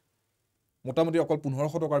কমত মোটামুটি অকল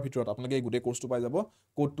 1500 টকাৰ ভিতৰত আপোনালোকে এই গুটে কোৰ্সটো পাই যাব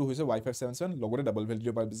কোডটো হৈছে Y577 লগতে ডাবল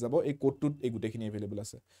ভ্যালিডিটি পাই যাব এই কোডটোত এই গুটেখিনি अवेलेबल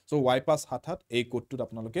আছে সো Y577 এই কোডটোত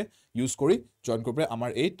আপোনালোকে ইউজ কৰি জয়েন কৰিব আমাৰ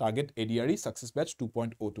এই টাৰ্গেট ADRE সাকসেস বেচ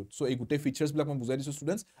 2.0 টোত সো এই গুটে ফিচাৰছ বিলাক মই বুজাই দিছো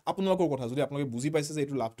ষ্টুডেন্টস আপোনালোকৰ কথা যদি আপোনালোকে বুজি পাইছে যে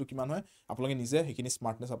এইটো লাভটো কিমান হয় আপোনালোকে নিজে হেখিনি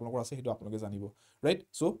স্মাৰ্টনেস আপোনালোকৰ আছে হেতু আপোনালোকে জানিব right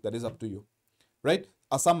so that is up to you right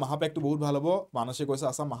Assam Mahapek to বহুত ভাল হ'ব মানসে কৈছে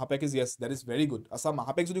Assam Mahapek is yes that is very good Assam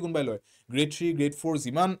Mahapek যদি কোনবাই লয় grade 3 grade 4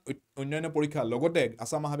 জিমান অন্যান্য পৰীক্ষা লগতে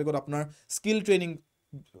Assam Mahapekত আপোনাৰ স্কিল ট্ৰেইনিং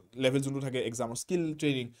লেভেল যোনটো থাকে এক্সামৰ স্কিল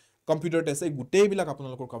ট্ৰেইনিং কম্পিউটাৰ টেষ্ট এই গুটেই বিলাক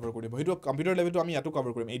আপোনালোকৰ কভাৰ কৰিব হেতু কম্পিউটাৰ লেভেলটো আমি ইয়াতো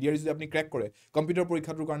কভাৰ কৰিম ADRE যদি আপুনি ক্ৰ্যাক কৰে কম্পিউটাৰ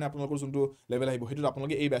পৰীক্ষাটোৰ কাৰণে আপোনালোকৰ যোনটো লেভেল আহিব হেতু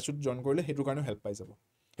আপোনালোকে এই বেচত জয়েন কৰিলে হেতুৰ কাৰণে হেল্প পাই যাব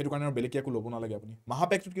হেতুৰ কাৰণে বেলেগ কিয়াকো ল'ব নালাগে আপুনি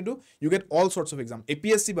Mahapekত কিন্তু you get all সৰ্টস of exam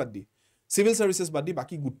APSC বাদ দি সিভিল সাৰ্ভিসেস বাদি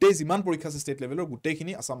বাকি গুটে জিমান পৰীক্ষা আছে স্টেট লেভেলৰ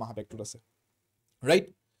গুটেখিনি আসাম মাহাপেকটোত আছে ৰাইট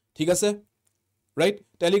ঠিক আছে ৰাইট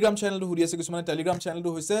টেলিগ্ৰাম চেনেলটো হুৰি আছে কিছুমানে টেলিগ্ৰাম চেনেলটো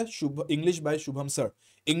হৈছে ইংলিশ বাই শুভম স্যাৰ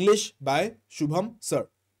ইংলিশ বাই শুভম স্যাৰ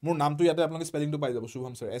মোৰ নামটো ইয়াতে আপোনালোকে স্পেলিংটো পাই যাব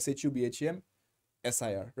Shubham sir SHUBHM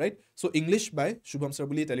SIR right so English বাই শুভম স্যাৰ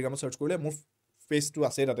বুলি টেলিগ্ৰামত সাৰ্চ কৰিলে মোৰ পেজ টু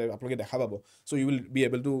আছে তাতে আপোনালোকে দেখা পাব so U will be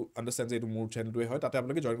able to আন্ডাৰস্ট্যান্ড যে এটো মোৰ চেনেলটোৱে হয় তাতে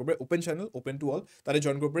আপোনালোকে জয়েন কৰিব open channel open to all তাতে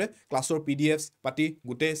জয়েন কৰিব ক্লাছৰ PDFs পাতি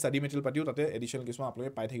গুটে ষ্টাডি মেটেৰিয়েল পাতিও তাতে এডিশনাল কিছুমান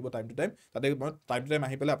আপোনালোকে পাই থাকিব টাইম টু টাইম তাতে মই টাইম টু টাইম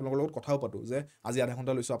আহি পেলাই আপোনালোকৰ লগত কথাও পাতো যে আজি আধা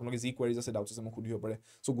ঘণ্টা লৈছো আপোনালোকে যি কোৱেৰিজ আছে ডাউটছ আছে মোক সুধিব পাৰে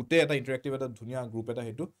সো গুটে এটা ইন্টাৰেক্টিভ এটা ধুনিয়া গ্ৰুপ এটা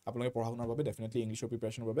হেতু আপোনালোকে পঢ়া শুনাৰ বাবে ডেফিনেটলি ইংলিশৰ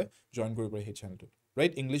প্ৰিপাৰেচনৰ বাবে জয়েন কৰিব পাৰে এই চেনেলটো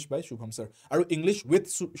ৰাইট ইংলিশ বাই শুভম স্যাৰ আৰু ইংলিশ উইথ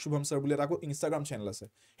শুভম স্যাৰ বুলি এটা ইনষ্টাগ্ৰাম চেনেল আছে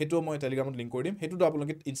হেতু মই টেলিগ্ৰামত লিংক কৰি দিম হেতুটো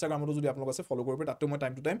আপোনালোকে ইনষ্টাগ্ৰামতো যদি আপোনালোক আছে ফলো কৰিব তাতে মই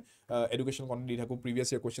time to time education content the থাকো প্ৰিভিয়াস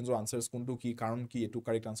ইয়াৰ কোৱেশ্চনছ আৰু আনসাৰছ কোনটো কি কাৰণ কি এটো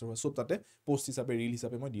কাৰেক্ট আনসাৰ হয় সব তাতে পোষ্ট হিচাপে ৰীল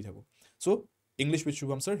হিচাপে মই দি থাকো so English with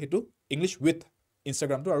Shubham sir হেতু ইংলিশ উইথ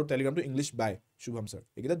ইনষ্টাগ্ৰামটো আৰু টেলিগ্ৰামটো ইংলিশ বাই শুভম স্যাৰ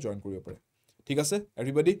একিটা জয়েন কৰিব পাৰে ঠিক আছে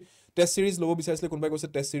এভৰিবডি টেষ্ট সিৰিজ ল'ব বিচাৰিছিলে কোনবাই কৈছে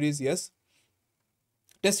টেষ্ট সিৰিজ ইয়েস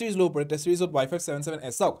টেষ্ট সিৰিজ ল'ব পাৰে টেষ্ট সিৰিজত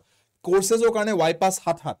Y577 চাওক কোৰ্সেছৰ কাৰণে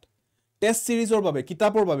Y577 টেষ্ট সিৰিজৰ বাবে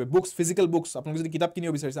কিতাপৰ বাবে বুকস ফিজিক্যাল বুকস আপোনালোকে যদি কিতাপ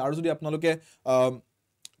কিনিব বিচাৰিছে আৰু যদি আপোনালোকে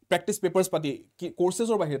practice papers pati courses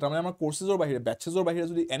or bahira tamane amar courses or bahira batches or bahira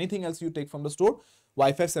jodi anything else you take from the store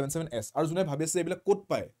Y577S aru june bhabi ase ebila code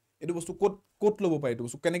pae etu bostu code lobo pae etu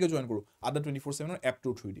bostu keneke join koru ADRE 24/7 or app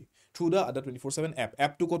to through the ADRE 24/7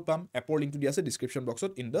 app to code pam app or link to di ase description box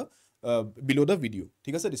in the below the video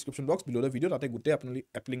thik ase description box below the video tate gutte apnali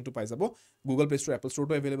app link to pai jabo Google Play Store Apple Store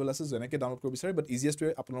to available ase jeneke download koribo bisare but easiest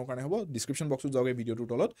way apnalor karone hobo description box to jage video to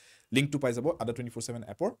tolot link to pai jabo ADRE 24/7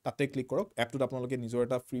 app or tate click korok app to apnaloke nijor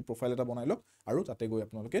eta free profile eta banai lok aru tate goi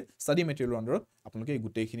apnaloke study material under apnaloke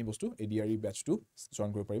gutte khini bostu ADRE batch 2 join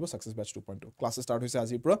koribo paribo success batch 2.0 class start hoise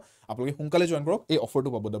azir pura apnaloke hunkale join korok এই অফাৰটো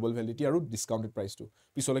পাব double validity আৰু discounted প্ৰাইসটো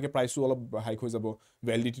পিছলৈকে প্ৰাইসটো অলপ hike হৈ যাব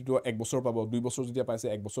ভ্যালিডিটিটো 1 বছৰ পাব 2 বছৰ যদি পাইছে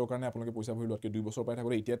 1 বছৰৰ কাৰণে আপোনালোকে পইচা ভৰি লতকে 2 বছৰ পাই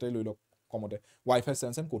থাকলে এতিয়াতে লৈ লওক কমতে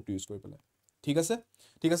Y577 কোডটো ইউজ কৰি পেলাই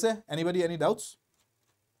ঠিক আছে এনিবডি এনি ডাউটস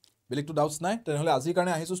बेलेग तो डाउट्स নাই তেনেহলে আজিৰ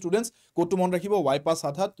কাৰণে আহিছো স্টুডেন্টস কোডটো মন ৰাখিব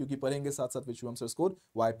Y577 क्योंकि पढ़ेंगे साथ साथ with Shubham sirs code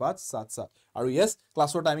Y577 আৰু यस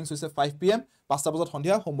ক্লাছৰ টাইমিংস হৈছে 5 pm 5টা বজাত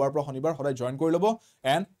সন্ধিয়া সোমবাৰ পৰা শনিবাৰ সদায় জয়েন কৰি লব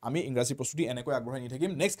এন্ড আমি ইংৰাজী প্ৰস্তুতি এনেকৈ আগবঢ়াই নি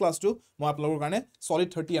থাকিম নেক্সট ক্লাছটো মই আপোনালোকৰ কাৰণে সলিড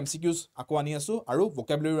 30 MCQs আকৌ আনি আছো আৰু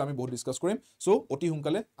ভোকাবুলাৰি আমি বহুত ডিসকাস কৰিম সো অতি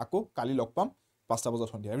সোনকালে আকৌ কালি লগ পাম 5টা বজাত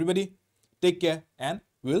সন্ধিয়া everybody tech care and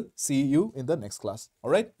we'll see you in the next class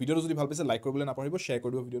alright video jodi bhal paise like koribole na paribo share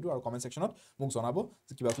koribo video to aru comment section ot muk janabo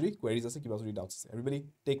je kiba jodi queries ase kiba jodi doubts ase everybody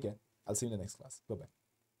take care I'll see you in the next class bye bye